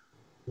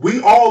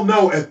 we all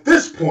know at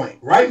this point,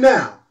 right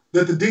now,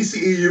 that the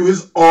DCEU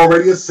is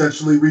already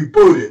essentially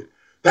rebooted.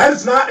 That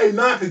is not a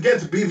knock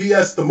against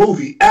BVS the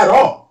movie at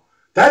all.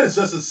 That is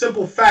just a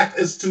simple fact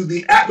as to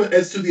the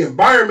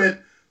environment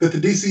that the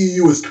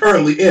DCEU is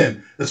currently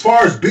in. As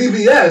far as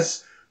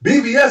BVS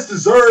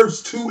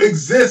deserves to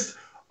exist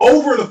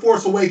over The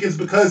Force Awakens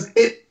because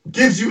it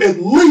gives you at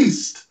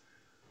least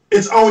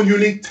its own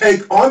unique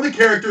take on the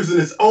characters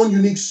and its own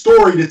unique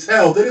story to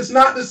tell that is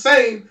not the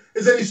same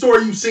as any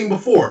story you've seen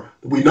before.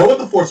 We know what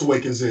The Force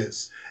Awakens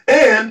is.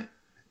 And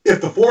if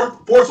The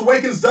Force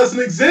Awakens doesn't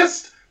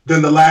exist,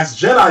 then The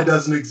Last Jedi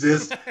doesn't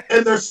exist,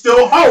 and there's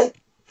still hope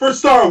for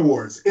Star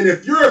Wars. And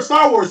if you're a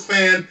Star Wars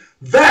fan,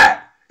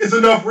 that is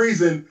enough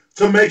reason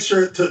to make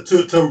sure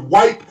to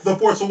wipe The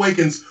Force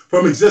Awakens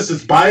from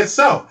existence by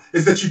itself,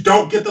 is that you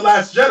don't get The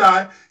Last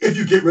Jedi if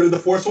you get rid of The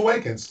Force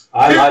Awakens.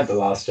 I like The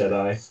Last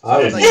Jedi.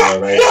 I was Like,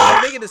 alright.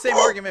 you're making the same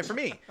argument for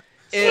me.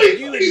 If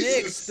you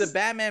nix the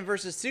Batman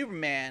versus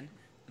Superman,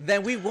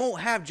 then we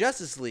won't have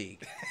Justice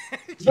League.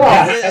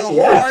 The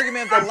whole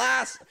argument of the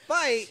last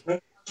fight.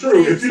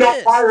 True. If you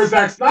don't fire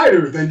Zack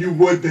Snyder, then you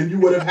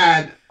would have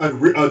had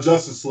a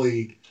Justice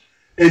League,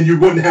 and you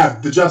wouldn't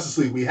have the Justice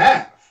League we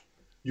have.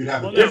 You'd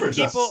have a different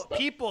Justice League.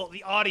 People,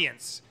 the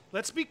audience.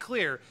 Let's be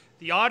clear.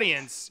 The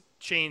audience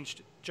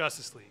changed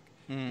Justice League.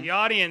 The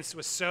audience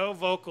was so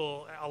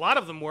vocal. A lot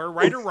of them were,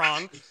 right or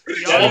wrong. The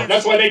audience,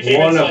 That's why they came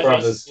Warner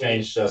Brothers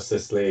changed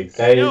Justice League.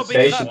 They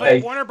should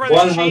take Warner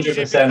Brothers changed it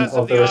 100% because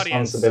of the audience.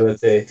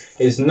 responsibility.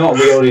 It's not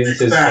the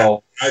audience's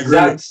fault. I agree.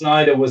 Zack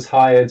Snyder was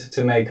hired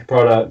to make a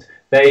product.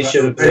 They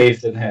should have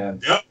believed in him.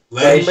 Yep.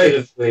 They should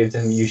have believed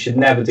in him. You should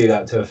never do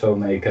that to a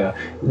filmmaker,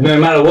 no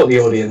matter what the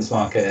audience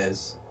market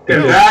is.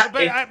 No, That-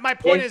 but my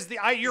point is,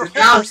 you're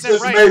Now 100%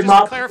 just right. made Just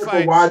my to clarify,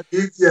 point for why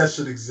BTS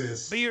should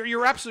exist. but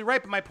you're absolutely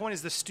right. But my point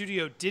is, the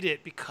studio did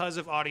it because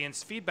of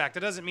audience feedback. That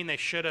doesn't mean they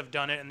should have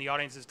done it, and the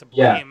audience is to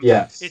blame.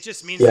 Yeah. It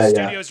just means Yeah, the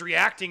yeah. studio's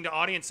reacting to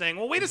audience saying,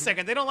 "Well, wait a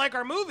second, they don't like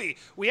our movie.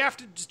 We have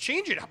to just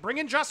change it. Bring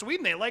in Joss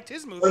Whedon. They liked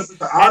his movie." Listen,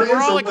 the And we're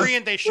audience all are-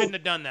 agreeing they shouldn't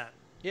have done that.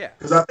 Yeah.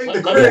 Because I think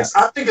the critics,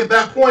 I think at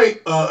that point,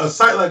 a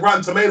site like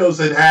Rotten Tomatoes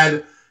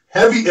had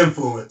heavy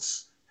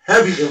influence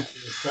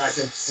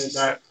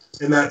back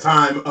in that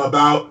time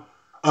about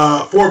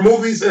for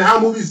movies and how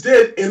movies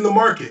did in the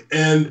market.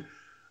 And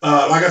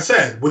like I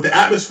said, with the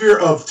atmosphere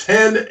of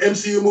 10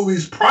 MCU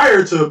movies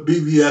prior to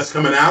BVS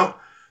coming out,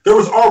 there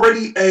was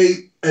already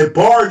a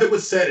bar that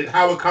was set at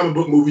how a comic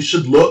book movie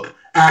should look,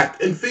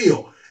 act, and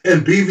feel.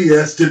 And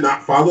BVS did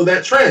not follow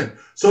that trend.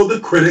 So the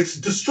critics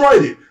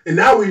destroyed it. And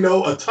now we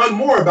know a ton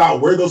more about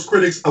where those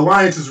critics'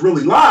 alliances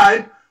really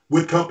lied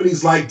with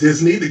companies like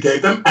Disney that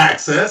gave them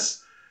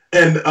access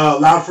and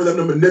allowed for them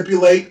to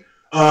manipulate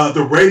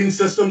the rating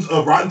systems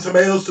of Rotten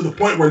Tomatoes to the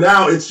point where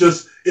now it's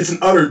an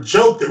utter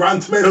joke that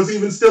Rotten Tomatoes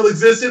even still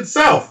exists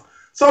itself.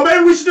 So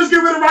maybe we should just get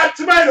rid of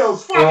Rotten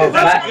Tomatoes. Fuck Well, it.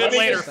 That's that- a good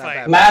later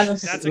fight. Man of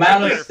That's a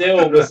Man good of later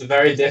Steel was a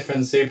very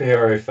different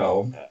superhero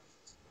film.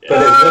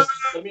 But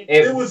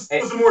it was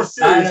a more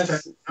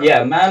serious.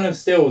 Man of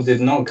Steel did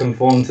not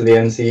conform to the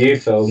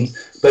MCU films,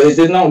 but it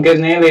did not get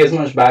nearly as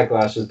much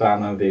backlash as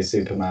Batman v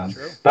Superman.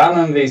 True.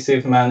 Batman v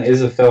Superman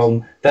is a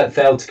film that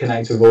failed to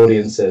connect with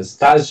audiences.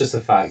 That is just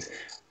a fact.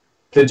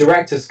 The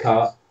director's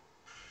cut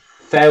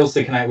fails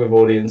to connect with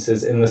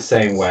audiences in the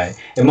same way.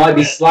 It might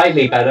be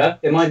slightly better,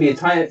 it might be a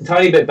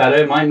tiny bit better,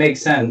 it might make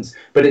sense,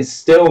 but it's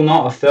still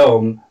not a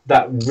film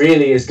that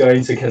really is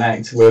going to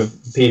connect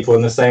with people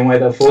in the same way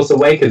that Force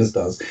Awakens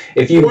does.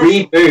 If you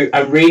reboot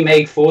and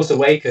remake Force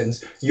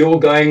Awakens, you're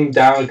going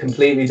down a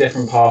completely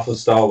different path of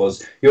Star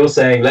Wars. You're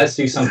saying, let's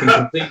do something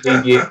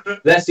completely new,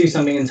 let's do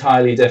something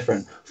entirely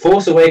different.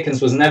 Force Awakens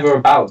was never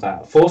about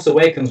that. Force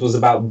Awakens was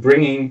about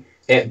bringing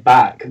it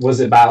back, was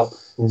about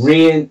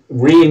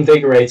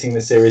reinvigorating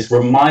the series,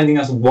 reminding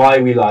us why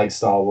we like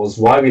Star Wars,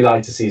 why we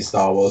like to see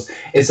Star Wars.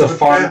 It's a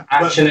fun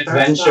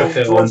action-adventure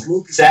film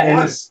set in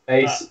a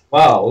space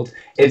world.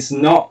 It's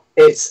not.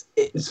 It's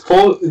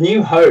for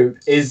New Hope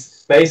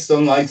is based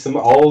on like some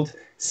old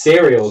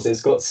serials.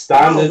 It's got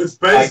standard. No, it's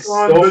based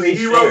on the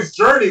hero's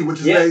journey, which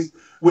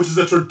is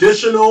a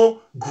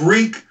traditional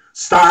Greek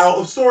style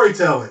of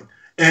storytelling,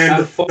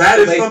 and that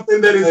is something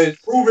that is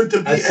proven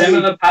to be a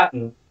similar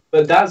pattern.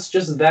 But that's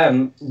just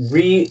them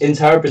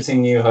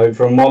reinterpreting New Hope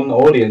for modern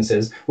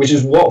audiences, which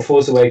is what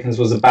Force Awakens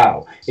was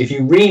about. If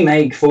you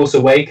remake Force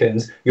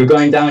Awakens, you're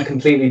going down a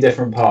completely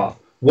different path.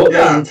 What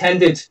they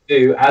intended to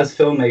do as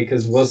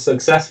filmmakers was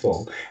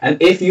successful.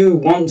 And if you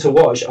want to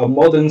watch a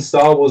modern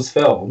Star Wars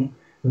film,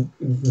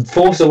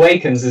 Force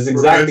Awakens is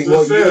exactly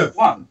what you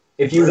want.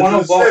 If you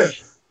want to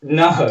watch...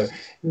 No.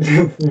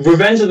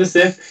 Revenge of the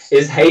Sith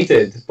is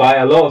hated by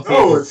a lot of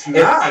people. No, it's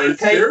not.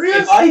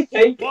 If I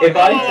take, don't go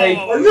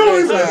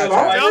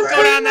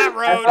down that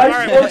road.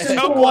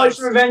 Watch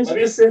Revenge of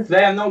the Sith,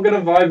 they are not going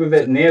to vibe with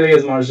it nearly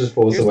as much as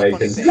Force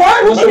Awakens.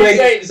 What? Force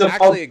Awakens is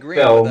actually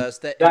agreeing with us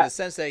that in the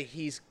sense that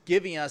he's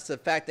giving us the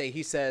fact that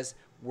he says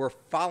we're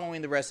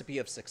following the recipe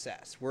of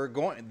success.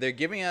 They're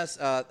giving us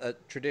a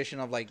tradition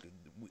of like.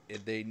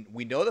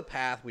 We know the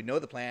path, we know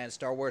the plan.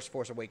 Star Wars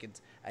Force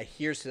Awakens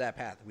adheres to that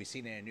path. We've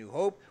seen it in A New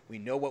Hope. We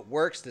know what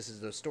works. This is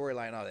the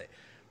storyline of it.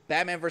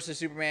 Batman versus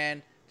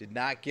Superman did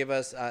not give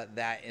us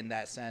that in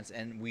that sense,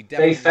 and we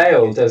definitely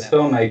failed as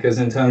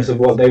filmmakers in terms of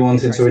what they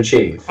wanted to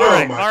achieve. All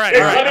right.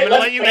 I'm going to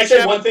let you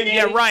say one thing.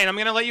 Yeah, Ryan, I'm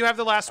going to let you have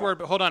the last word,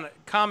 but hold on,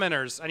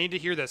 commenters, I need to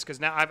hear this because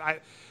now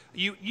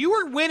You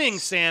were winning,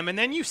 Sam, and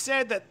then you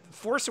said that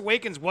Force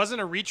Awakens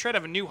wasn't a retread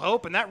of A New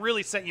Hope, and that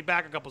really set you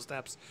back a couple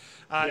steps.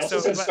 You also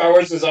said Star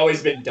Wars has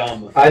always been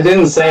dumb. I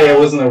didn't say it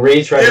wasn't a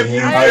retread of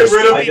New Hope. I just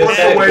said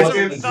it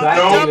wasn't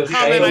exactly the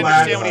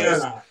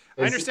same.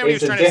 I understand what he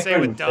was trying to say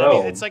with dumb.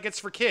 Film. It's like it's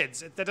for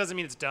kids. That doesn't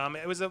mean it's dumb.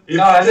 It was a.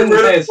 No, I didn't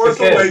say it's for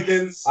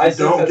kids. I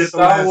said that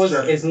Star Wars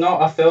is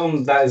not a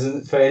film that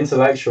is for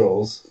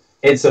intellectuals.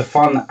 It's a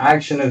fun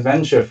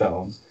action-adventure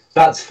film.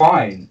 That's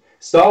fine.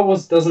 Star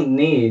Wars doesn't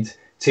need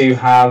to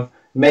have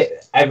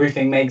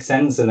everything make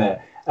sense in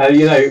it.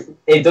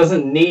 It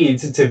doesn't need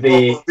to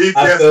be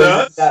a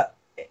film that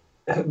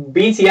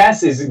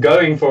BTS is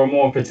going for a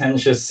more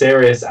pretentious,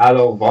 serious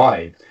adult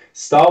vibe.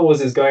 Star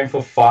Wars is going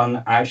for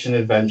fun, action,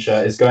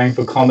 adventure. It's going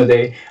for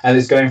comedy, and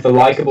it's going for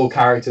likable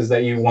characters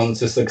that you want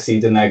to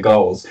succeed in their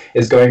goals.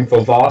 It's going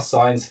for vast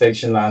science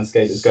fiction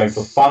landscape. It's going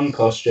for fun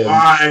costumes.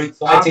 I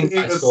think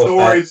the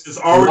story is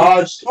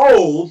already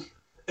told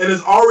and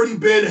has already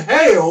been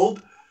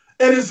hailed.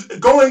 And is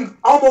going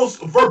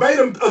almost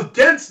verbatim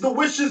against the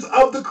wishes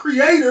of the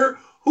creator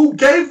who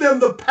gave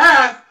them the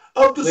path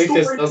of the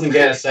story. Lucas doesn't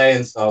get a say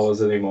in Star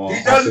Wars anymore.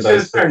 He doesn't get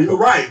a say, you're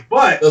right.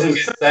 But at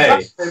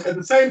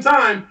the same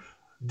time,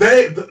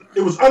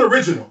 it was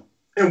unoriginal.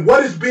 And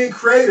what is being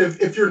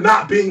creative if you're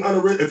not being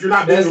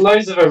unoriginal? There's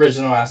loads of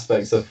original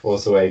aspects of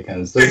Force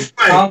Awakens. There's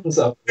tons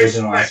of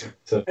original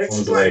aspects of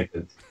Force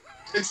Awakens.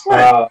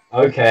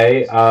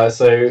 Okay,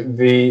 so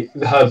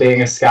her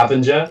being a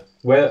scavenger.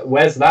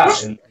 Where's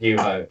that in New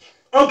Hope?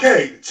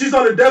 Okay, she's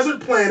on a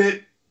desert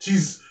planet.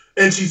 She's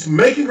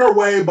making her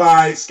way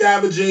by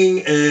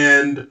scavenging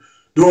and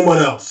doing what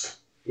else?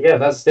 Yeah,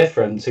 that's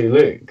different to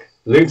Luke.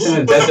 Luke's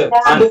in a desert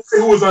planet.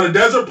 Who was on a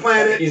desert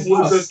planet. He's who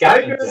was just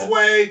making his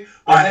way.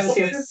 I've never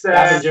seen a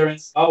scavenger in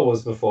Star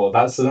Wars before.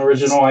 That's an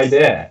original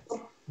idea.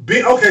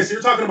 Okay, so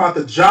you're talking about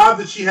the job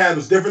that she had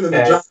was different than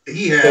the job that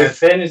he had. So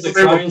Finn is a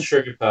clone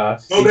trooper.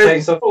 He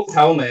takes off his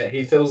helmet.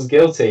 He feels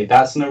guilty.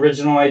 That's an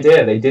original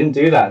idea. They didn't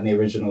do that in the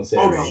original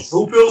series.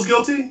 Who feels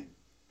guilty?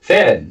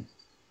 Finn.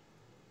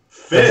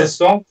 He's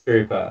a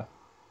stormtrooper.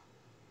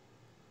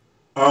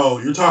 Oh,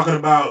 you're talking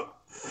about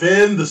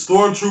Finn, the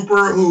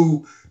stormtrooper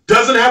who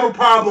doesn't have a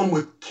problem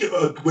with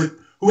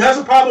who has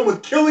a problem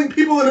with killing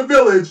people in a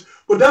village,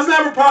 but doesn't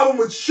have a problem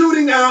with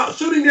shooting down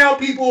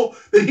people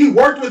that he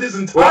worked with his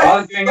entire life. We're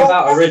arguing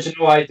about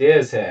original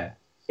ideas here.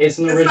 It's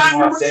an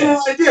original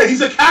idea.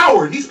 He's a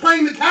coward. He's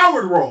playing the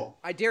coward role.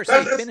 I dare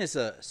say Finn is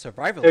a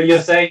survivalist. So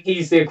you're saying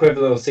he's the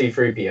equivalent of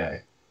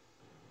C-3PO?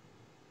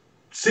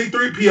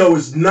 C-3PO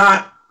is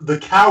not the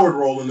coward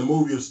role in the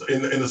movie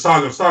in the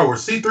saga of Star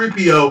Wars.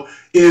 C-3PO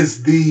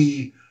is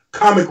the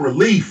comic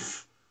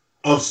relief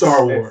of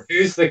Star Wars.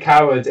 Who's the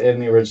coward in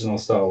the original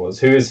Star Wars?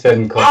 Who is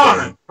Finn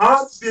copying?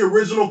 Han's the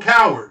original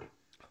coward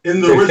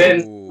in the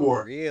original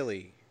War.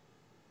 Really?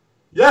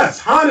 Yes,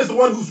 Han is the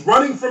one who's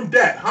running from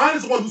debt. Han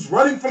is the one who's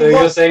running from. So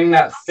you're saying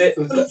that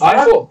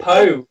I thought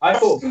Poe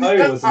was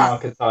an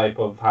archetype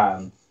of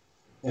Han.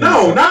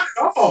 No, not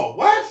at all.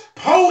 What?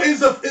 Poe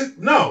is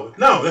no.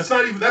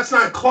 That's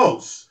not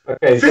close.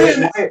 Okay,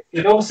 so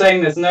you're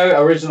saying there's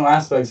no original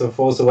aspects of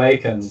Force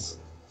Awakens,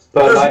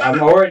 but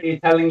I'm already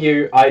telling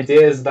you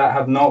ideas that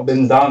have not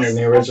been done in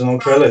the original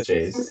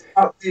trilogies.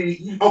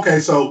 Okay,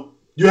 so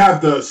you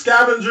have the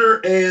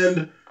scavenger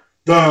and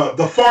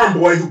the farm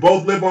boy who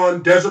both live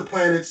on desert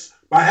planets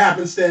by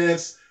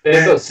happenstance.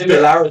 They've got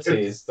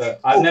similarities, but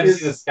I've never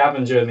seen a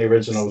scavenger in the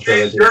original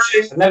trilogy.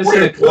 I've never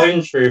seen a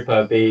clone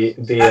trooper be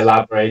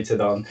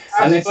elaborated on.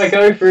 And if I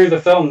go through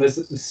the film,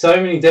 there's so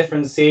many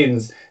different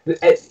scenes.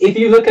 If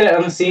you look at it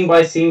on a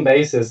scene-by-scene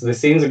basis, the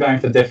scenes are going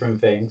for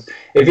different things.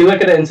 If you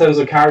look at it in terms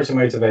of character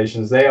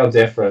motivations, they are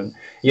different.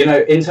 You know,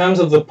 in terms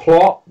of the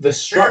plot, the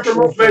structure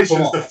of the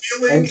plot, the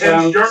feeling and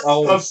the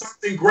yearning of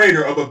something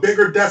greater, of a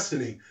bigger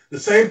destiny. The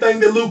same thing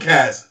that Luke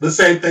has. The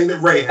same thing that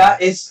Rey has.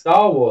 That is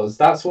Star Wars.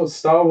 That's what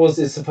Star Wars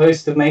is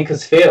supposed to make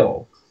us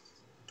feel.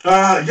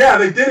 Yeah,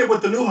 they did it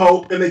with The New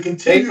Hope, and they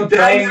continued. They were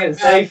playing it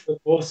safe for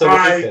Force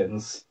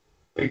Awakens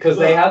because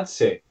they had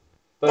to.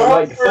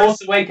 But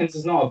Force Awakens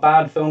is not a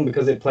bad film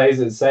because it plays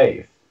it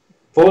safe.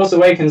 Force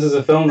Awakens is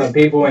a film that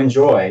people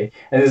enjoy,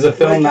 and is a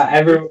film that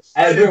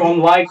everyone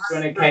liked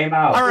when it came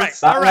out. All right.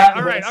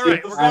 We're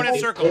going in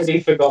circles.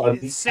 Already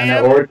forgotten, Sam, and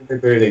they're already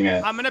rebooting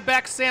it. I'm gonna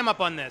back Sam up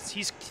on this.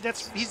 He's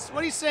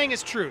what he's saying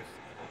is truth.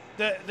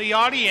 The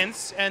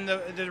audience and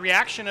the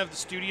reaction of the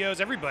studios,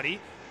 everybody,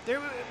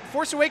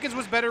 Force Awakens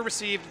was better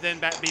received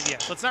than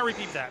BVS. Let's not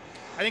repeat that.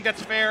 I think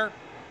that's fair.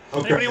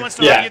 Okay. Anybody wants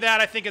to argue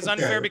that, I think is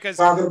unfair because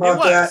talking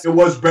about it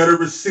was better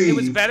received. It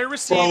was better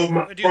received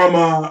from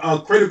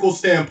a critical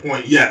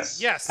standpoint.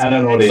 Yes.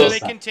 And so they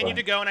continue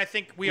to go, and I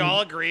think we all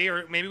agree,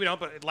 or maybe we don't.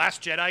 But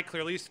Last Jedi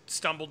clearly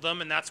stumbled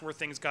them, and that's where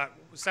things got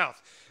south.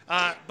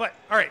 But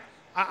all right,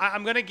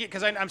 I'm gonna get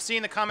because I'm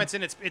seeing the comments,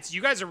 and it's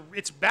you guys are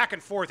it's back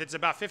and forth. It's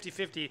about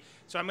 50-50.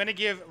 So I'm gonna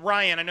give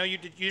Ryan. I know you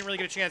didn't really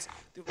get a chance.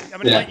 I'm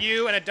gonna let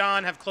you and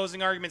Adon have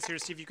closing arguments here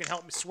to see if you can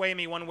help sway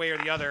me one way or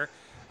the other.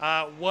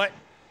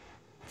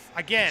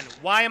 Again,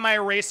 why am I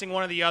erasing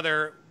one or the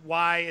other?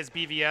 Why is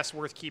BVS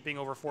worth keeping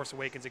over Force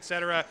Awakens,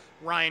 etc.?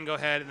 Ryan, go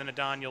ahead, and then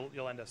Adon,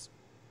 you'll end us.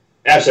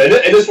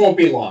 Absolutely, and this won't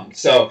be long.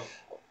 So,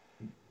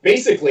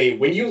 basically,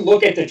 when you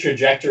look at the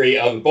trajectory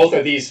of both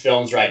of these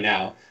films right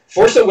now,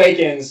 Force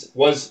Awakens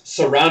was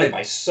surrounded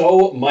by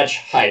so much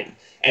hype,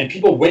 and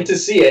people went to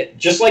see it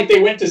just like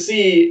they went to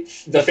see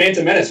The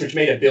Phantom Menace, which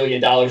made $1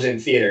 billion in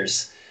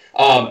theaters.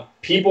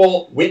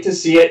 People went to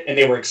see it, and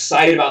they were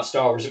excited about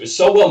Star Wars. It was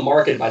so well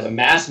marketed by the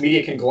mass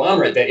media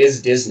conglomerate that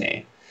is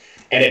Disney.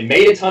 And it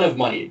made a ton of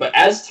money. But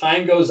as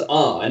time goes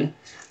on,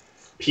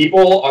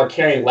 people are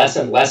caring less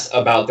and less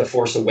about The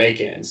Force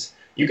Awakens.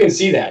 You can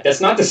see that. That's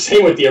not the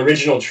same with the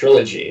original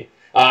trilogy.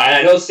 And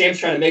I know Sam's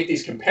trying to make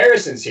these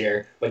comparisons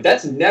here, but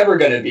that's never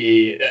going to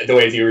be the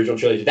way of the original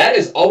trilogy. That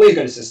is always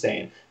going to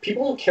sustain.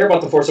 People don't care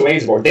about The Force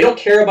Awakens anymore. They don't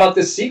care about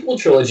the sequel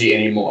trilogy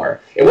anymore.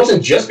 It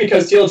wasn't just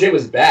because TLJ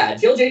was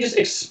bad. TLJ just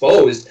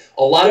exposed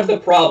a lot of the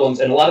problems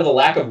and a lot of the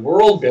lack of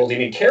world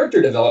building and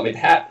character development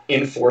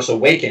in Force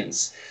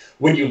Awakens.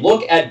 When you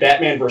look at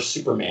Batman vs.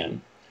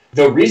 Superman,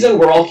 the reason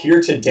we're all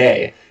here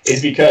today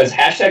is because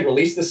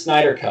 #release the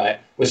Snyder Cut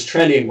was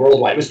trending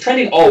worldwide. It was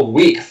trending all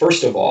week,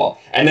 first of all,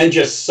 and then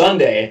just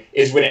Sunday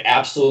is when it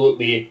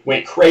absolutely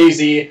went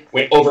crazy,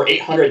 went over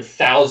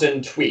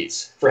 800,000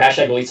 tweets for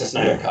 #release the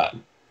Snyder Cut.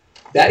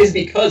 That is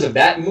because of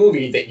that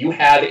movie that you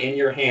have in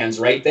your hands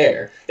right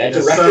there, that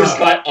director's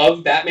cut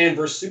of Batman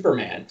vs.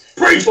 Superman.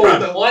 People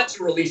want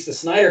to release the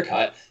Snyder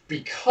Cut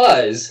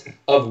because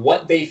of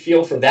what they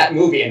feel for that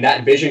movie and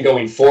that vision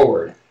going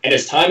forward. And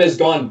as time has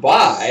gone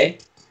by,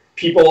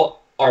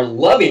 people are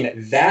loving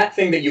that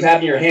thing that you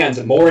have in your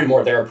hands more and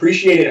more. They're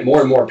appreciating it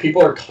more and more.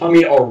 People are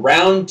coming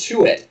around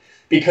to it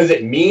because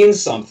it means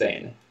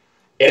something.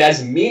 It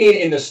has meaning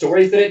in the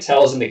stories that it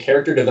tells and the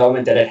character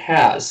development that it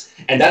has.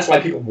 And that's why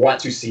people want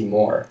to see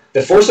more.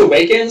 The Force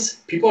Awakens,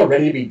 people are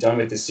ready to be done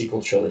with the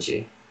sequel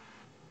trilogy.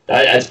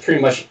 That's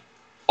pretty much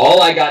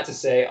all I got to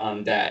say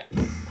on that.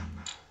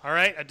 All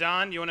right,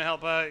 Adon, you want to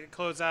help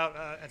close out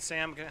at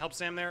Sam? Can help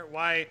Sam there?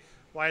 Why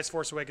is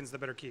Force Awakens the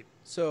better keep?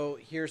 So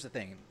here's the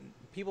thing.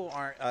 People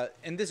aren't,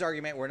 in this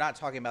argument, we're not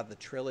talking about the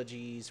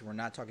trilogies. We're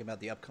not talking about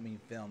the upcoming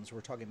films.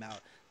 We're talking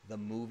about the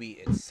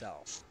movie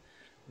itself.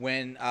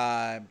 When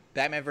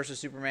Batman vs.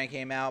 Superman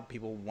came out,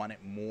 people wanted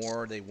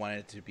more. They wanted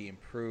it to be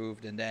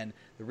improved. And then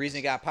the reason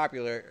it got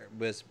popular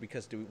was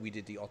because we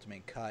did the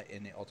Ultimate Cut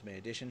in the Ultimate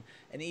Edition.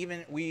 And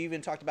we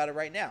even talked about it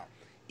right now.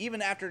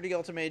 Even after the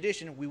Ultimate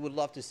Edition, we would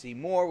love to see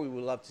more. We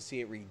would love to see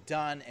it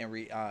redone and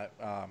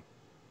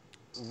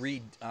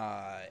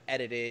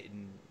edit it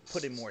and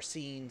put in more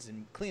scenes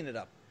and clean it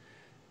up.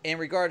 In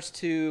regards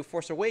to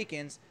Force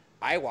Awakens,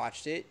 I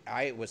watched it.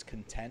 I was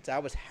content. I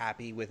was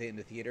happy with it in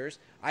the theaters.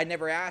 I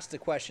never asked the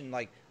question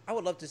like, I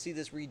would love to see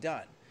this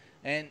redone.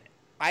 And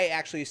I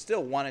actually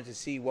still wanted to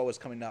see what was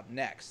coming up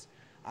next.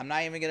 I'm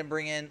not even going to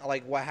bring in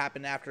like what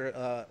happened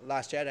after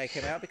Last Jedi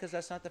came out, because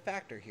that's not the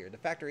factor here. The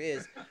factor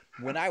is,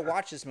 when I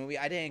watched this movie,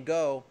 I didn't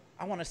go,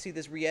 I want to see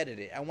this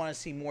re-edited. I want to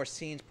see more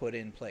scenes put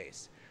in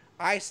place.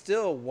 I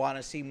still want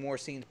to see more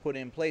scenes put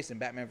in place in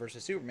Batman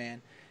vs.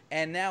 Superman.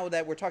 And now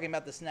that we're talking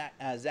about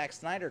the Zack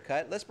Snyder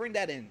cut, let's bring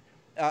that in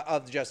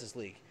of the Justice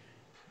League.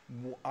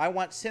 I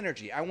want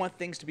synergy. I want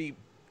things to be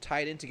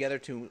tied in together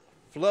to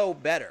flow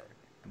better.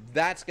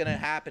 That's going to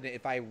happen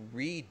if I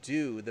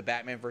redo the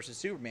Batman versus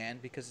Superman,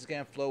 because it's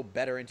going to flow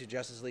better into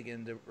Justice League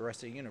and the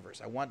rest of the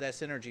universe. I want that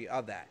synergy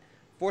of that.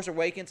 Force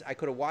Awakens, I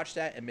could have watched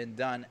that and been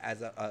done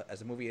as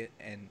a movie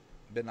and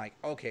been like,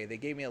 okay, they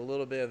gave me a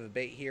little bit of a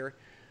bait here.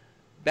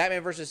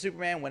 Batman versus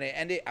Superman, when it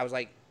ended, I was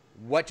like,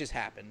 what just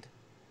happened?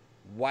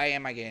 Why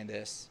am I getting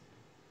this?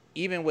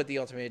 Even with the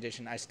Ultimate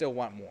Edition, I still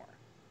want more.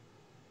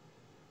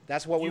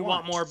 That's what we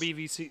want. You want more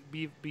BVC?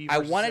 I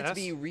want it to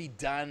be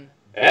redone.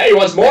 Yeah, he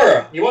wants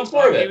more. He wants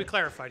more of it. He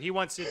clarified. He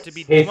wants it to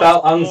be. He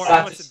felt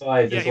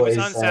unsatisfied. Yeah, he was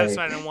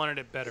unsatisfied and wanted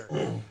it better.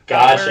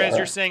 Gotcha. Whereas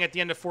you're saying at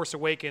the end of Force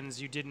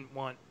Awakens, you didn't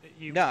want.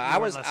 I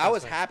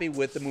was happy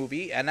with the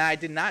movie, and I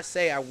did not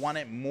say I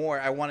wanted more.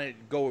 I wanted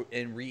to go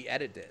and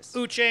re-edit this.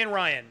 Uche and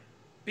Ryan,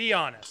 be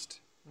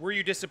honest. Were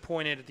you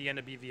disappointed at the end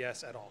of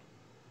BVS at all?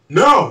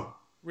 No.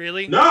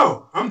 Really?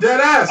 No. I'm dead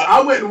ass.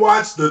 I went and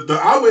watched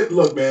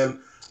look,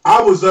 man.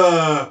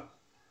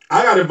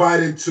 I got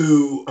invited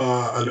to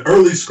an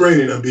early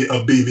screening of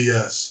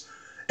BVS,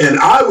 and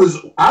I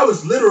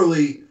was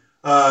literally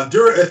at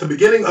the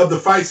beginning of the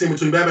fight scene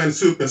between Batman and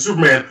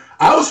Superman.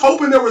 I was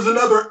hoping there was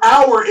another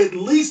hour at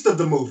least of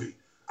the movie.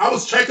 I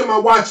was checking my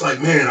watch, like,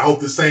 man, I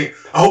hope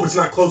it's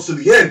not close to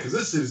the end, because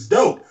this shit is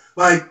dope.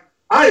 Like,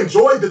 I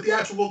enjoyed the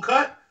theatrical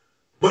cut,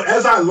 but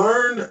as I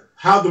learned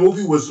how the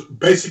movie was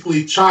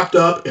basically chopped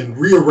up and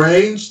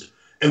rearranged,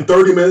 and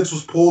 30 minutes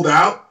was pulled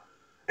out.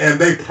 And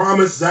they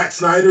promised Zack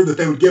Snyder that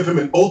they would give him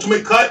an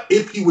ultimate cut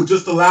if he would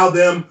just allow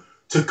them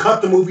to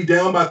cut the movie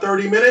down by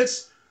 30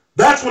 minutes.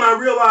 That's when I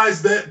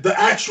realized that the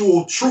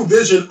actual true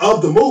vision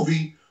of the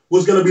movie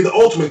was going to be the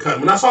ultimate cut.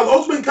 When I saw the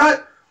ultimate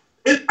cut,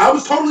 I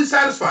was totally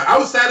satisfied. I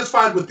was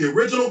satisfied with the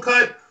original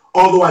cut,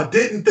 although I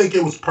didn't think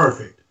it was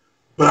perfect.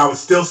 But I was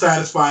still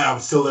satisfied. I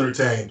was still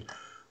entertained.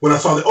 When I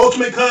saw the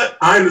ultimate cut,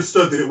 I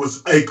understood that it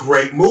was a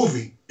great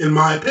movie, in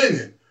my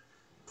opinion.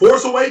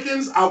 Force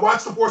Awakens, I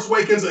watched The Force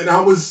Awakens, and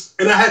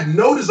I had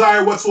no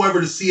desire whatsoever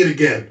to see it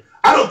again.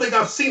 I don't think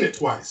I've seen it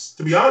twice,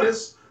 to be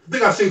honest. I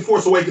think I've seen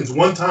Force Awakens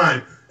one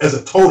time as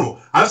a total.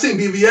 I've seen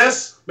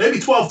BVS maybe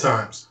 12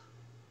 times.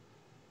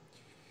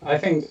 I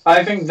think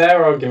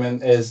their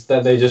argument is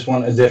that they just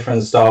want a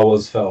different Star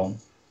Wars film,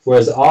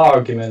 whereas our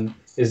argument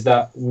is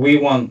that we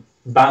want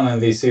Batman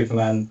v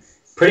Superman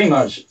pretty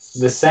much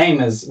the same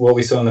as what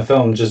we saw in the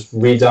film, just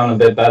redone a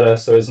bit better,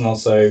 so it's not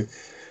so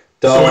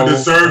dull. So it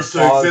deserves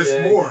to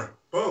exist more.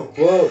 Boom.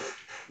 Well,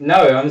 no,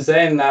 I'm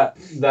saying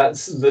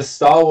that's the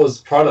Star Wars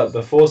product,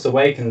 The Force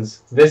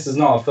Awakens. This is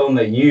not a film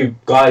that you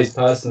guys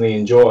personally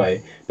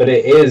enjoy, but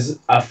it is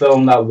a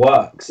film that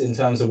works in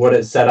terms of what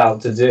it set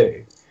out to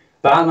do.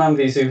 Batman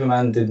v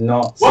Superman did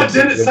not. What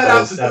did it set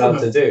out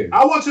to do?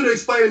 I want you to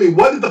explain to me,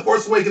 what did The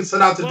Force Awakens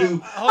set out to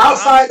do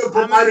outside of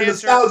providing a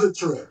nostalgia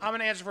trip? I'm going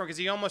to answer for him, because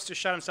he almost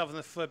just shot himself in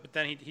the foot, but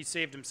then he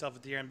saved himself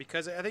at the end,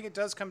 because I think it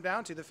does come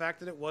down to the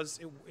fact that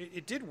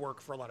it did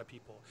work for a lot of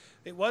people.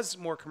 It was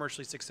more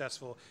commercially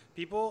successful.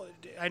 People,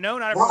 I know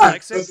not everyone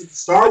likes it. Because it's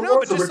Star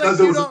Wars, or because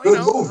it was a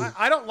good movie?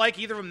 I don't like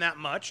either of them that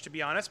much, to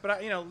be honest,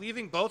 but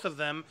leaving both of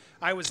them,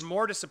 I was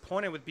more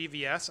disappointed with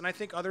BVS, and I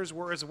think others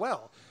were as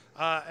well.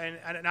 And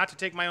not to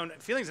take my own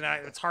feelings, and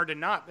it's hard to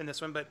not in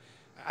this one, but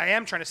I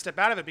am trying to step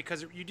out of it,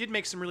 because you did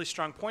make some really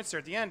strong points there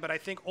at the end. But I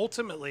think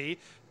ultimately,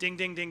 ding,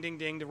 ding, ding, ding,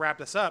 ding, to wrap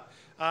this up,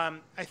 I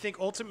think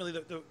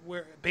ultimately,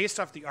 based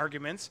off the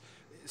arguments,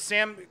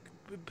 Sam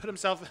put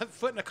himself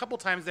foot in a couple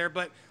times there,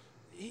 but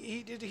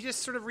he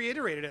just sort of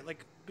reiterated it.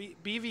 Like,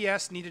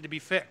 BVS needed to be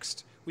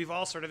fixed. We've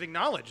all sort of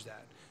acknowledged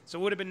that. So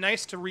it would have been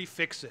nice to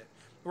refix it.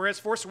 Whereas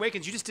Force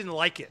Awakens, you just didn't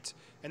like it.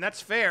 And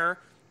that's fair.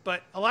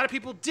 But a lot of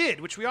people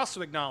did, which we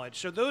also acknowledge.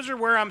 So those are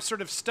where I'm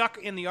sort of stuck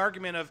in the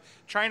argument of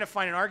trying to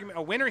find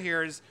a winner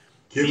here is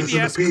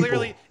BVS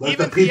clearly,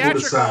 even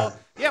theatrical.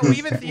 Yeah, well,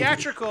 even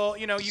theatrical,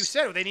 you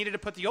said they needed to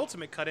put the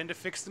ultimate cut in to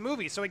fix the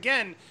movie. So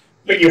again,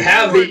 but you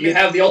have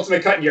the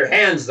ultimate cut in your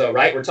hands, though,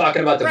 right? We're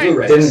talking about the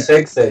Blu-ray. Didn't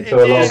fix it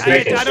to a lot of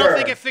people. I don't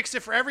think it fixed it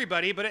for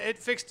everybody, but it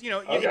fixed.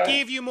 It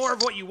gave you more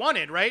of what you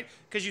wanted, right?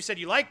 Because you said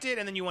you liked it,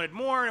 and then you wanted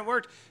more, and it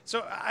worked.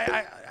 So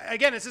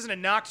again, this isn't a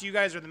knock to you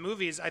guys or the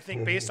movies. I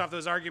think based off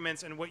those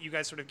arguments and what you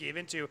guys sort of gave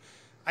into,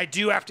 I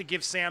do have to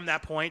give Sam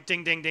that point.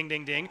 Ding, ding, ding,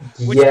 ding, ding.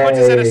 Which puts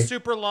us at a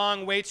super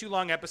long, way too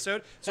long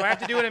episode. So I have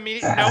to do it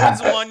immediately. No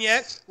one's won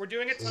yet. We're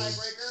doing a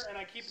tiebreaker, and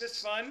I keep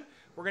this fun.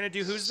 We're going to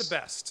do who's the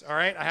best, all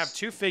right? I have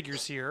two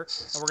figures here,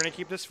 and we're going to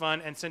keep this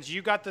fun. And since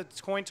you got the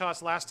coin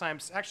toss last time,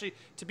 actually,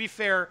 to be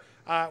fair,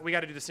 we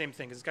got to do the same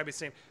thing, because it's got to be the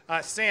same.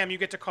 Sam, you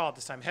get to call it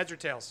this time. Heads or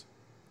tails?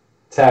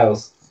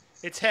 Tails.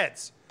 It's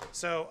heads.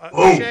 So,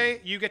 Uche,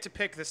 you get to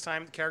pick this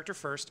time the character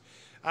first.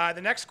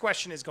 The next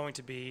question is going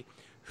to be,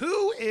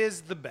 who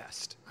is the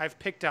best? I've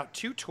picked out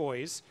 2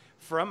 toys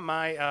from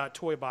my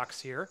toy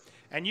box here,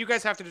 and you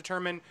guys have to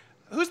determine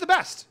who's the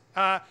best.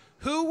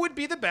 Who would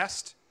be the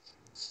best?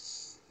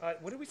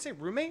 What did we say?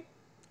 Roommate?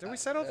 Did we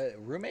settle?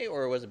 Roommate,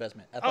 or was it best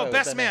man?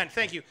 Best man.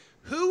 Thank you.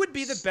 Who would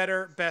be the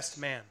better best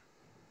man?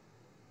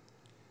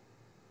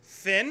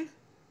 Finn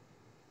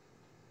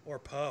or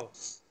Poe?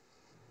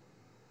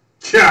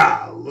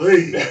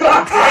 Golly. Yeah.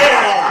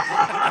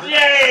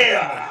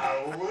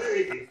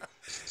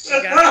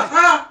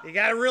 You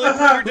got to really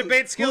prove your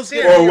debate skills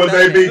here. Or would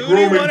they be Who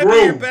do you groom want and to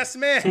be your groom? best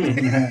man? Who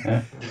do you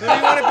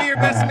want to be your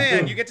best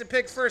man? You get to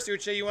pick first,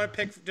 Uche. You want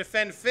to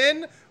defend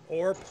Finn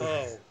or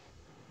Poe?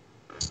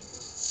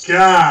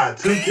 God,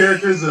 2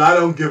 characters that I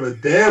don't give a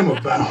damn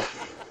about.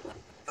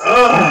 Look,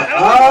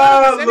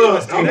 I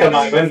think I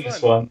might win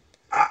this one.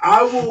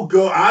 I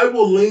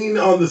will lean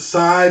on the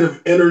side of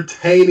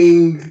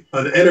entertaining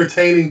an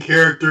entertaining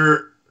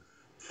character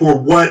for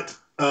what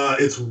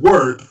it's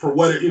worth, for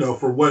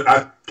what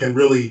I can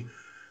really,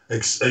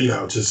 it's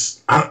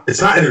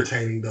not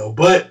entertaining though,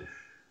 but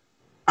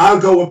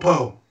I'll go with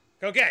Poe.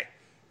 Okay.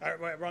 All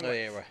right, wrong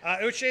way.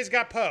 Yeah, Uche's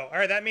got Poe. All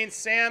right, that means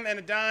Sam and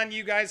Adon,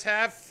 you guys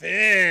have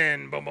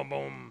Finn. Boom, boom,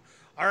 boom.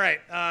 All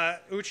right,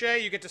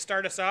 Uche, you get to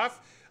start us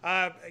off.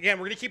 Again,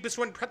 we're going to keep this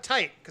one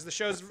tight because the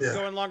show's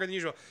going longer than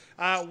usual.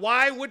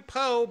 Why would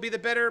Poe be the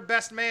better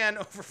best man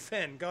over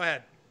Finn? Go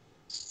ahead.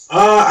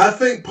 I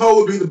think Poe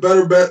would be the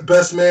better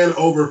best man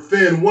over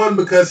Finn. 1,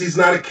 because he's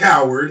not a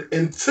coward,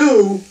 and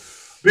 2,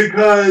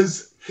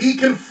 because he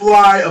can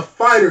fly a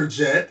fighter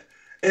jet.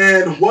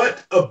 And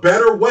what a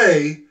better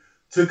way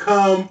to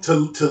come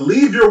to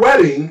leave your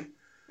wedding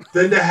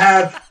than to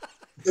have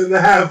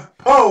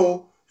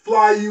Poe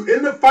fly you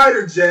in the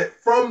fighter jet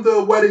from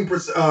the wedding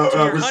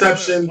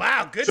reception.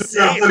 Wow, good to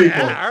save. your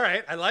Yeah, all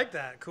right, I like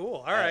that.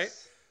 Cool. All right,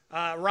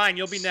 Ryan,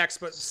 you'll be next.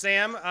 But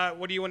Sam,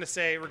 what do you want to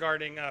say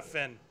regarding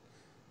Finn?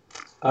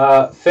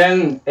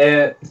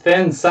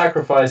 Finn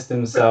sacrificed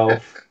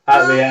himself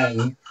at the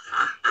end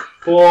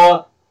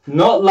for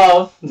not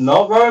love,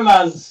 not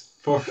romance,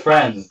 for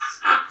friends.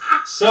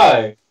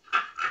 So,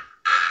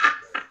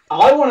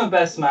 I want a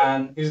best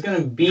man who's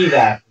going to be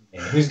there for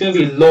me, who's going to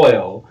be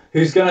loyal,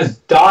 who's going to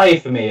die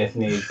for me if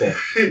need be,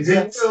 who's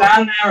going to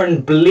stand there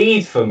and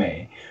bleed for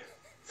me.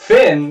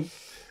 Finn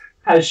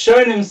has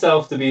shown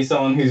himself to be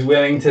someone who's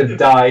willing to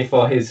die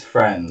for his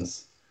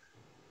friends.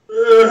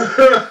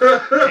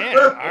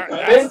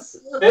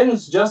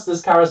 Finn's just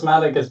as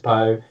charismatic as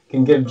Poe,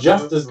 can give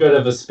just as good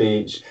of a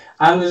speech,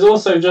 and is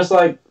also just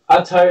like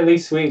a totally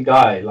sweet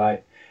guy.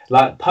 Like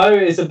Poe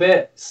is a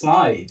bit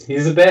snide.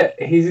 He's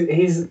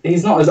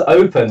not as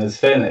open as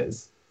Finn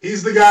is.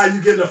 He's the guy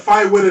you get in a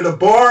fight with at a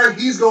bar.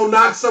 He's gonna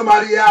knock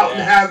somebody out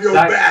and have your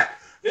back.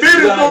 Finn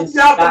is gonna be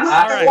out the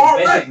window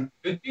already.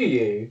 Do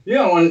you? You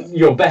don't want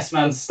your best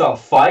man to start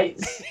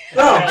fights.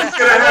 No, he's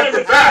gonna have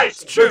the back.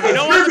 It's true. You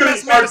don't want your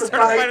best man to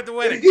start a fight at the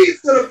wedding. He's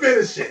gonna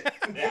finish it.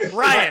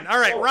 Ryan, all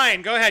right,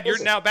 Ryan, go ahead.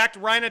 You're now back to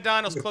Ryan and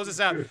Don. Let's close this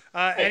out.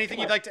 Anything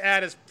you'd like to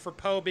add is for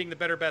Poe being the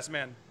better best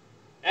man?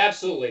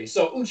 Absolutely.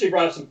 So Uche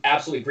brought up some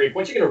absolutely great.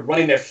 Once you're going to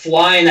run in there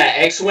flying that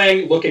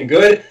X-Wing looking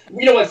good,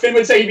 you know what Finn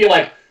would say? He'd be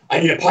like, I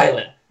need a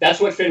pilot. That's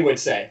what Finn would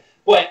say.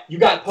 But you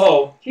got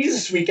Poe. He's a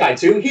sweet guy,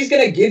 too. He's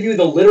going to give you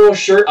the literal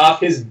shirt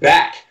off his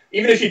back.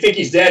 Even if you think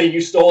he's dead and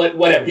you stole it,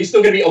 whatever. He's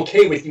still going to be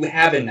okay with you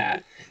having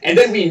that. And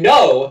then we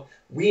know,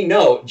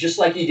 just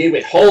like he did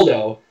with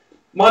Holdo,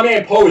 my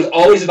man Poe is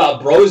always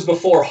about bros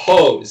before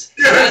hoes.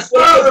 Yes, that's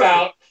what it's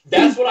about.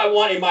 That's what I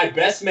want in my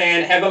best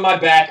man, having my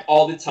back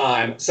all the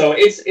time. So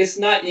it's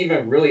not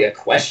even really a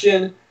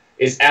question.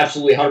 It's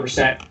absolutely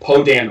 100%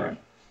 Poe Dameron.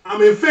 I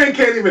mean, Finn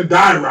can't even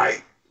die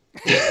right.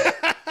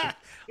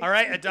 All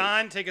right,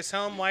 Adon, take us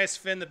home. Why is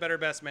Finn the better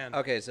best man?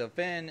 Okay, so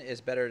Finn is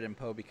better than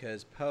Poe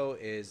because Poe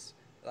is,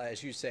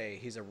 as you say,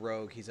 he's a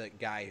rogue. He's a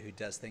guy who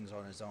does things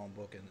on his own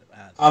book and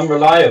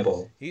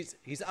unreliable.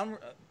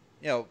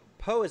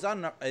 Poe is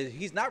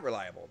he's not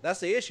reliable. That's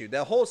the issue.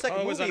 The whole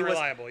second movie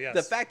unreliable, was yes.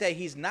 the fact that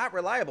he's not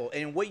reliable,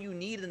 and what you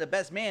need in the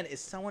best man is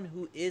someone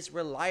who is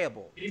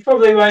reliable. He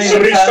probably won't So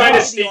even he's turn trying to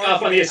up. sneak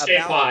off on the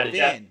escape pod. Finn,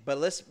 Yeah. But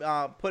let's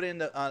put in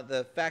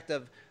the fact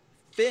of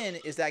Finn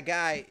is that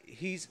guy.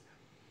 He's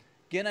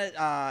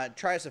gonna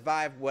try to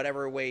survive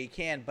whatever way he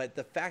can, but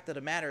the fact of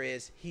the matter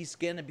is he's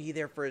gonna be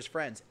there for his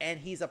friends, and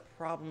he's a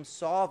problem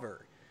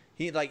solver.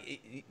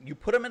 You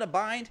put him in a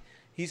bind,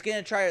 he's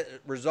gonna try to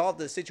resolve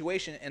the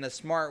situation in a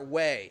smart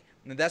way,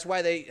 and that's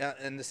why they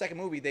in the second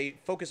movie they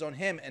focus on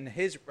him and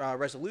his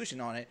resolution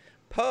on it.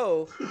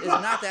 Poe is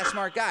not that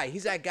smart guy.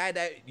 He's that guy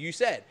that you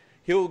said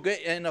he'll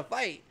get in a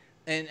fight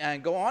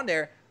and go on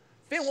there.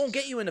 Finn won't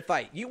get you in the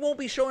fight. You won't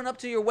be showing up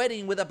to your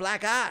wedding with a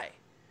black eye.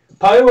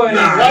 Poe won't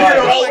even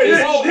He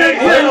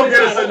don't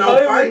get us in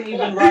no fight. He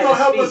gonna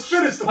help us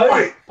finish the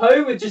fight.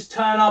 Poe would just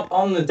turn up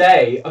on the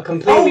day, Poe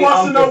completely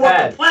wants to know what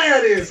the unprepared.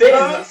 plan is.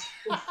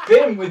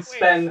 Finn would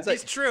spend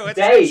It's true. It's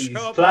days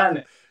show up.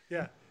 planning.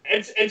 Yeah.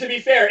 And to be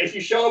fair, if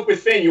you show up with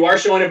Finn, you are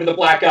showing up with a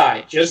black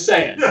eye. Just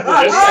saying. Just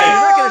saying. You're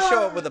not going to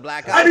show up with a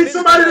black eye. I need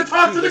somebody to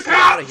talk to the cops.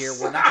 Out of cops. here.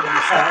 We're not going to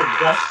be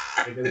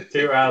stopping It's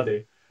too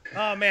rowdy.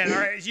 Oh man, all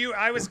right.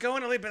 I was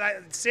going to leave, but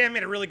Sam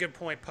made a really good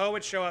point. Poe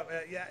would show up.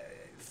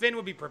 Finn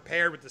would be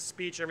prepared with the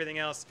speech, everything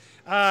else.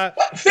 Finn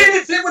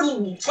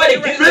would fight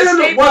against the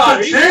Finn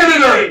was a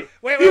janitor.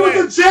 He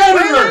was a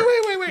janitor.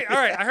 Wait. All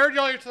right, I heard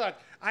all your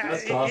thoughts.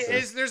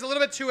 That's There's a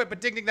little bit to it, but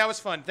Ding Ding, that was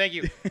fun. Thank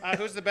you.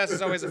 Who's the best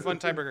is always a fun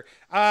tiebreaker.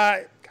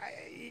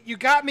 You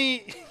got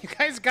me. You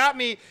guys got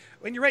me.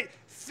 When you're right,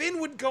 Finn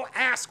would go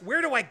ask,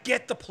 where do I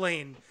get the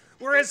plane?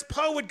 Whereas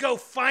Poe would go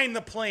find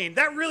the plane.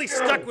 That really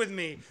stuck with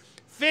me.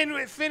 Finn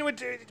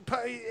would,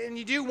 and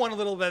you do want a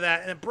little bit of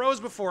that. And bros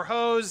before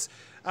hoes.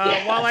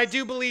 Yes. While I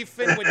do believe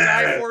Finn would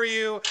die for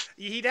you,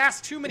 he'd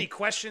ask too many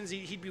questions.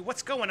 He'd be,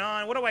 what's going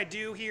on? What do I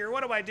do here?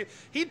 What do I do?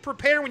 He'd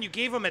prepare when you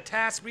gave him a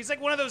task, but he's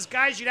like one of those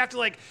guys you'd have to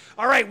like,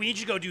 all right, we need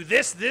you to go do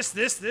this, and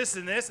this.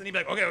 And he'd be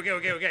like,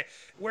 okay.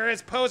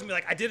 Whereas Poe's would be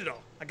like, I did it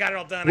all. I got it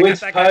all done. I got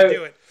that guy to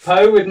do it.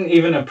 Poe wouldn't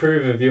even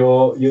approve of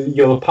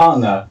your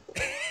partner.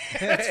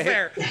 That's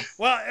fair.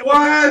 Well,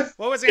 What?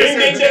 was I going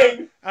to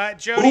say?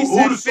 Jody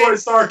Who the said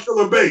Star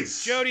Killer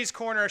base? Jody's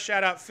Corner,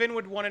 shout out. Finn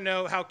would want to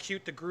know how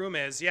cute the groom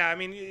is. Yeah, I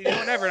mean, you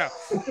don't never know.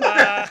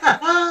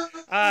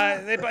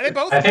 They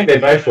both. I think they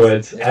both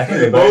would.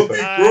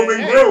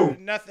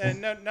 Groom.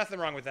 Nothing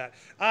wrong with that.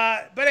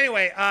 But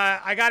anyway,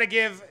 I got to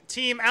give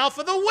Team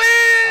Alpha the win.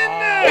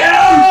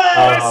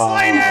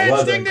 Slight edge.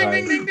 Well Ding, done,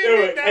 ding, ding, ding, Do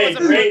ding. it. That Hey,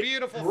 was a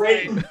beautiful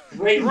great fight.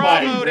 fight.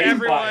 Bravo to Great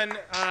everyone.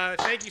 fight.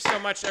 Thank you so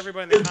much,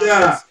 everybody in the Good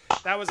job. comments.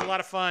 That was a lot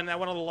of fun. That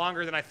went a little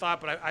longer than I thought,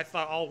 but I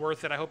thought all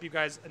worth it. I hope you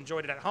guys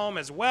enjoyed it at home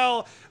as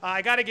well.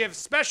 I got to give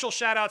special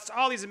shout-outs to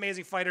all these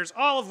amazing fighters,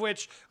 all of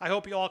which I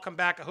hope you all come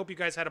back. I hope you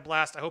guys had a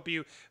blast. I hope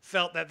you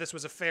felt that this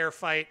was a fair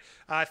fight.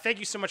 Thank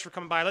you so much for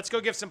coming by. Let's go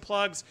give some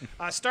plugs.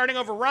 Starting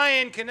over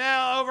Ryan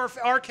Cannell, over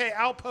RK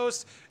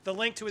Outpost. The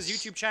link to his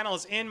YouTube channel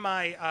is in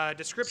my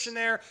description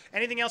there.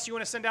 Anything else you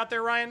want to send out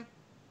there, Ryan?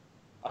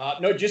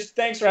 No, just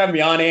thanks for having me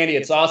on, Andy.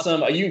 It's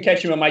awesome. You can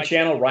catch me on my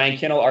channel, Ryan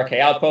Kindle, RK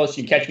Outpost.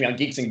 You can catch me on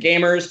Geeks and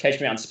Gamers,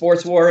 catch me on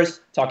Sports Wars,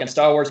 talking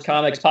Star Wars,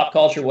 comics, pop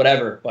culture,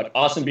 whatever. But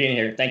awesome being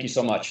here. Thank you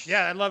so much.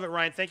 Yeah, I love it,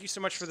 Ryan. Thank you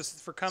so much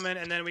for coming.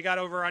 And then we got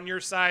over on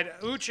your side,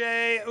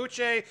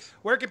 Uche,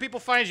 where can people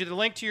find you? The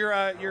link to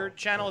your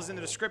channel is in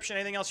the description.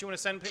 Anything else you want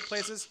to send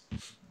places?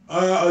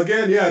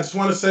 Again, I just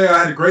want to say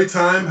I had a great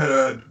time. Had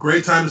a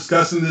great time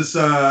discussing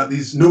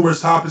these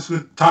numerous topics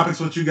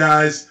with you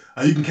guys.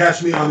 You can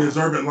catch me on the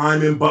Observant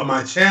Lineman, but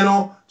my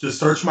channel, just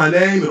search my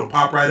name, it'll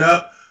pop right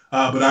up.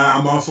 But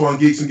I'm also on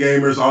Geeks and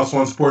Gamers, also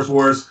on Sports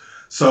Wars.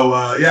 So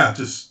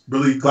just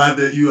really glad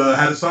that you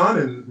had us on,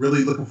 and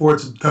really looking forward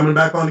to coming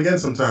back on again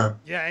sometime.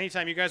 Yeah,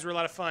 anytime. You guys were a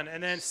lot of fun.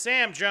 And then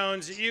Sam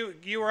Jones,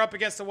 you were up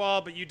against the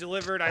wall, but you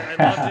delivered. I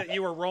loved it.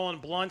 You were rolling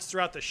blunts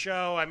throughout the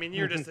show. I mean,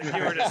 you were just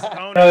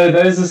owning it.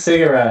 Those are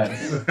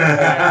cigarettes.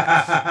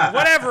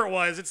 Whatever it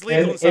was, it's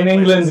legal in some In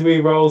England, places.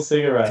 we roll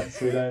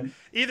cigarettes. We don't.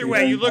 Either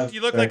way, you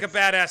look like a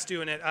badass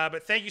doing it.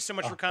 But thank you so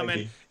much for coming.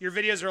 you. Your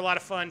videos are a lot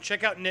of fun.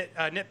 Check out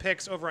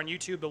Nitpicks over on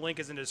YouTube. The link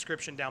is in the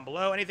description down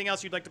below. Anything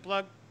else you'd like to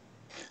plug?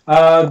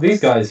 These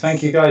guys,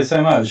 thank you guys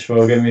so much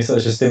for giving me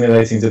such a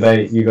stimulating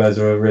debate. You guys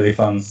were really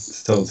fun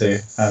to talk to,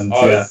 and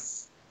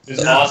This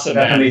is awesome,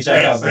 man. definitely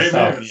check out the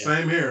stuff.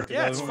 Same here.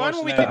 Yeah, it's fun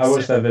when we I can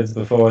watched their vids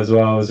before as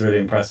well. I was really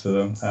impressed with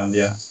them, and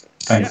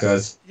thanks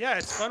guys. Yeah,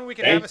 it's fun when we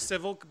can have a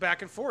civil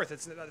back and forth.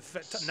 It's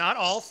not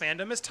all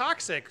fandom is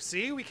toxic.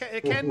 See,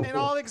 it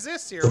all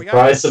exists here. We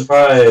got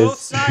Surprise. both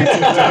sides.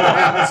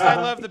 I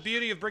love the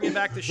beauty of bringing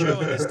back the show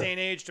in this day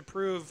and age to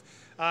prove,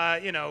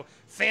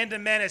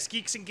 Fandom Menace,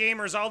 Geeks and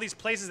Gamers, all these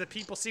places that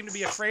people seem to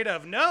be afraid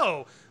of.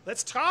 No,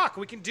 let's talk.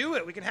 We can do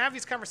it. We can have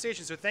these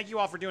conversations. So thank you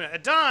all for doing it.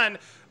 Adon,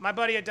 my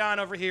buddy Adon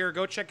over here,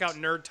 go check out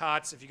Nerd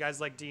Tots if you guys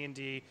like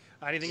D&D.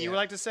 Anything you would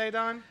like to say,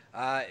 Don?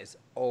 It's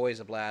always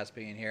a blast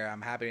being here.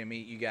 I'm happy to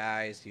meet you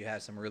guys. You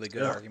have some really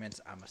good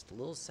arguments. I'm just a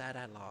little sad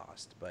I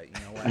lost, but you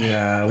know what?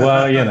 Yeah,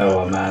 well, you know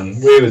what,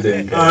 man. We were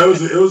doing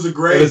good. It was a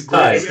great,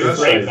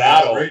 great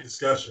battle. Great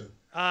discussion.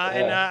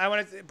 I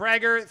want to,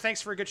 Bragger,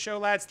 thanks for a good show,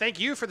 lads. Thank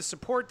you for the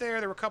support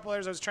there. There were a couple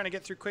others I was trying to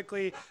get through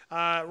quickly.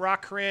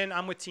 Rock Corinne,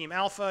 I'm with Team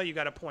Alpha. You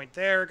got a point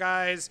there,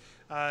 guys.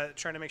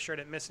 Trying to make sure I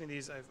didn't miss any of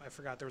these. I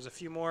forgot there was a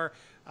few more.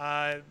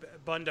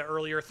 Bunda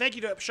earlier. Thank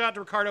you shout out to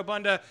Ricardo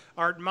Bunda,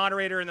 our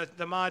moderator and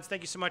the mods.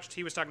 Thank you so much.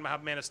 He was talking about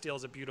how Man of Steel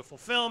is a beautiful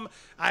film.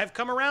 I've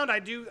come around. I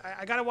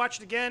got to watch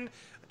it again.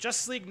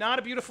 Justice League, not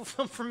a beautiful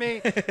film for me.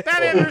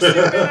 Batman vs.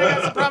 Superman, I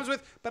got some problems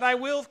with, but I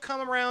will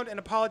come around and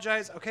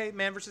apologize. Okay,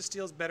 Man vs.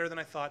 Steel is better than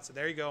I thought, so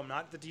there you go. I'm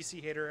not the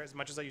DC hater as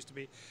much as I used to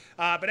be.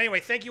 But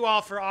anyway, thank you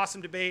all for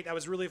awesome debate. That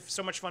was really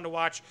so much fun to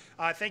watch.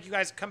 Thank you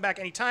guys. Come back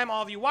anytime.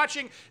 All of you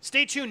watching,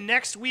 stay tuned.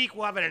 Next week,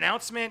 we'll have an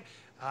announcement.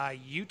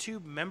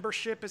 YouTube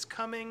membership is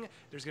coming.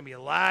 There's going to be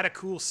a lot of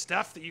cool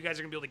stuff that you guys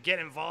are going to be able to get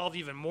involved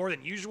even more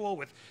than usual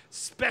with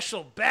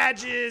special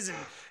badges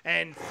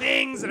and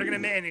things that are going to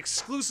make an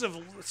exclusive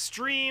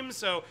stream.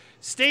 So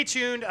stay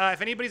tuned.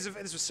 If anybody's, if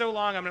this was so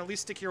long, I'm going to at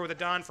least stick here with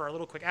Adon for our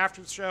little quick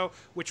after show,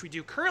 which we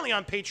do currently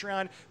on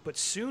Patreon, but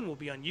soon will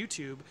be on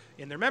YouTube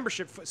in their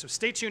membership. So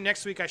stay tuned.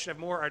 Next week, I should have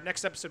more. Our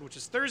next episode, which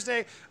is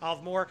Thursday, I'll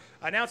have more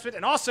announcement.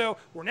 And also,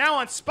 we're now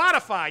on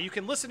Spotify. You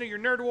can listen to your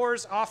Nerd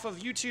Wars off of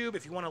YouTube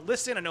if you want to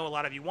listen. I know a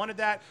lot of you wanted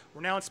that.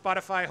 We're now on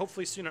Spotify,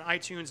 hopefully soon on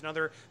iTunes and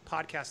other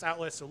podcast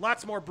outlets. So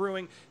lots more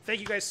brewing.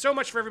 Thank you guys so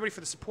much for everybody for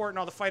the support and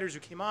all the fighters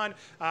who came on.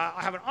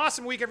 Have an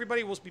awesome week,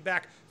 everybody. We'll be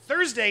back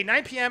Thursday,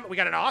 9 p.m. We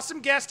got an awesome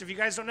guest. If you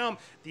guys don't know him,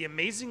 The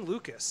Amazing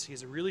Lucas. He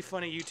has a really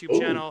funny YouTube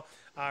channel.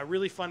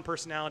 Really fun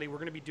personality. We're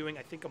going to be doing,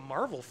 I think, a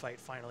Marvel fight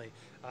finally.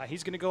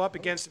 He's going to go up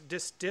against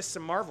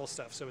some Marvel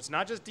stuff. So it's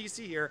not just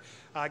DC here.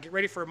 Get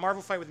ready for a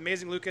Marvel fight with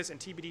Amazing Lucas and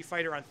TBD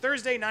Fighter on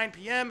Thursday, 9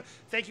 p.m.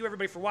 Thank you,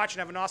 everybody, for watching.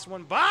 Have an awesome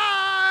one.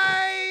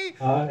 Bye!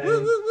 Bye.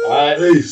 Woo, woo, woo. Bye. Peace.